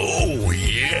say. Oh,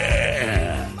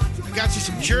 yeah. I got you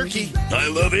some jerky. I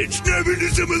love it. Snap into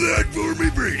some of that for me,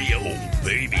 Brady. Oh,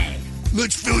 baby.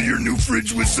 Let's fill your new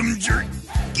fridge with some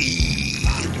jerky.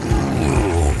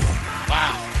 Oh.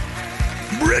 Wow.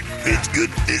 Brett, it's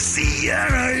good to see you,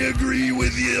 and I agree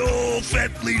with you. All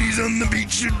fat ladies on the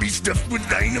beach should be stuffed with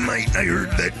dynamite. I heard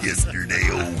that yesterday.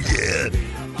 Oh, yeah.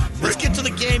 Let's get to the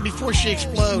game before she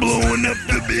explodes. Blowing up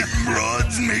the big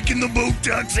broads, making the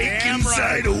Botox ache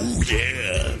inside. Right. Oh,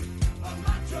 yeah.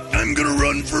 I'm gonna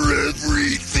run for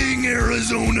everything,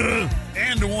 Arizona.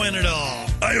 And to win it all.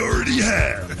 I already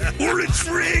have. Or it's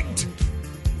rigged.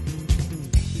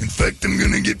 In fact, I'm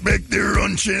gonna get back there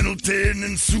on Channel 10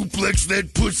 and suplex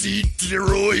that pussy to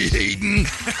Roy Hayden.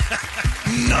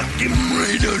 Knock him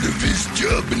right out of his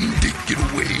job and take it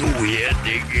away. Oh, yeah,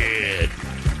 take it.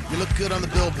 You look good on the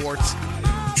billboards.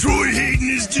 Troy Hayden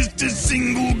is just a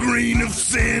single grain of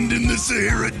sand in the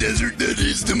Sahara Desert that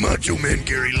is the Macho Man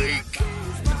Gary Lake.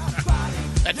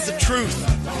 That's the truth.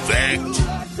 Fact.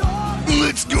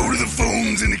 Let's go to the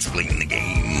phones and explain the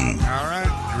game. All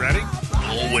right. You ready?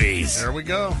 Always. There we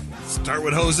go. Start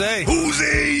with Jose.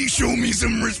 Jose, show me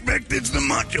some respect. It's the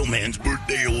Macho Man's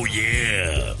birthday. Oh,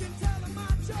 yeah.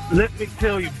 Let me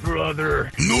tell you,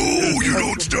 brother. No, you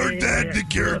don't start that. The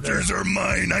characters are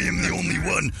mine. I am the only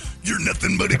one. You're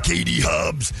nothing but a Katie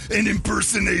Hobbs, an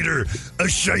impersonator, a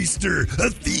shyster, a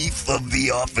thief of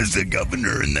the office of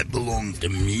governor, and that belongs to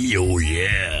me. Oh,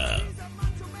 yeah.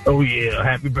 Oh, yeah.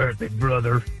 Happy birthday,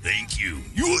 brother. Thank you.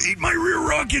 You will eat my rear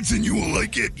rockets and you will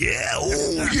like it. Yeah.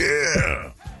 Oh,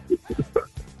 yeah.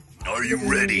 Are you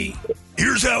ready?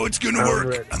 Here's how it's going to work.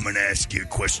 Ready. I'm going to ask you a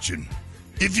question.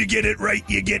 If you get it right,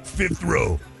 you get 5th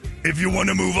row. If you want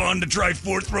to move on to try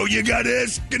 4th row, you got to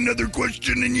ask another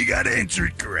question and you got to answer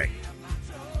it correct.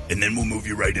 And then we'll move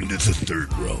you right into the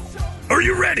 3rd row. Are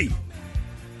you ready?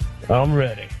 I'm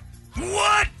ready.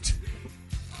 What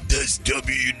does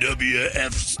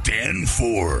WWF stand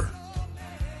for?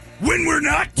 When we're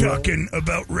not talking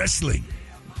about wrestling.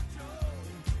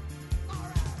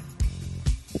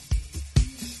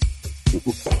 Oh,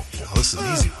 this is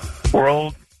an easy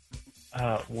one.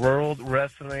 World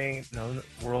Wrestling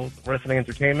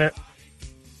Entertainment.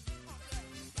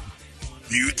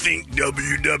 You think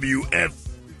WWF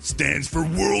stands for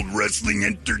World Wrestling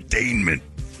Entertainment?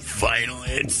 Final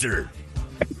answer.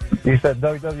 You said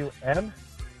WWM?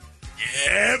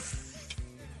 F.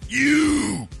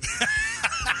 You.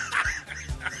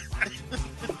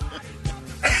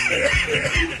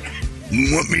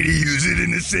 Want me to use it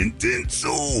in a sentence?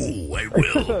 Oh, I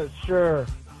will. Sure.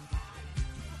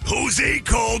 Jose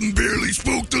called and barely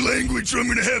spoke the language, so I'm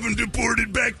going to have him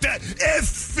deported back to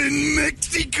F in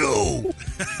Mexico.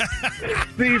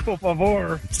 Sí, por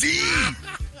favor. Sí.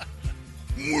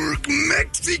 Work,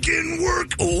 Mexican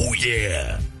work. Oh,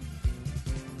 yeah.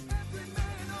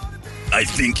 I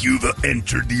think you've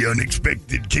entered the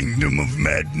unexpected kingdom of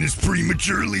madness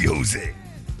prematurely, Jose.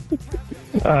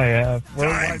 I have.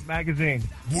 Worldwide Magazine.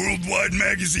 Worldwide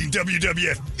Magazine,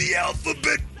 WWF. The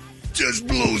alphabet just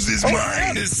blows his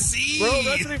mind. World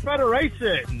Wrestling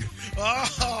Federation.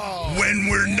 Oh. When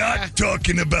we're not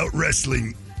talking about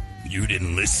wrestling, you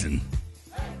didn't listen.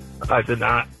 I did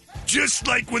not. Just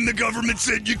like when the government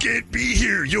said you can't be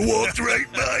here, you walked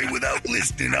right by without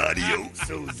listening. Adios,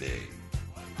 Jose.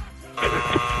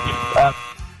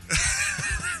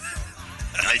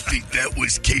 I think that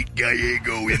was Kate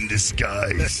Gallego in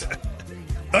disguise.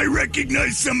 I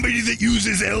recognize somebody that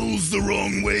uses L's the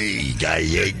wrong way.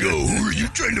 Gallego. Who are you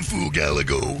trying to fool,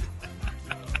 Gallego?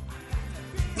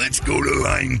 Let's go to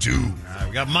line 2.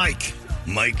 We got Mike.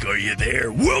 Mike, are you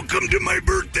there? Welcome to my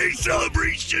birthday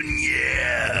celebration.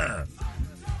 Yeah.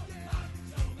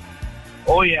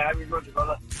 Oh, yeah. Happy birthday,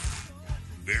 brother.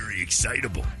 Very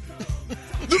excitable.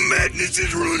 The madness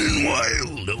is running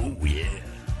wild. Oh, yeah.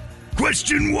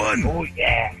 Question 1. Oh,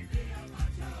 yeah.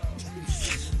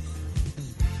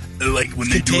 Like when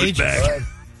they do it back.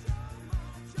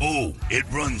 Oh, it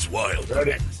runs wild.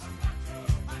 Ready.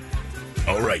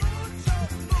 All right.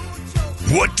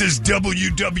 What does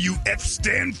WWF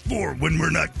stand for when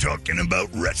we're not talking about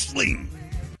wrestling?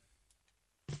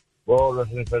 World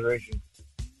Wrestling Federation.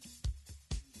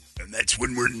 And that's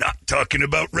when we're not talking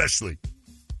about wrestling.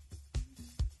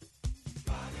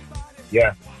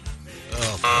 Yeah.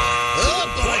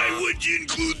 Why would you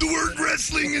include the word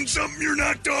wrestling in something you're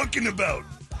not talking about?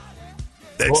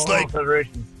 That's World like...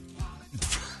 Federation.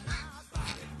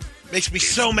 Makes me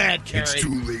so mad, Kerry. It's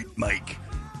too late, Mike.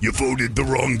 You voted the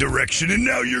wrong direction, and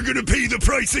now you're going to pay the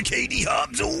price of Katie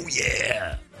Hobbs. Oh,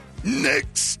 yeah.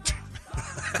 Next.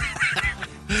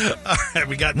 All right,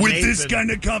 we got With Nathan. this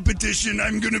kind of competition,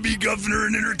 I'm going to be governor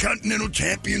and intercontinental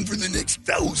champion for the next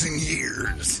 1,000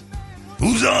 years.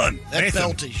 Who's on? That Nathan.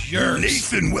 belt is yours.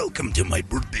 Nathan, welcome to my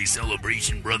birthday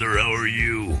celebration, brother. How are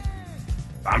you?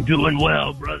 I'm doing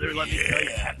well, brother. Let me tell you,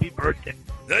 happy birthday.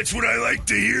 That's what I like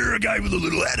to hear, a guy with a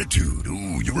little attitude.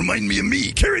 Ooh, you remind me of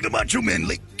me. Carry the Macho Man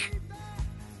Lake.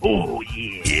 Oh,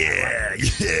 yeah.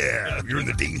 Yeah. You're in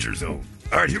the danger zone.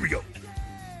 All right, here we go.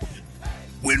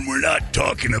 When we're not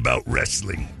talking about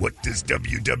wrestling, what does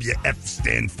WWF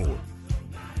stand for?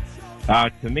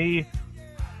 To me,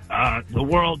 the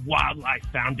World Wildlife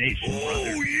Foundation,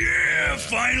 brother. Oh, yeah.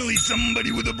 Finally,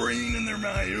 somebody with a brain in their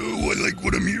mind. Oh, I like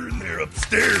what I'm hearing there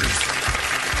upstairs.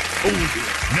 Oh,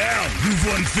 yeah. Now, you've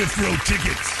won 5th row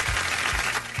tickets.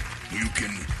 You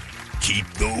can keep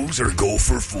those or go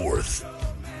for 4th.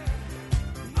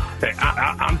 Say,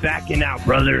 I'm backing out,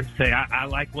 brother. Say, I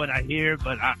like what I hear,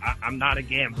 but I'm not a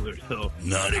gambler, so.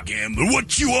 Not a gambler.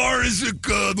 What you are is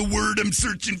the word I'm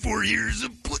searching for here is a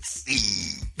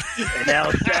pussy. An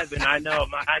L7, I know,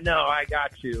 I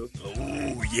got you.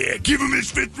 Oh, yeah. Give him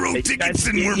his 5th row Hey, tickets guys,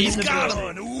 and we're he's moving got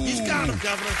on. him. Ooh. He's got him,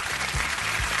 Governor.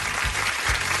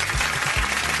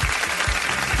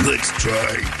 Let's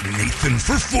try Nathan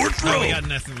for 4th row. Oh, we got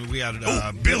Nathan. We got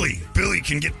Billy. Billy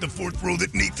can get the 4th row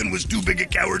that Nathan was too big a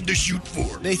coward to shoot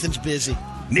for. Nathan's busy.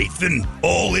 Nathan,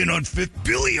 all in on 5th.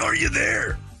 Billy, are you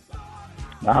there?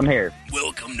 I'm here.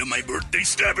 Welcome to my birthday.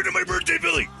 Stab into my birthday,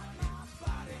 Billy.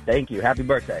 Thank you. Happy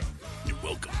birthday. You're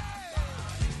welcome.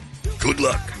 Good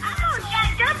luck.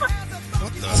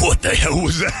 What the hell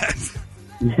was that?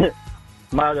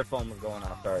 My other phone was going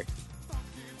off, sorry.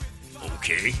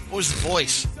 Okay. What was the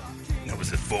voice? That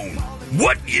was the phone.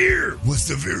 What year was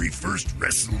the very first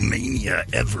WrestleMania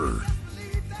ever?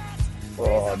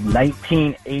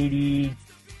 1983.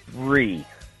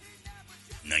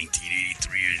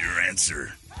 1983 is your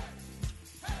answer.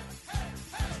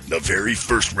 The very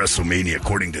first WrestleMania,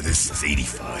 according to this, is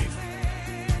 85.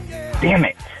 Damn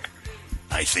it.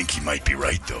 I think he might be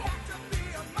right, though.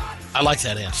 I like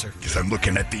that answer. Because I'm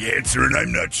looking at the answer, and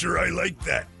I'm not sure I like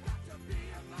that.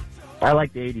 I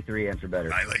like the 83 answer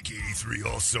better. I like 83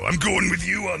 also. I'm going with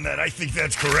you on that. I think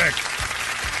that's correct.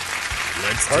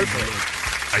 Let's take a look.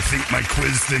 I think my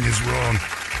quiz thing is wrong.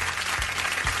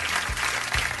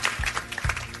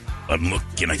 I'm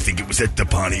looking. I think it was at the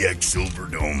Pontiac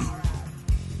Silverdome.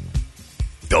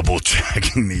 Double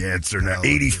checking the answer now.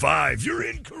 85. You're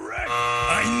incorrect.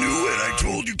 I knew it. I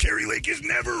told you Kerry Lake is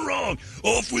never wrong.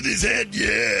 Off with his head.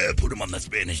 Yeah. Put him on the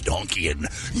Spanish donkey and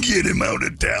get him out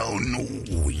of town.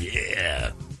 Oh,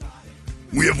 yeah.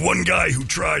 We have one guy who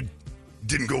tried,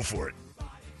 didn't go for it.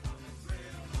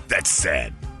 That's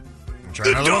sad.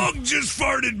 The dog just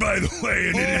farted, by the way,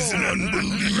 and it is an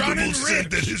unbelievable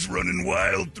scent that is running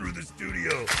wild through the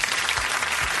studio.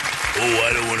 Oh,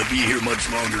 I don't want to be here much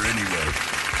longer anyway.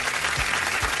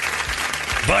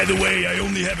 By the way, I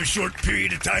only have a short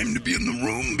period of time to be in the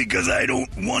room because I don't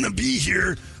want to be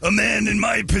here. A man in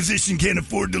my position can't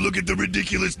afford to look at the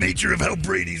ridiculous nature of how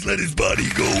Brady's let his body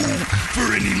go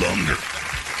for any longer.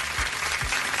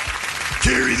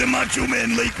 Kerry the Macho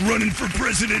Man Lake running for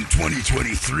president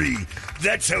 2023.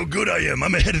 That's how good I am.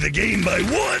 I'm ahead of the game by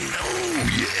 1. Oh,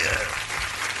 yeah.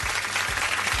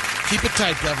 Keep it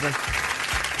tight, Governor.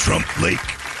 Trump Lake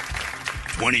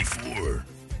 24.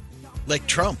 Lake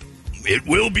Trump. It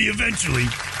will be eventually.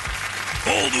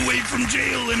 All the way from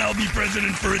jail, and I'll be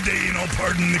president for a day, and I'll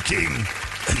pardon the king.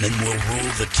 And then we'll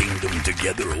rule the kingdom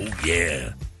together. Oh,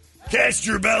 yeah. Cast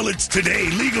your ballots today,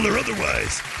 legal or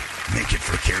otherwise. Make it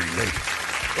for Kerry Lake.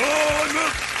 Oh, I'm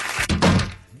up.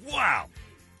 Wow.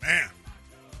 Man.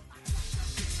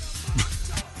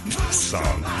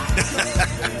 Song.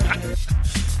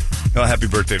 Well, happy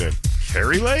birthday to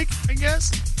Kerry Lake, I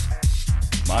guess.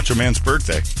 Macho Man's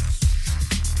birthday.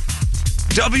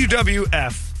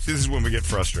 WWF. See, this is when we get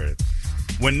frustrated.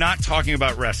 When not talking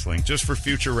about wrestling, just for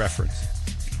future reference,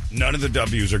 none of the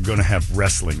W's are going to have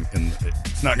wrestling.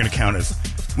 It's not going to count as...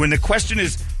 When the question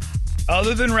is,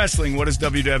 Other than wrestling, what does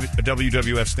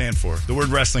WWF stand for? The word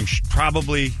wrestling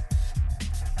probably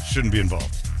shouldn't be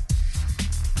involved.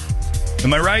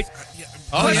 Am I right?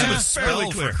 Oh, It yeah. was fairly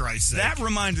Spell, clear. for Christ's sake. That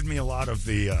reminded me a lot of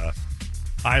the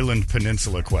Island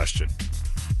Peninsula question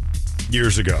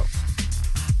years ago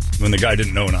when the guy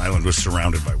didn't know an island was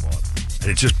surrounded by water. And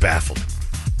it just baffled him.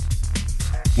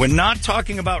 When not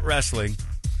talking about wrestling,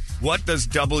 what does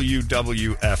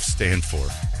WWF stand for?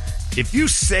 If you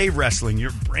say wrestling,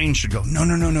 your brain should go, no.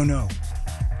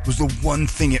 It was the one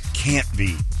thing it can't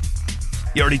be.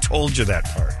 He already told you that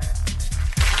part.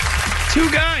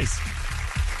 2 guys.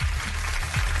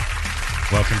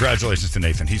 Well, congratulations to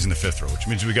Nathan. He's in the 5th row, which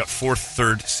means we got 4th,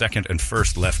 3rd, 2nd, and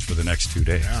 1st left for the next 2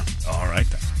 days. Yeah. All right,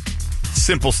 then.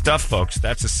 Simple stuff, folks.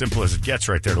 That's as simple as it gets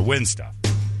right there to win stuff.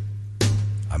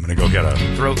 I'm going to go get a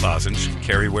throat lozenge.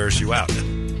 Carrie wears you out.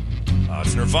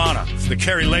 It's Nirvana. It's the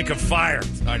Carrie Lake of Fire.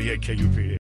 It's 98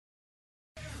 KUPD.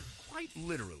 Quite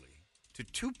literally, to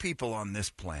 2 people on this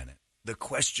planet, the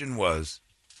question was,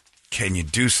 can you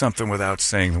do something without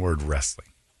saying the word wrestling?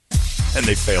 And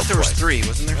they failed There was twice. 3,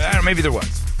 wasn't there? Maybe there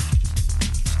was.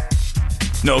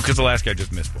 No, because the last guy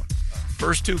just missed one.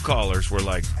 First 2 callers were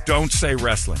like, don't say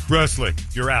wrestling. Wrestling,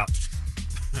 you're out.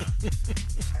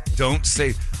 Don't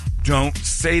say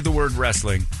the word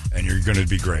wrestling, and you're going to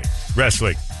be great.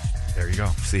 Wrestling. There you go.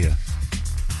 See ya.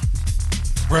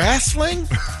 Wrestling?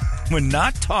 When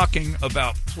not talking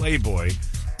about Playboy,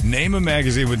 name a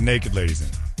magazine with naked ladies in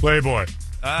it. Playboy.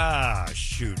 Ah,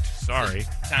 shoot. Sorry.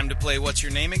 Time to play What's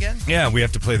Your Name again? Yeah, we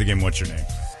have to play the game What's Your Name?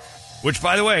 Which,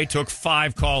 by the way, took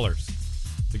 5 callers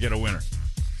to get a winner.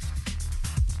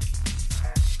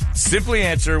 Simply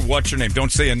answer, what's your name?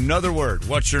 Don't say another word.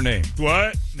 What's your name?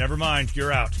 What? Never mind.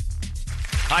 You're out.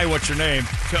 Hi, what's your name?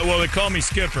 Well, they call me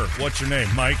Skipper. What's your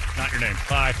name? Mike? Not your name.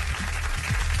 Bye.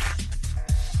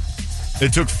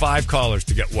 It took 5 callers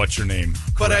to get what's your name.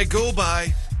 But I go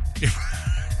by.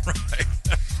 Right.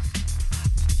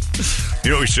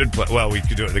 You know what we should play? Well, we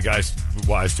could do it. The guy's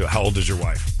wives do it. How old is your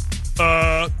wife?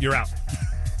 You're out.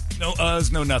 No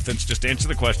uhs, no nothings. Just answer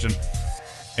the question.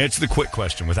 Answer the quick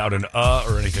question without an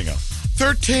or anything else.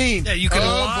 13. Yeah, you could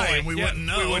lie and we wouldn't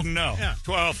know. We wouldn't know. Yeah.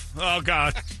 12. Oh,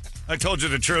 God. I told you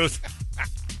the truth.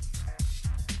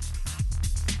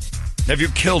 Have you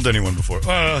killed anyone before?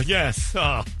 Yes.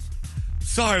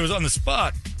 Sorry, I was on the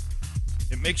spot.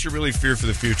 It makes you really fear for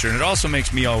the future, and it also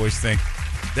makes me always think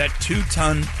that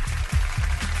 2-ton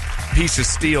piece of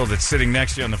steel that's sitting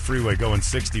next to you on the freeway going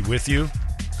 60 with you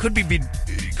could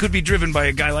be driven by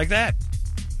a guy like that.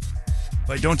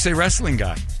 By don't say wrestling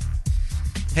guy.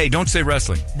 Hey, don't say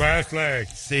wrestling. Wrestling.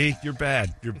 See, you're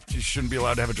bad. You shouldn't be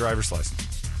allowed to have a driver's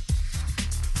license.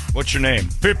 What's your name?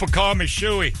 People call me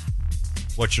Shuey.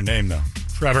 What's your name, though?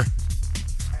 Trevor.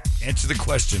 Answer the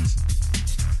questions.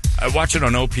 I watch it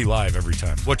on OP Live every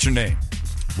time. What's your name?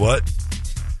 What?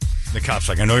 The cop's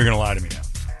like, I know you're going to lie to me now.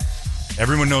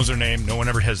 Everyone knows their name. No one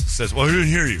ever says, well, I didn't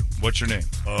hear you. What's your name?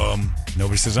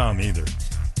 Nobody says either.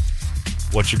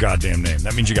 What's your goddamn name?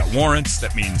 That means you got warrants.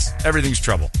 That means everything's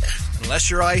trouble. Unless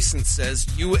your license says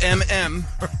UMM.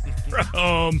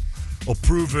 I'll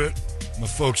prove it. My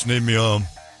folks named me,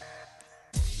 Well.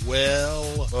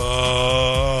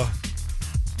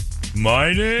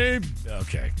 My name?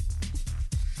 Okay.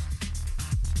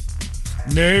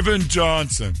 Nathan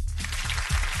Johnson.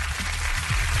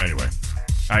 Anyway,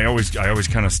 I always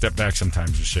kind of step back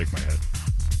sometimes and shake my head.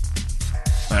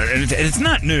 And it's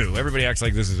not new. Everybody acts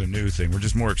like this is a new thing. We're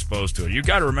just more exposed to it. You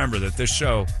got to remember that this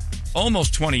show,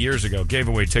 almost 20 years ago, gave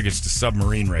away tickets to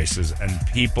submarine races, and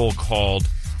people called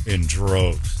in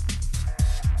droves.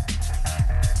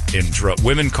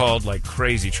 Women called like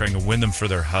crazy trying to win them for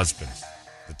their husbands.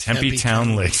 The Tempe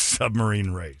Town Lake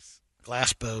submarine race.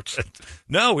 Glass boats.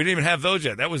 No, we didn't even have those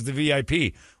yet. That was the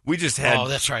VIP. We just had... Oh,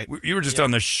 that's right. You were just on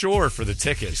the shore for the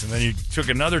tickets, and then you took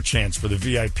another chance for the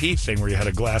VIP thing where you had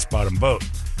a glass-bottom boat.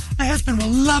 My husband will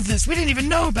love this. We didn't even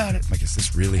know about it. Like, is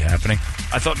this really happening?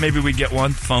 I thought maybe we'd get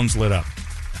one. Phones lit up.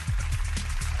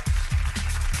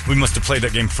 We must have played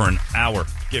that game for an hour.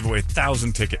 Gave away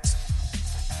 1,000 tickets.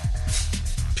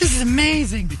 This is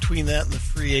amazing. Between that and the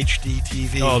free HD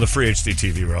TV. Oh, the free HD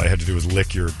TV where all I had to do was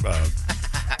lick your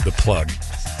the plug.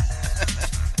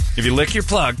 If you lick your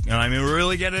plug, and I mean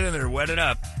really get it in there, wet it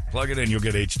up, plug it in, you'll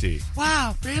get HD.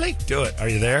 Wow, really? Do it. Are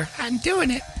you there? I'm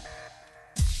doing it.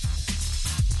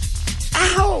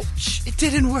 Ouch! It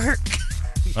didn't work.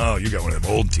 Oh, you got one of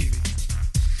them old TVs.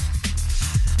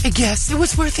 I guess it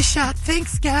was worth a shot.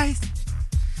 Thanks, guys.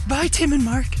 Bye, Tim and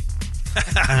Mark.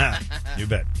 You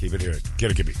bet. Keep it here.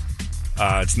 Get it, Gibby.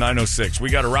 It's 9:06. We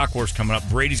got a Rock Wars coming up.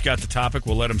 Brady's got the topic.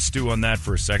 We'll let him stew on that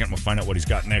for a second. We'll find out what he's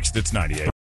got next. It's 98.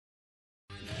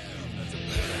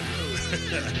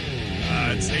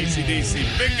 It's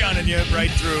AC/DC. Big gunning you right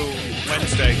through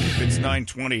Wednesday. It's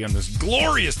 9:20 on this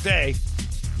glorious day.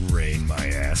 Rain my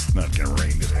ass. Not going to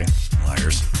rain today.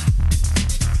 Liars.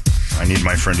 I need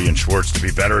my friend Ian Schwartz to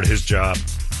be better at his job.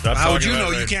 How would you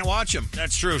know you can't watch him?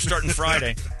 That's true. Starting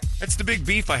Friday. That's the big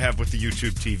beef I have with the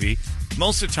YouTube TV.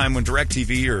 Most of the time when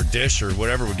DirecTV or Dish or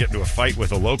whatever would get into a fight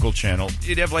with a local channel,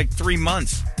 you'd have like 3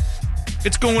 months.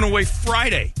 It's going away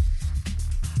Friday.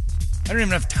 I don't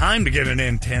even have time to get an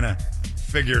antenna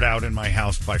figured out in my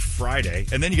house by Friday.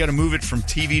 And then you got to move it from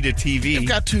TV to TV. You've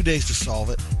got 2 days to solve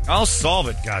it. I'll solve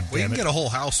it, goddammit. Well, you can get a whole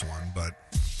house one, but...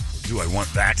 Do I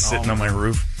want that sitting on my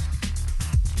roof?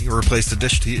 You can replace the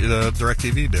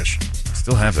DirecTV dish.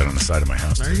 Still have that on the side of my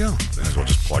house. There you go. Might as well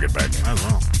just plug it back in. Might as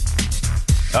well.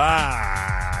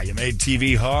 You made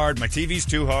TV hard. My TV's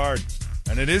too hard.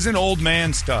 And it isn't old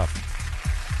man stuff.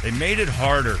 They made it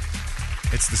harder.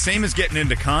 It's the same as getting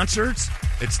into concerts.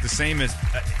 It's the same as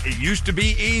it used to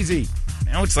be easy.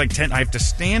 Now it's like 10. I have to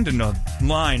stand in a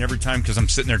line every time because I'm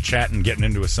sitting there chatting, getting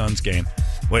into a Suns game,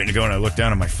 waiting to go, and I look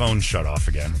down and my phone's shut off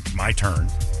again. It's my turn.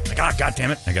 Like, God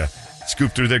damn it. I got to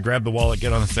scoop through there, grab the wallet,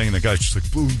 get on the thing, and the guy's just like,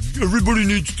 everybody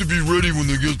needs to be ready when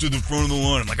they get to the front of the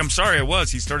line. I'm like, I'm sorry, I was.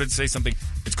 He started to say something.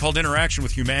 It's called interaction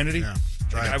with humanity. Yeah,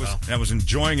 I was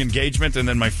enjoying engagement, and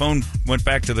then my phone went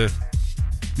back to the...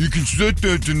 You can set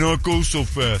that to not go so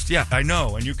fast. Yeah, I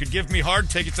know. And you could give me hard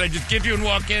tickets. I just give you and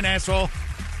walk in, asshole.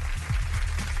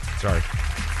 Sorry.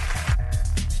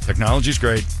 Technology's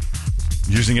great.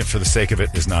 Using it for the sake of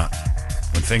it is not.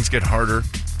 When things get harder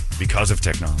because of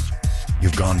technology,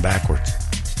 you've gone backwards.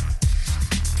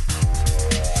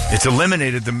 It's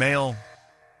eliminated the male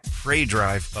prey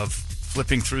drive of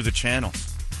flipping through the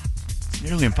channels. It's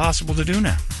nearly impossible to do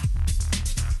now.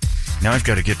 Now I've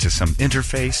got to get to some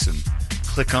interface and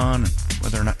click on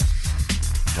whether or not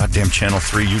goddamn Channel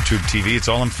 3 YouTube TV. It's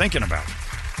all I'm thinking about.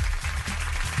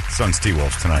 Suns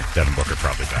T-Wolves tonight. Devin Booker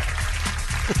probably back.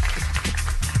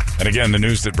 And again, the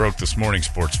news that broke this morning,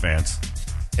 sports fans.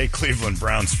 Hey, Cleveland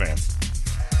Browns fans.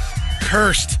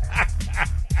 Cursed.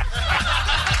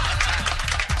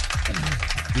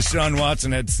 Deshaun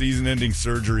Watson had season-ending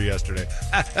surgery yesterday.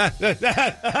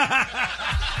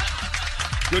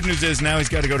 Good news is now he's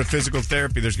got to go to physical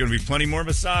therapy. There's going to be plenty more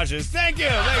massages. Thank you.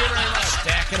 Thank you very much.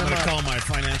 Stacking I'm them going to up. call my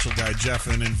financial guy, Jeff,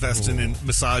 and invest in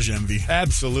massage envy.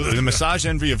 Absolutely. The massage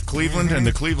envy of Cleveland and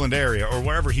the Cleveland area, or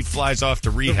wherever he flies off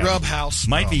to rehab. The Rub House.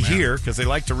 Might be here because they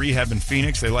like to rehab in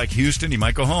Phoenix. They like Houston. He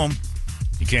might go home.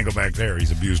 He can't go back there.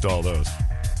 He's abused all those.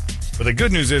 But the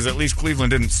good news is at least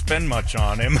Cleveland didn't spend much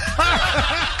on him.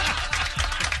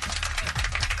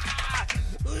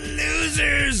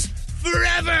 Losers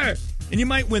forever. And you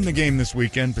might win the game this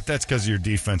weekend, but that's because of your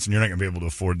defense, and you're not going to be able to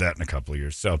afford that in a couple of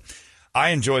years. So I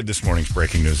enjoyed this morning's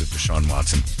breaking news of Deshaun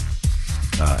Watson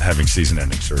having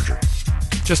season-ending surgery.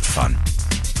 Just fun.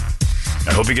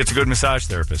 I hope he gets a good massage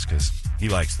therapist because he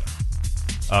likes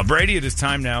them. Brady, it is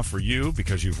time now for you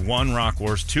because you've won Rock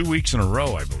Wars 2 weeks in a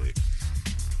row, I believe.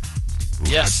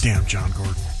 Yes. God damn, John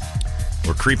Gordon.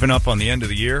 We're creeping up on the end of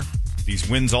the year. These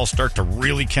wins all start to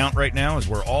really count right now as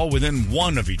we're all within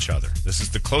one of each other. This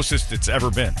is the closest it's ever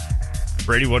been.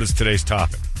 Brady, what is today's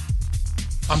topic?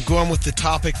 I'm going with the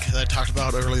topic that I talked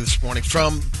about earlier this morning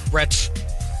from Brett's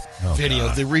video,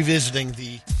 God. the revisiting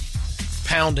the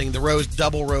pounding the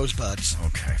double rosebuds.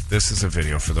 Okay, this is a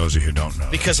video for those of you who don't know.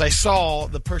 Because I saw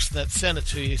the person that sent it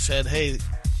to you said, hey,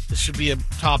 this should be a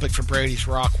topic for Brady's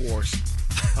Rock Wars.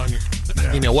 On your,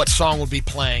 Yeah. You know, what song would be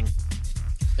playing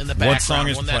in the background What song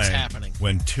is when playing that's happening?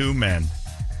 when two men,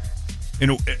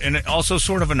 and also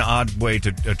sort of an odd way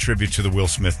to attribute to the Will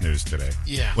Smith news today.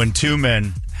 Yeah. When two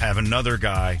men have another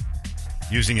guy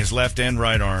using his left and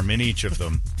right arm in each of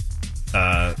them,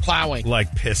 plowing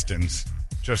like pistons,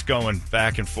 just going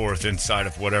back and forth inside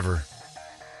of whatever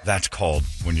that's called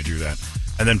when you do that,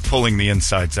 and then pulling the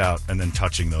insides out and then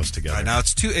touching those together. Right, now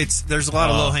there's a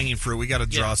lot of low hanging fruit. We got to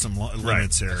draw some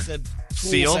limits here. Said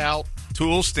Seal out.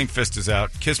 Tool, Stinkfist is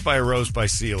out. Kissed by a Rose by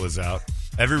Seal is out.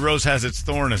 Every Rose Has Its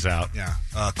Thorn is out. Yeah.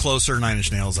 Closer, 9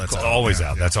 Inch Nails. That's always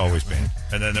out. out. That's always been.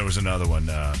 And then there was another one.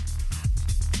 A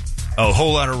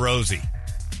Whole Lot of Rosie.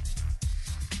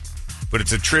 But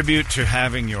it's a tribute to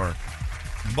having your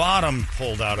bottom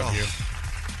pulled out of you.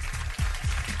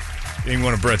 Being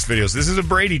one of Brett's videos. This is a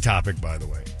Brady topic, by the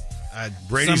way.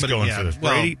 Brady's going for this.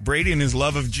 Brady and his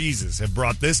love of Jesus have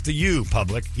brought this to you,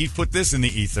 public. He put this in the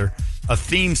ether. A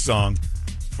theme song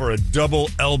for a double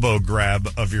elbow grab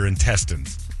of your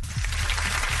intestines.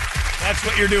 That's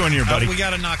what you're doing here, buddy. We got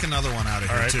to knock another one out of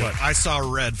here, too. What? I Saw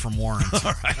Red from Warrant.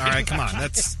 All right, come on.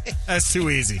 That's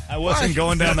too easy. I wasn't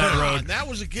going down that road. That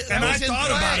was a good. And I thought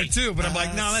about it, too, but I'm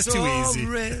like, no, that's too easy.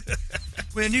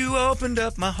 When you opened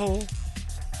up my hole.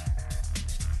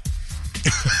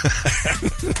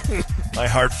 My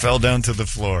heart fell down to the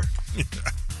floor.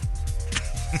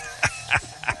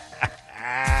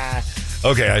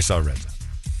 Okay, I saw Red Zone.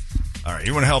 All right,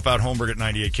 you want to help out Holmberg at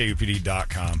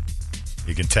 98kupd.com.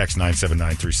 You can text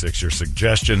 97936 your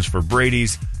suggestions for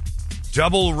Brady's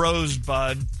Double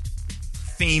Rosebud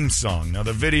theme song. Now,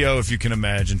 the video, if you can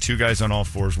imagine, two guys on all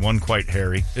fours, one quite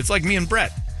hairy. It's like me and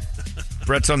Brett.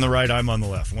 Brett's on the right, I'm on the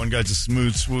left. One guy's a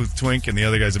smooth twink, and the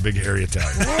other guy's a big hairy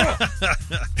Italian.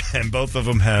 And both of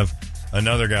them have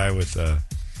another guy with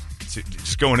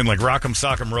just going in like Rock'em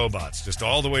Sock'em Robots, just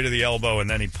all the way to the elbow, and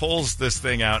then he pulls this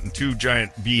thing out, and two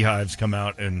giant beehives come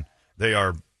out, and they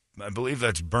are, I believe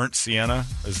that's burnt sienna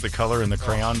is the color in the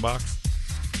crayon box.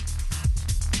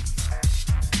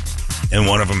 And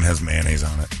one of them has mayonnaise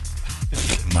on it.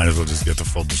 Might as well just get the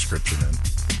full description in.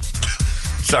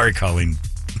 Sorry, Colleen.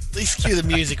 At least cue the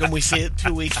music when we see it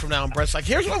 2 weeks from now. And Brett's like,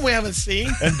 here's one we haven't seen.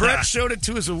 And Brett showed it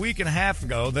to us a week and a half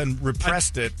ago, then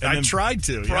repressed it. And I tried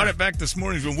to. Brought it back this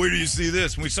morning. He's going, where do you see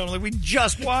this? And we saw it like, we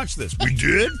just watched this. We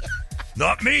did?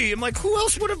 Not me. I'm like, who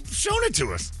else would have shown it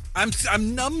to us?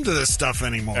 I'm numb to this stuff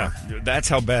anymore. Yeah, that's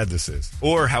how bad this is.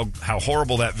 Or how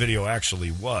horrible that video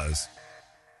actually was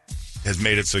has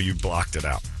made it so you blocked it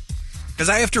out. Because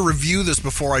I have to review this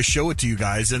before I show it to you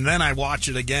guys, and then I watch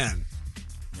it again.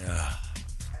 Yeah.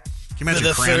 Can you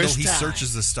imagine Crandall? He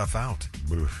searches this stuff out.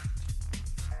 Oof.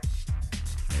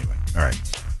 Anyway, all right.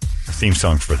 Our theme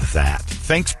song for that.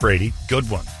 Thanks, Brady. Good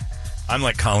one. I'm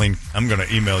like Colleen. I'm going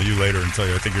to email you later and tell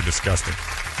you I think you're disgusting.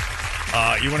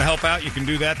 You want to help out? You can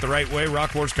do that the right way.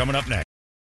 Rock Wars coming up next.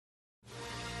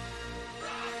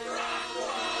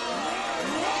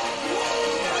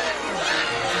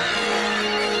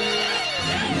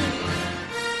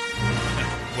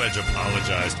 Wedge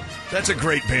apologized. That's a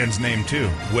great band's name, too.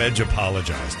 Wedge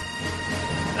apologized.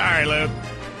 All right, Lou.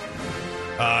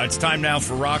 It's time now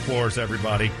for Rock Wars,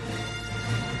 everybody.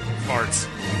 Farts.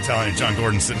 I'm telling you, John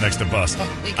Gordon's sitting next to Bust.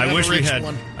 I wish we had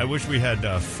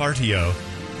Fartio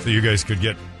so you guys could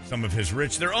get some of his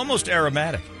rich. They're almost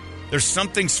aromatic. There's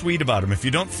something sweet about them. If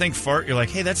you don't think fart, you're like,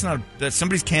 hey, that's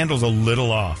somebody's candle's a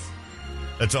little off.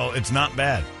 That's all. It's not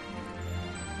bad.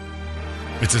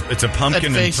 It's a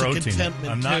pumpkin and protein.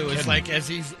 I'm not kidding. It's like as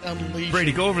he's unleashed.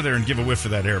 Brady, go over there and give a whiff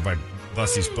of that air by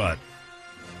Busty's butt.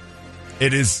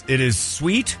 It is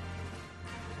sweet.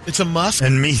 It's a musk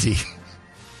and meaty.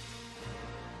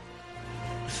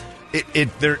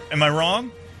 Am I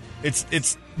wrong?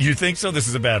 It's. You think so? This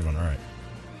is a bad one. All right.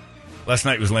 Last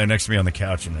night he was laying next to me on the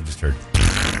couch, and I just heard,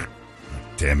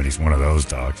 damn it, he's one of those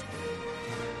dogs.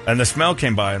 And the smell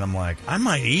came by, and I'm like, I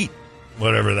might eat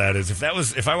whatever that is.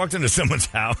 If I walked into someone's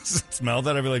house and smelled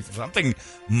that, I'd be like, something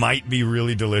might be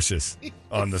really delicious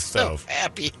on the stove. So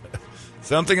happy.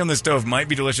 Something on the stove might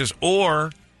be delicious,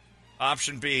 or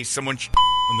option B, someone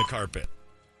on the carpet.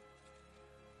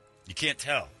 You can't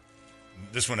tell.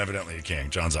 This one, evidently, you can.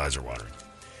 John's eyes are watering.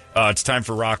 It's time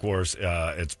for Rock Wars.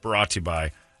 It's brought to you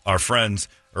by our friends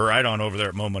right on over there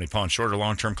at Mo Money Pawn. Shorter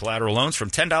long-term collateral loans from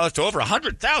 $10 to over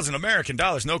 100,000 American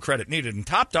dollars. No credit needed and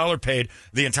top dollar paid.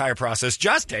 The entire process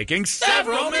just taking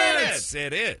several minutes.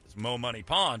 It is Mo Money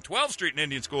Pawn, 12th Street in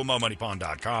Indian School,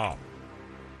 momoneypawn.com.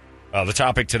 The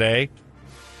topic today,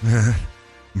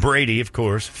 Brady, of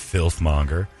course,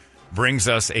 filthmonger, brings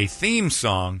us a theme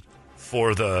song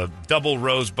for the Double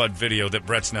Rosebud video that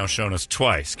Brett's now shown us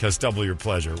twice, because double your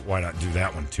pleasure. Why not do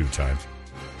that one 2 times?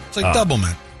 It's like double,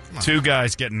 man. Two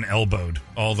guys getting elbowed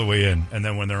all the way in, and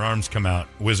then when their arms come out,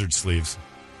 wizard sleeves.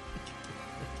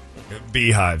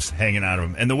 Beehives hanging out of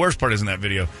them. And the worst part is in that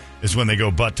video is when they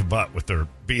go butt to butt with their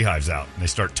beehives out, and they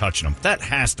start touching them. That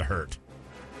has to hurt.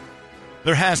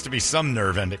 There has to be some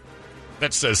nerve ending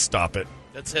that says stop it.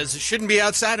 That says it shouldn't be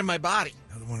outside of my body.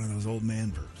 Another one of those old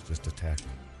man verbs just attacked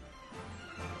me.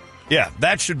 Yeah,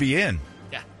 that should be in.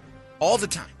 Yeah, all the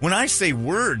time. When I say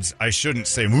words, I shouldn't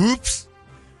say, whoops.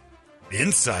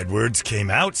 Inside words came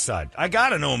outside. I got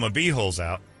to know my beehole's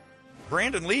out.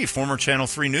 Brandon Lee, former Channel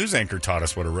 3 news anchor, taught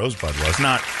us what a rosebud was.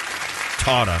 Not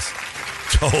taught us,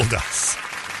 told us.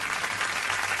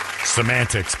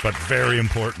 Semantics, but very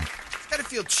important. It's got to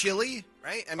feel chilly,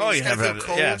 right? I mean, it's got to feel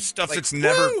cold. Yeah, stuff like,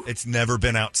 it's never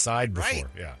been outside before. Right.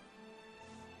 Yeah,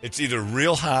 it's either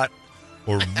real hot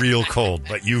or real cold,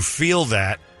 but you feel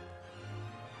that.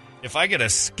 If I get a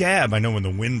scab, I know when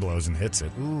the wind blows and hits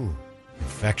it. Ooh,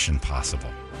 infection possible.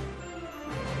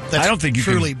 That's I don't think you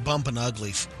truly can... bumping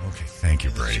uglies. Okay, thank you,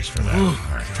 Brady, for that. All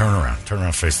right, turn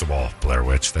around, face the wall, Blair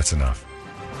Witch. That's enough.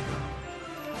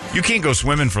 You can't go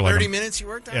swimming for like 30 minutes. You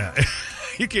worked on. Yeah.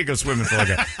 You can't go swimming for like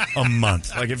a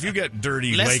month. Like if you get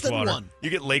dirty Less lake than water, one. you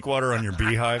get lake water on your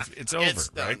beehive, it's over, It's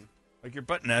done. right? Like your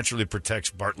butt naturally protects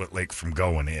Bartlett Lake from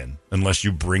going in unless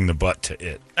you bring the butt to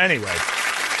it. Anyway,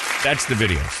 that's the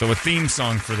video. So a theme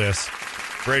song for this.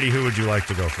 Brady, who would you like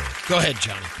to go first? Go ahead,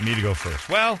 Johnny. You need to go first.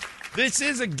 Well, this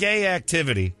is a gay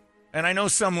activity, and I know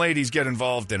some ladies get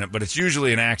involved in it, but it's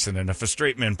usually an accident. If a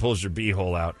straight man pulls your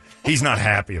beehole out, he's not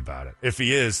happy about it. If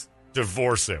he is,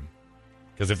 divorce him.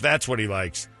 Because if that's what he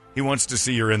likes, he wants to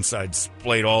see your inside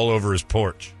splayed all over his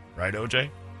porch. Right, OJ?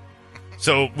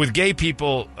 So with gay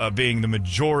people being the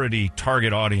majority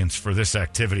target audience for this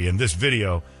activity and this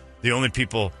video, the only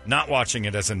people not watching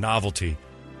it as a novelty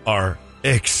are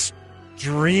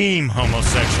extreme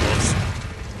homosexuals.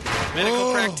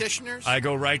 Medical practitioners? I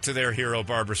go right to their hero,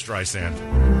 Barbra Streisand.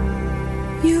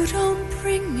 You don't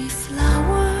bring me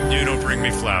flowers. You don't bring me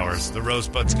flowers. The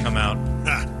rosebuds come out.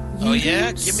 Oh,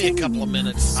 yeah? Give me a couple of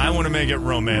minutes. I want to make it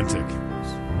romantic.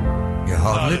 You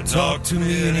hardly talk to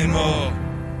me anymore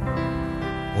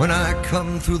when I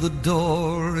come through the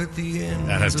door at the end.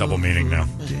 That has double meaning now.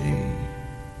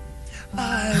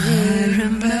 I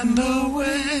remember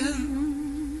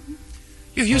when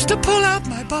you used to pull out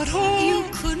my butthole. You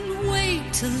couldn't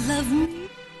wait to love me.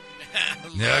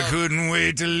 I couldn't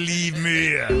wait to leave me.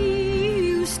 You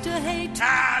used to hate.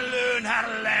 I learned how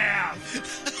to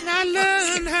laugh. And I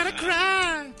learned how to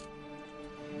cry.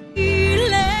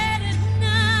 Let it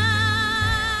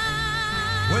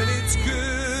When it's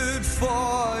good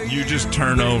for You just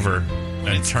turn over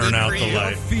and turn out the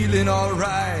light. feeling all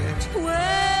right.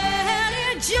 Well,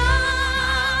 you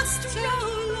just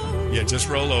roll over. Yeah, just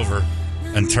roll over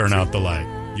and turn out the light.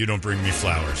 You don't bring me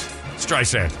flowers.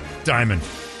 Streisand, Diamond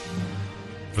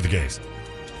for the gays.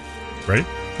 Ready?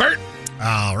 Bert.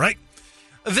 All right.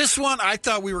 This one, I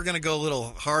thought we were going to go a little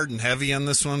hard and heavy on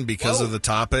this one because of the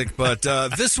topic, but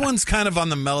this one's kind of on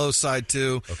the mellow side,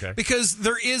 too. Okay. Because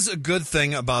there is a good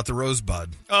thing about the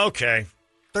rosebud. Okay.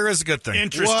 There is a good thing.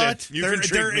 Interested. What?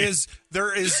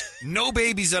 There is no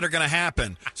babies that are going to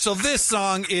happen. So this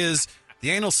song is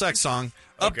the anal sex song,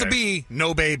 Up the B,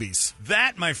 No Babies.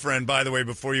 That, my friend, by the way,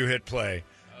 before you hit play,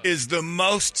 is the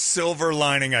most silver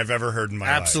lining I've ever heard in my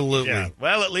life. Absolutely. Yeah.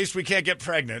 Well, at least we can't get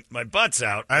pregnant. My butt's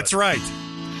out. That's right.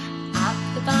 Up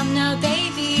the bum, no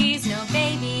babies, no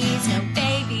babies, no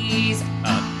babies.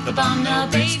 Up the bum, no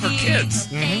babies, for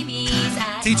kids. no babies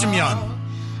at Teach 'em all. young.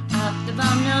 Up the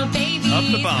bum, no babies, Up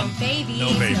the bum, no babies,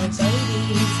 no babies. no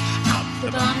babies. Up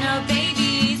the bum, no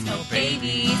babies, no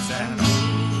babies, no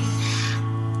babies.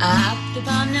 Up the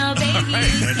bum, no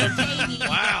babies, no babies.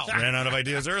 Wow. Ran out of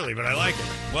ideas early, but I like it.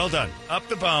 Well done. Up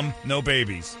the bum, no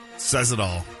babies. Says it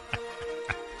all.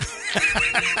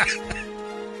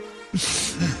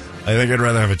 I think I'd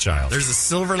rather have a child. There's a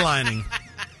silver lining.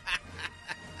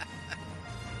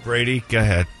 Brady, go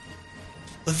ahead.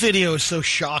 The video is so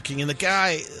shocking, and the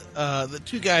guy, the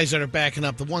two guys that are backing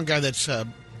up, the one guy that's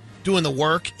doing the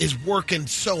work is working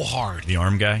so hard. The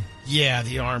arm guy? Yeah,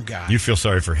 the arm guy. You feel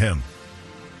sorry for him.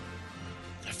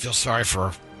 I feel sorry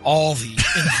for all the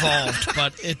involved,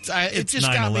 but it It's just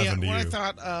got me. 9/11 to When I you.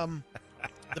 thought the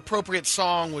appropriate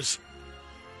song was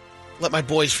 "Let My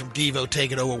Boys from Devo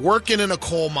Take It Over," working in a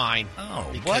coal mine. Oh,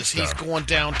 because what he's the- going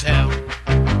downtown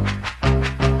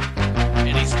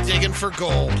and he's digging for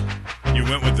gold. You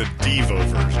went with the Devo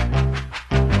version,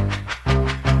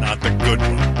 not the good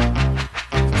one.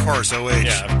 Of course, OH.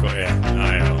 Yeah, of course. Yeah,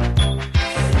 I know.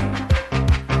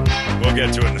 We'll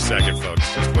get to it in a second, folks.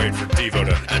 Just wait for Devo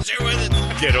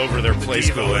to get over their play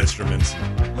school instruments.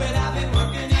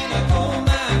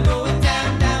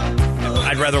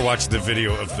 I'd rather watch the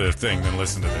video of the thing than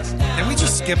listen to this. Can we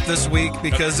just skip this week?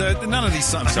 Because none of these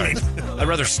songs... I'm sorry. I'd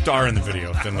rather star in the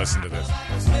video than listen to this.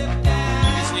 Just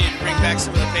need to bring back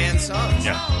some of the band songs.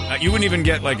 Yeah. You wouldn't even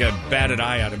get like a batted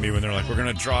eye out of me when they're like, we're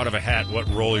going to draw out of a hat what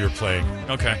role you're playing.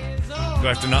 Okay. Do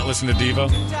I have to not listen to Devo?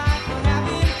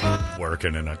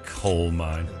 Working in a coal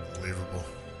mine. Unbelievable.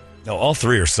 No, all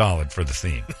three are solid for the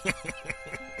theme.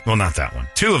 Well, not that one.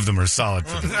 Two of them are solid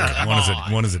for the theme.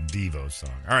 One is a Devo song.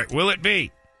 All right, will it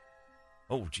be?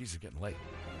 Oh, geez, it's getting late.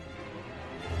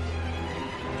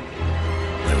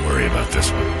 I worry about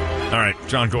this one. All right,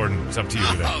 John Gordon, it's up to you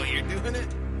today. Oh, you're doing it?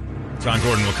 John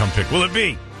Gordon will come pick. Will it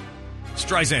be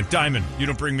Streisand, Diamond, You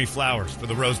Don't Bring Me Flowers for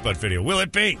the Rosebud video? Will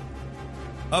it be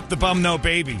Up the Bum, No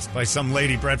Babies by some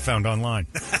lady Brett found online?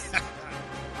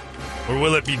 Or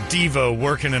will it be Devo,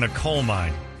 Working in a Coal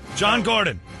Mine? John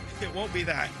Gordon. It won't be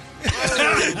that.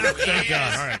 Thank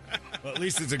God. All right. Well, at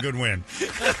least it's a good win.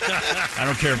 I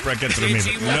don't care if Brett gets it or me,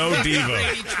 but no Devo.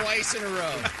 Brady twice in a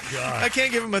row. God. I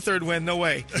can't give him a third win. No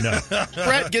way. No.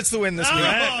 Brett gets the win this week.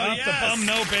 Brett, Up the Bum,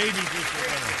 No Babies is the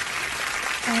winner.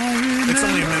 It's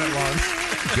only a minute long.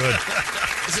 Good.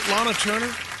 Is it Lana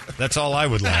Turner? That's all I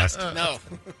would last. No.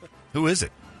 Who is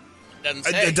it? Doesn't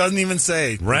say. It doesn't even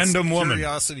say. Random It's woman.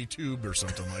 Curiosity Tube or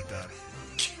something like that.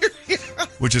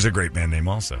 Which is a great band name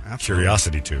also. Absolutely.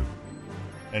 Curiosity Tube.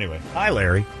 Anyway, hi,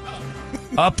 Larry.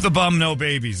 Up the Bum No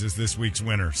Babies is this week's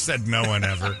winner. Said no one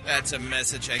ever. That's a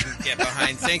message I can get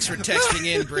behind. Thanks for texting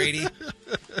in, Brady.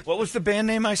 What was the band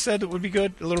name I said that would be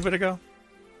good a little bit ago?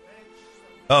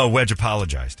 Oh, Wedge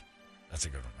Apologized. That's a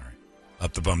good one. All right.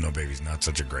 Up the Bum No Babies. Not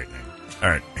such a great name. All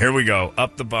right, here we go.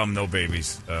 Up the Bum No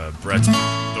Babies. Brett's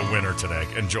the winner today.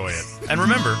 Enjoy it. And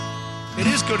remember, it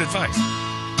is good advice.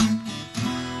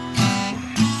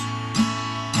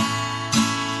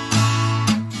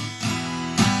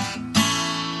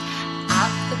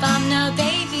 Up the bum, no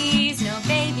babies, no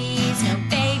babies, no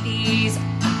babies.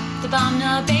 Up the bum,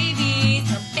 no babies,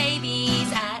 no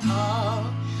babies at all.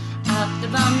 Up the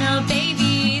bum, no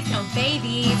babies, no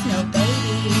babies, no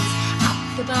babies.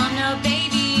 Up the bum, no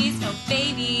babies, no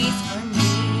babies for me.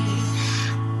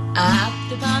 Up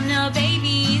the bum, no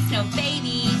babies, no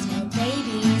babies, no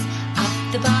babies.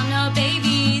 Up the bum, no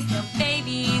babies, no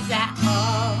babies at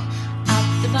all.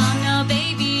 Up the bum, no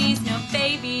babies, no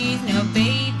babies, no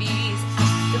babies.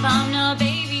 Up the bum, no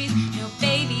babies, no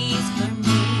babies for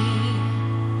me.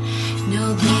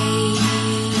 No babies,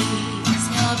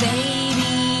 no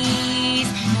babies,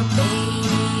 no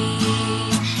babies,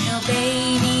 no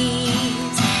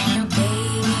babies, no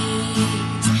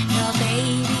babies, no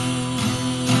babies.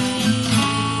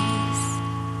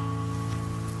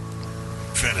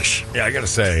 Finish. Yeah, I got to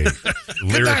say.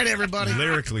 Good night, everybody.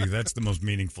 Lyrically, that's the most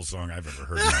meaningful song I've ever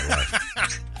heard in my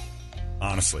life.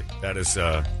 Honestly, that is.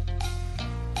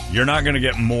 You're not going to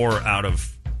get more out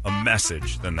of a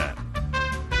message than that.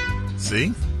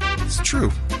 See? It's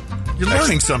true. You're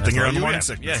learning something here on the Morning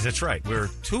Sickness. Yeah, that's right. We're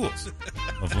tools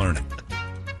of learning.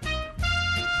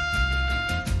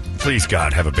 Please,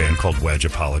 God, have a band called Wedge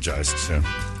Apologize soon.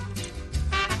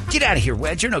 Get out of here,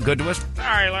 Wedge. You're no good to us.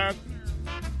 Sorry, love.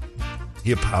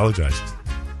 He apologizes.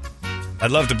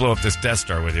 I'd love to blow up this Death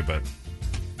Star with you, but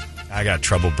I got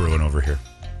trouble brewing over here.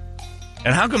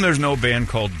 And how come there's no band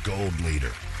called Gold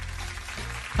Leader?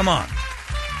 Come on.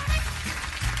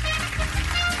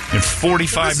 In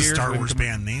 45 There's years, a Star we've Wars come-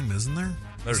 band name, isn't there?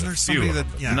 There's Isn't a there few somebody of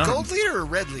that? them. Yeah. None. Gold leader or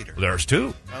red leader? There's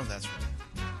two. Oh, that's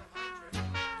right.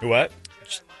 What?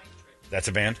 That's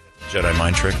a band? Jedi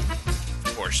Mind Trick?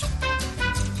 Of course.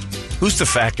 Who's the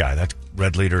fat guy? That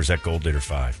Red Leader, is that Gold Leader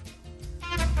 5?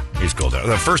 He's Gold Leader.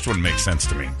 The first one makes sense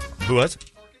to me. Who was?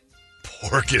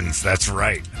 Porkins, that's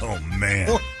right. Oh, man.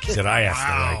 Porkins. Did I ask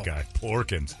Wow. the right guy?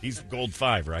 Porkins. He's Gold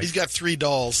 5, right? He's got 3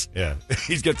 dolls. Yeah.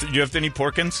 He's got. Do you have any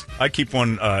Porkins? I keep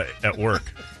one at work.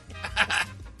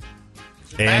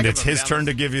 And it's his turn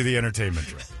to give you the entertainment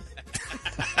drill.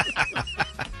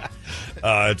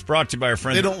 It's brought to you by our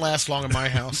friends. They don't last long in my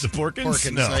house. The Porkins?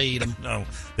 Porkins, No. I eat them. No.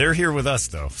 They're here with us,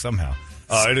 though, somehow.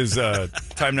 It is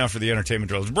time now for the entertainment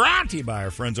drill. It's brought to you by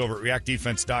our friends over at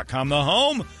reactdefense.com, the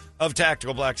home of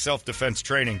Tactical Black self-defense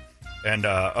training. And,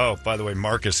 by the way,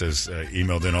 Marcus has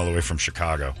emailed in all the way from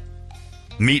Chicago.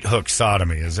 Meat hook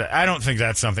sodomy. I don't think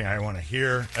that's something I want to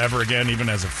hear ever again, even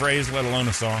as a phrase, let alone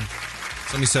a song.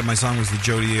 Somebody said my song was the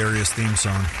Jody Arias theme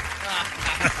song.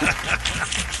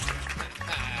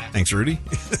 Thanks, Rudy.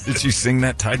 Did you sing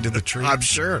that tied to the tree? I'm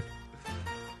sure.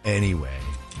 Anyway,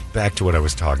 back to what I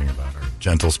was talking about. Our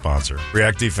gentle sponsor,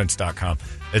 reactdefense.com.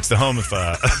 It's the home of...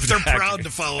 They're proud to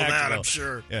follow that, I'm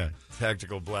sure. Yeah,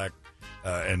 Tactical Black.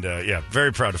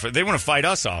 Very proud of it. They want to fight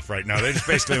us off right now. They just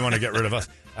basically want to get rid of us.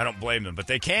 I don't blame them, but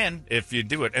they can if you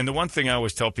do it. And the one thing I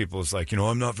always tell people is like,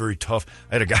 I'm not very tough.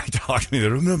 I had a guy talk to me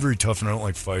that I'm not very tough and I don't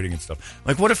like fighting and stuff.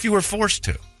 Like, what if you were forced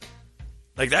to?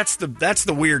 Like, that's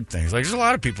the weird thing. It's like, there's a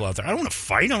lot of people out there. I don't want to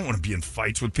fight. I don't want to be in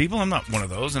fights with people. I'm not one of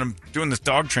those. And I'm doing this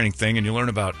dog training thing, and you learn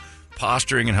about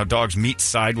posturing and how dogs meet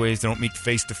sideways. They don't meet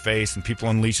face to face, and people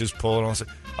on leashes pull and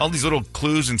all these little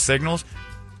clues and signals.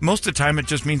 Most of the time, it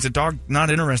just means the dog not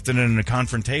interested in a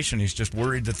confrontation. He's just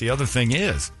worried that the other thing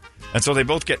is. And so they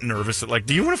both get nervous. Like,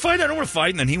 do you want to fight? I don't want to fight.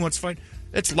 And then he wants to fight.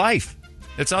 It's life.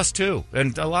 It's us, too.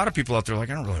 And a lot of people out there are like,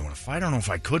 I don't really want to fight. I don't know if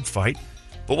I could fight.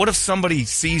 But what if somebody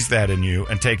sees that in you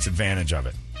and takes advantage of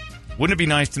it? Wouldn't it be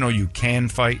nice to know you can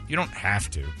fight? You don't have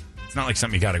to. It's not like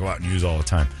something you got to go out and use all the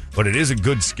time. But it is a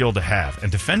good skill to have.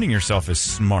 And defending yourself is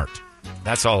smart.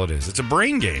 That's all it is. It's a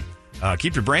brain game.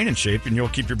 Keep your brain in shape, and you'll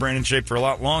keep your brain in shape for a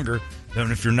lot longer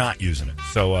than if you're not using it.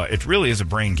 So it really is a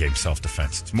brain game,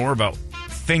 self-defense. It's more about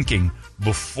thinking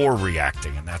before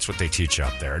reacting, and that's what they teach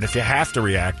out there. And if you have to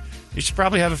react, you should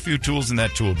probably have a few tools in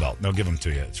that tool belt. They'll give them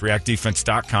to you. It's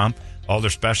reactdefense.com. All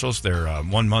their specials, they're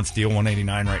 1 month deal,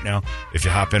 $189 right now. If you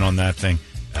hop in on that thing,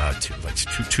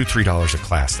 $2-3 a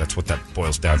class. That's what that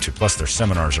boils down to. Plus, their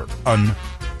seminars are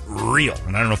unreal.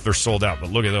 And I don't know if they're sold out,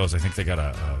 but look at those. I think they got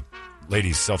a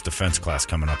ladies' self-defense class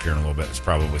coming up here in a little bit. It's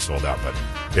probably sold out, but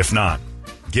if not,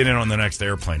 get in on the next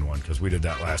airplane one because we did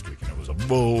that last week, and it was a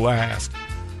blast.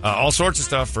 All sorts of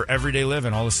stuff for everyday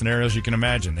living, all the scenarios you can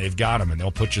imagine. They've got them, and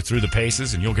they'll put you through the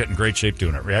paces, and you'll get in great shape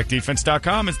doing it.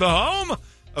 ReactDefense.com is the home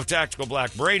of Tactical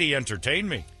Black. Brady, entertain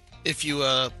me. If you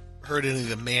heard any of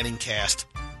the Manning cast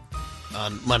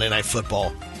on Monday Night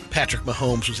Football, Patrick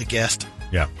Mahomes was a guest.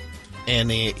 Yeah. And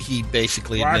he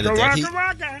basically admitted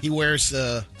that he wears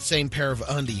the same pair of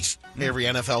undies every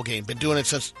NFL game. Been doing it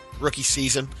since rookie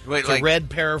season. Wait, the like red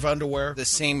pair of underwear. The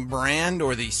same brand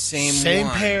or the same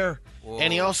one? pair. Whoa.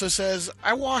 And he also says,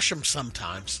 I wash them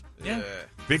sometimes. Yeah.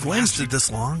 Big lasted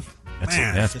this long? That's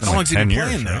been how long like has he been 10 years,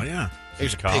 playing now? right? Yeah.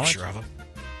 Here's a College? picture of him.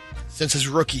 Since his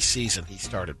rookie season, he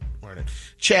started wearing it.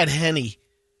 Chad Henne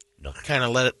kind of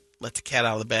let the cat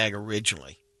out of the bag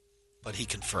originally, but he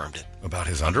confirmed it. About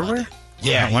his underwear?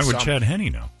 Yeah. Why would Chad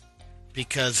Henne know?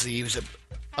 Because he was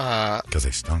because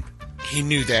they stunk. He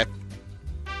knew that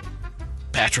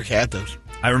Patrick had those.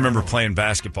 I remember playing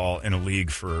basketball in a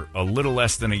league for a little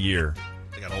less than a year,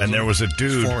 and there was a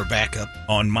dude former backup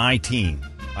on my team.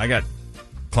 I got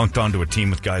clunked onto a team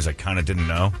with guys I kind of didn't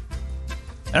know,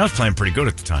 and I was playing pretty good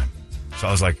at the time. So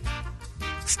I was like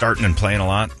starting and playing a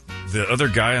lot. The other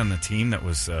guy on the team that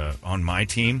was on my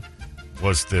team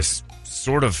was this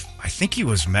sort of, I think he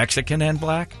was Mexican and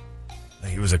black.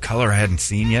 He was a color I hadn't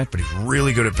seen yet, but he's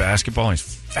really good at basketball and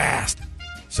he's fast.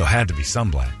 So had to be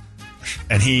some black.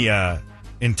 And he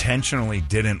intentionally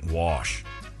didn't wash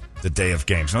the day of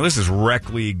games. Now, this is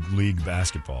rec league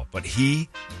basketball, but he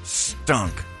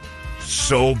stunk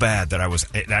so bad that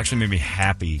it actually made me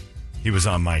happy he was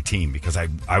on my team because I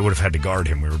would have had to guard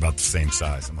him. We were about the same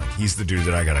size. I'm like, he's the dude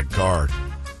that I got to guard.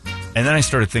 And then I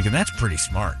started thinking, that's pretty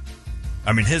smart.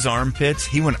 I mean, his armpits,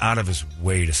 he went out of his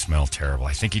way to smell terrible.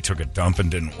 I think he took a dump and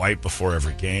didn't wipe before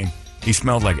every game. He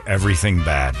smelled like everything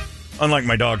bad. Unlike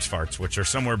my dog's farts, which are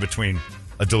somewhere between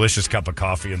a delicious cup of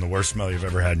coffee and the worst smell you've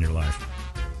ever had in your life.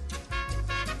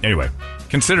 Anyway,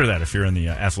 consider that if you're in the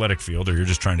athletic field or you're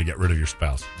just trying to get rid of your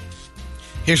spouse.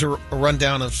 Here's a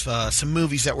rundown of some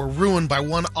movies that were ruined by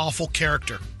one awful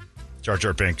character. Jar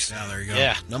Jar Binks. Yeah, there you go.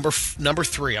 Yeah, number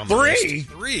 3 on the list.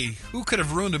 Three? Who could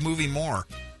have ruined a movie more?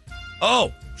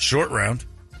 Oh, Short Round.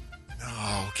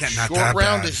 Oh, not that Short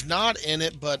Round bad. is not in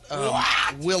it, but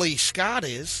Willie Scott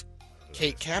is.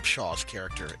 Kate Capshaw's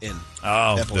character in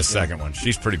the second one.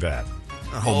 She's pretty bad.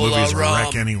 The whole movie's a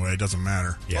wreck anyway. It doesn't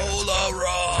matter. Yeah.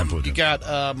 You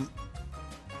got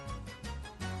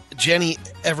Jenny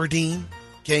Everdeen,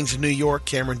 Gangs of New York,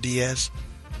 Cameron Diaz.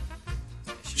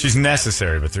 She's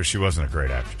necessary, but she wasn't a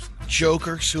great actress.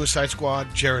 Joker, Suicide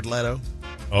Squad, Jared Leto.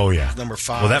 Oh, yeah. Number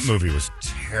 5. Well, that movie was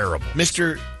terrible.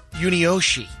 Mr.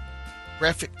 Yunioshi,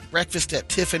 Breakfast at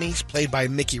Tiffany's, played by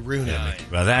Mickey Rooney.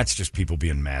 Well, that's just people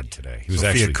being mad today. He was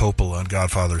Sophia actually Coppola on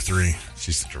Godfather 3.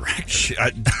 She's the director. She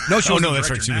that's was right. the She was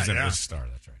director in in that, it as a star.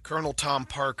 That's right. Colonel Tom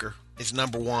Parker is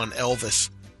number 1.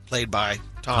 Elvis, played by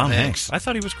Tom Tom Hanks. I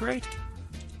thought he was great.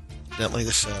 Evidently,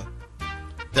 this.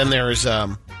 Then there is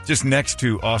just next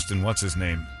to Austin. What's his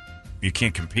name? You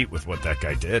can't compete with what that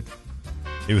guy did.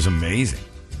 He was amazing.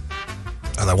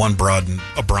 That one broad in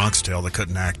A Bronx Tale that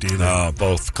couldn't act either.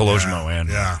 Both Colosimo and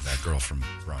yeah. that girl from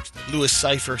Bronx. Louis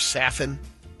Cypher, Safin,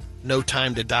 No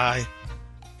Time to Die,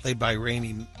 played by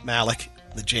Rami Malek,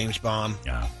 the James Bond.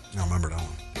 Yeah, I don't remember that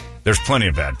one. There's plenty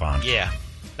of bad Bond. Yeah,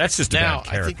 that's just a now. bad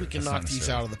character. I think we can That's knock not these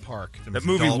necessarily- out of the park. That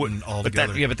movie wouldn't. But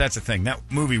that's the thing. That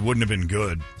movie wouldn't have been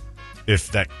good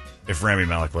if Rami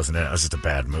Malek wasn't in it. It was just a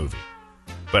bad movie.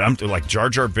 But I'm like Jar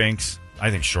Jar Binks. I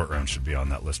think Short Round should be on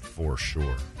that list for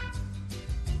sure.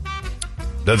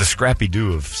 They're the Scrappy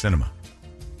Doo of cinema.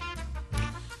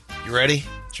 You ready?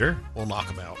 Sure. We'll knock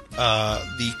them out.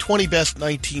 The 20 best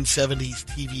 1970s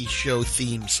TV show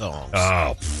theme songs.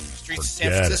 Oh, Streets of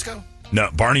San Francisco?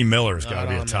 No, Barney Miller's got to Not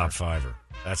be a on top fiver.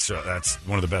 That's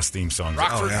one of the best theme songs.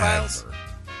 Rockford Files?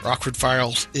 Rockford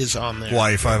Files is on there.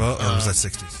 Hawaii 5-0? Or was that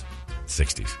 60s?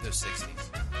 60s. Those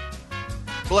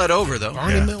 60s. Bled over, though.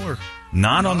 Barney Miller.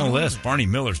 Not on the list. Barney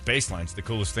Miller's bass line's the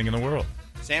coolest thing in the world.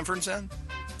 Sanford and Son?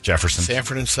 Jefferson.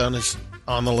 Sanford and Son is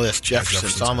on the list.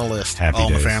 Jefferson's on the list. Happy All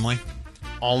in the Days. Family?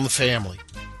 All in the Family.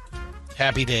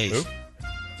 Happy Days. Who?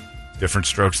 Different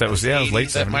Strokes. That was late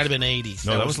 70s. That might have been 80s.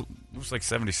 No, it was like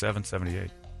 77,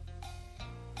 78.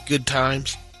 Good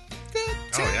Times.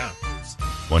 Oh, yeah.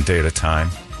 One Day at a Time.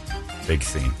 Big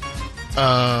theme.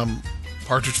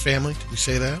 Partridge Family. Did we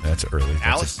say that? That's early.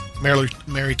 Alice?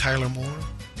 Mary Tyler Moore.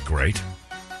 Great.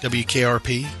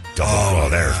 WKRP. Double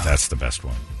Cross. That's the best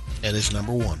one. It is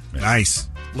number 1. Nice.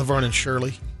 Laverne and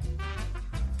Shirley.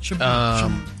 You're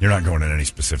not going in any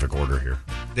specific order here.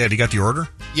 Dad, you got the order?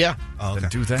 Yeah. Oh, okay. Then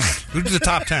do that. Who did the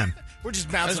top 10? We're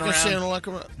just I was bouncing going around.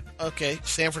 to say, okay,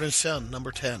 Sanford and Son,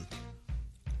 number 10.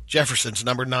 Jefferson's,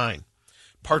 number 9.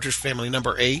 Partridge Family,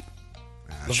 number 8.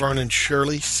 Laverne and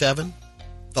Shirley, 7.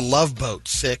 The Love Boat,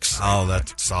 6. Oh,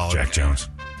 that's solid. Jack Jones.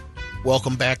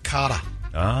 Welcome Back, Kotta.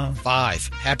 5.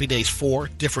 Happy Days, 4.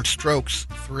 Different Strokes,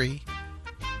 3.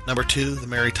 Number 2, The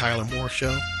Mary Tyler Moore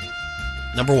Show.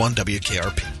 Number 1,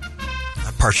 WKRP.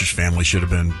 That Partridge Family should have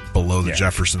been below the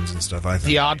Jeffersons and stuff, I think.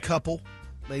 The Odd Couple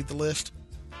made the list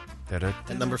Da-da.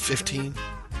 at number 15.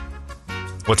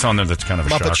 What's on there that's kind of a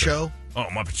Muppet shocker? Show. Oh,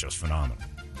 Muppet Show's phenomenal.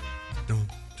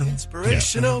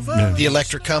 Inspirational Yeah. The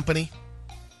Electric Company.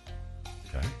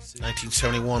 Okay.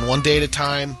 1971. One Day at a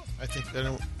Time. I think they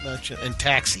don't mention. And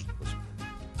Taxi.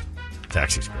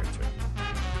 Taxi's great, too.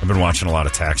 I've been watching a lot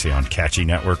of Taxi on Catchy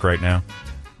Network right now.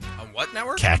 On what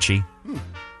network? Catchy.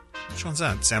 Which one's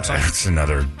that? Samsung? It's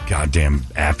another goddamn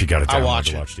app you got to download I watch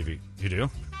to it. watch TV. You do?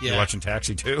 Yeah. You're watching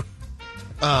Taxi, too?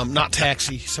 Not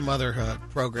Taxi. Some other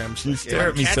programs. You stare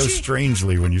at me so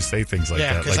strangely when you say things like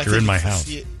that, 'cause like I you're in think my you can house.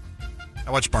 see it.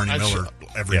 I watch Barney Miller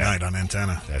every night on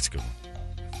Antenna. That's good.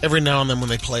 Every now and then when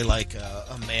they play like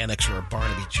a Mannix or a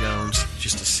Barnaby Jones,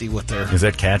 just to see what they're... Is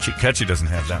that Catchy? Catchy doesn't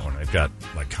have that one. They've got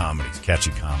like comedies,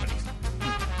 Catchy comedies.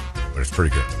 But it's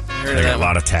pretty good. Heard They of got that a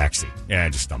lot of Taxi. Yeah, I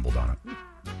just stumbled on it.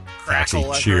 Crackle, Taxi,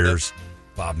 I've heard Cheers,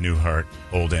 Bob Newhart,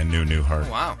 old and new Newhart.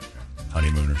 Oh, wow.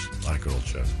 Honeymooners. A lot of good old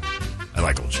shows. I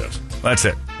like old shows. Well, that's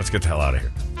it. Let's get the hell out of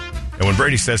here. And when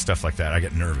Brady says stuff like that, I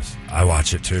get nervous. I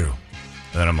watch it too.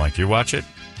 And then I'm like, you watch it?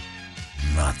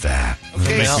 Not that.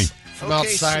 Okay, It makes me, from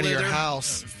outside of your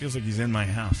house. it feels like he's in my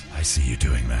house. I see you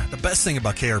doing that. The best thing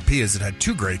about KRP is it had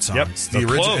 2 great songs. Yep, The the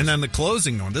original close. and then the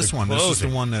closing one. This is the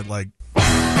one that like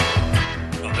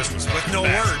Oh, this was with no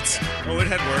bad. words. Oh, it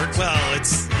had words. Well,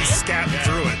 he's scatting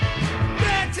through it.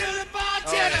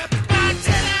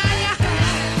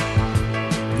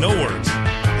 No words.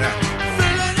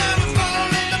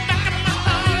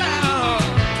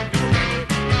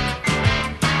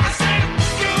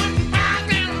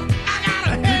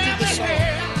 I'm not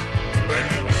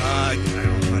sure.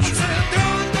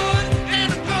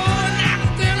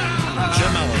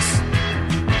 Jim Ellis.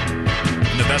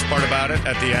 And the best part about it,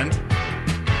 at the end,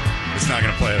 it's not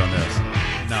going to play it on this.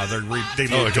 No, they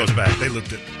Oh, looped it goes back. They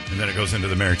looped it. And then it goes into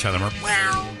the Mary Tyler Moore.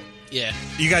 Yeah.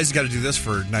 You guys got to do this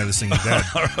for Night of the Singing Dead.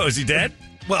 Oh, is he dead?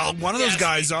 Well, one of those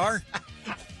guys are.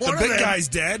 The big guy's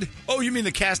dead. Oh, you mean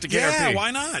the cast of KRP? Yeah,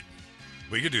 why not?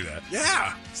 We could do that.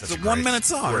 Yeah. That's It's a a great- 1-minute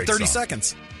song, great 30 song.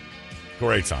 seconds.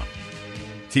 Great song.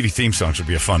 TV theme songs would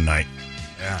be a fun night.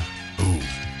 Yeah. Ooh.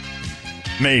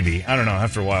 Maybe. I don't know.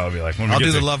 After a while, I'll be like, when we I'll get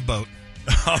do to- the Love Boat.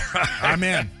 All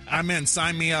right. I'm in.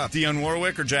 Sign me up. Dionne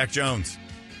Warwick or Jack Jones?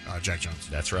 Jack Jones.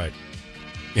 That's right.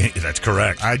 That's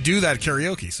correct. I do that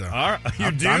karaoke, so. All right.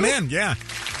 You do? I'm in, yeah.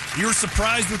 You were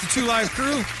surprised with the 2 Live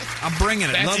Crew? I'm bringing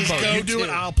it. That's Love his Boat. You do it,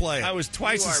 go-to. I'll play it. I was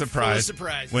twice You as are full of surprised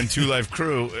surprises. when 2 Live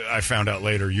Crew, I found out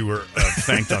later, you were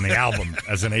thanked on the album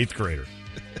as an 8th grader.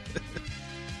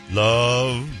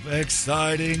 Love,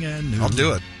 exciting, and new. I'll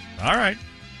do it. All right.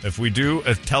 If we do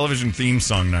a television theme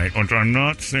song night, which I'm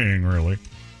not seeing really,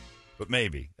 but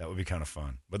maybe, that would be kind of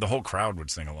fun. But the whole crowd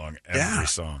would sing along every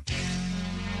song.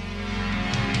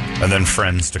 And then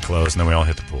Friends to close, and then we all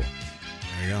hit the pool.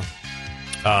 There you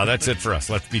go. That's it for us.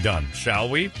 Let's be done. Shall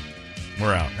we?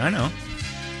 We're out. I know.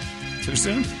 Too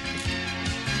soon?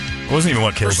 It wasn't even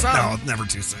what killed For him. some. No, it's never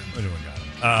too soon. Everyone got him.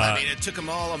 I mean, it took them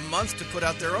all a month to put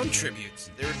out their own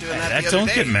tributes. They were doing that the other Don't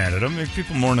day. get mad at them.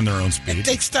 People mourning their own speed. It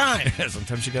takes time.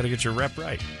 Sometimes you got to get your rep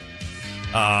right.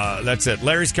 That's it.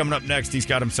 Larry's coming up next. He's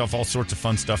got himself all sorts of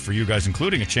fun stuff for you guys,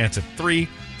 including a chance at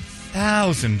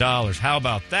 $3,000. How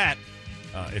about that?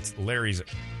 It's Larry's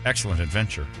excellent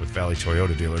adventure with Valley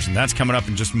Toyota dealers, and that's coming up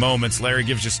in just moments. Larry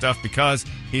gives you stuff because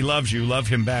he loves you. Love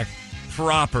him back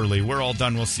properly. We're all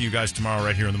done. We'll see you guys tomorrow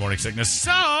right here in the Morning Sickness. So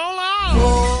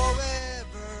long!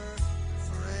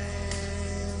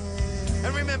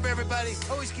 And remember, everybody,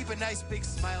 always keep a nice big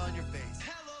smile on your face.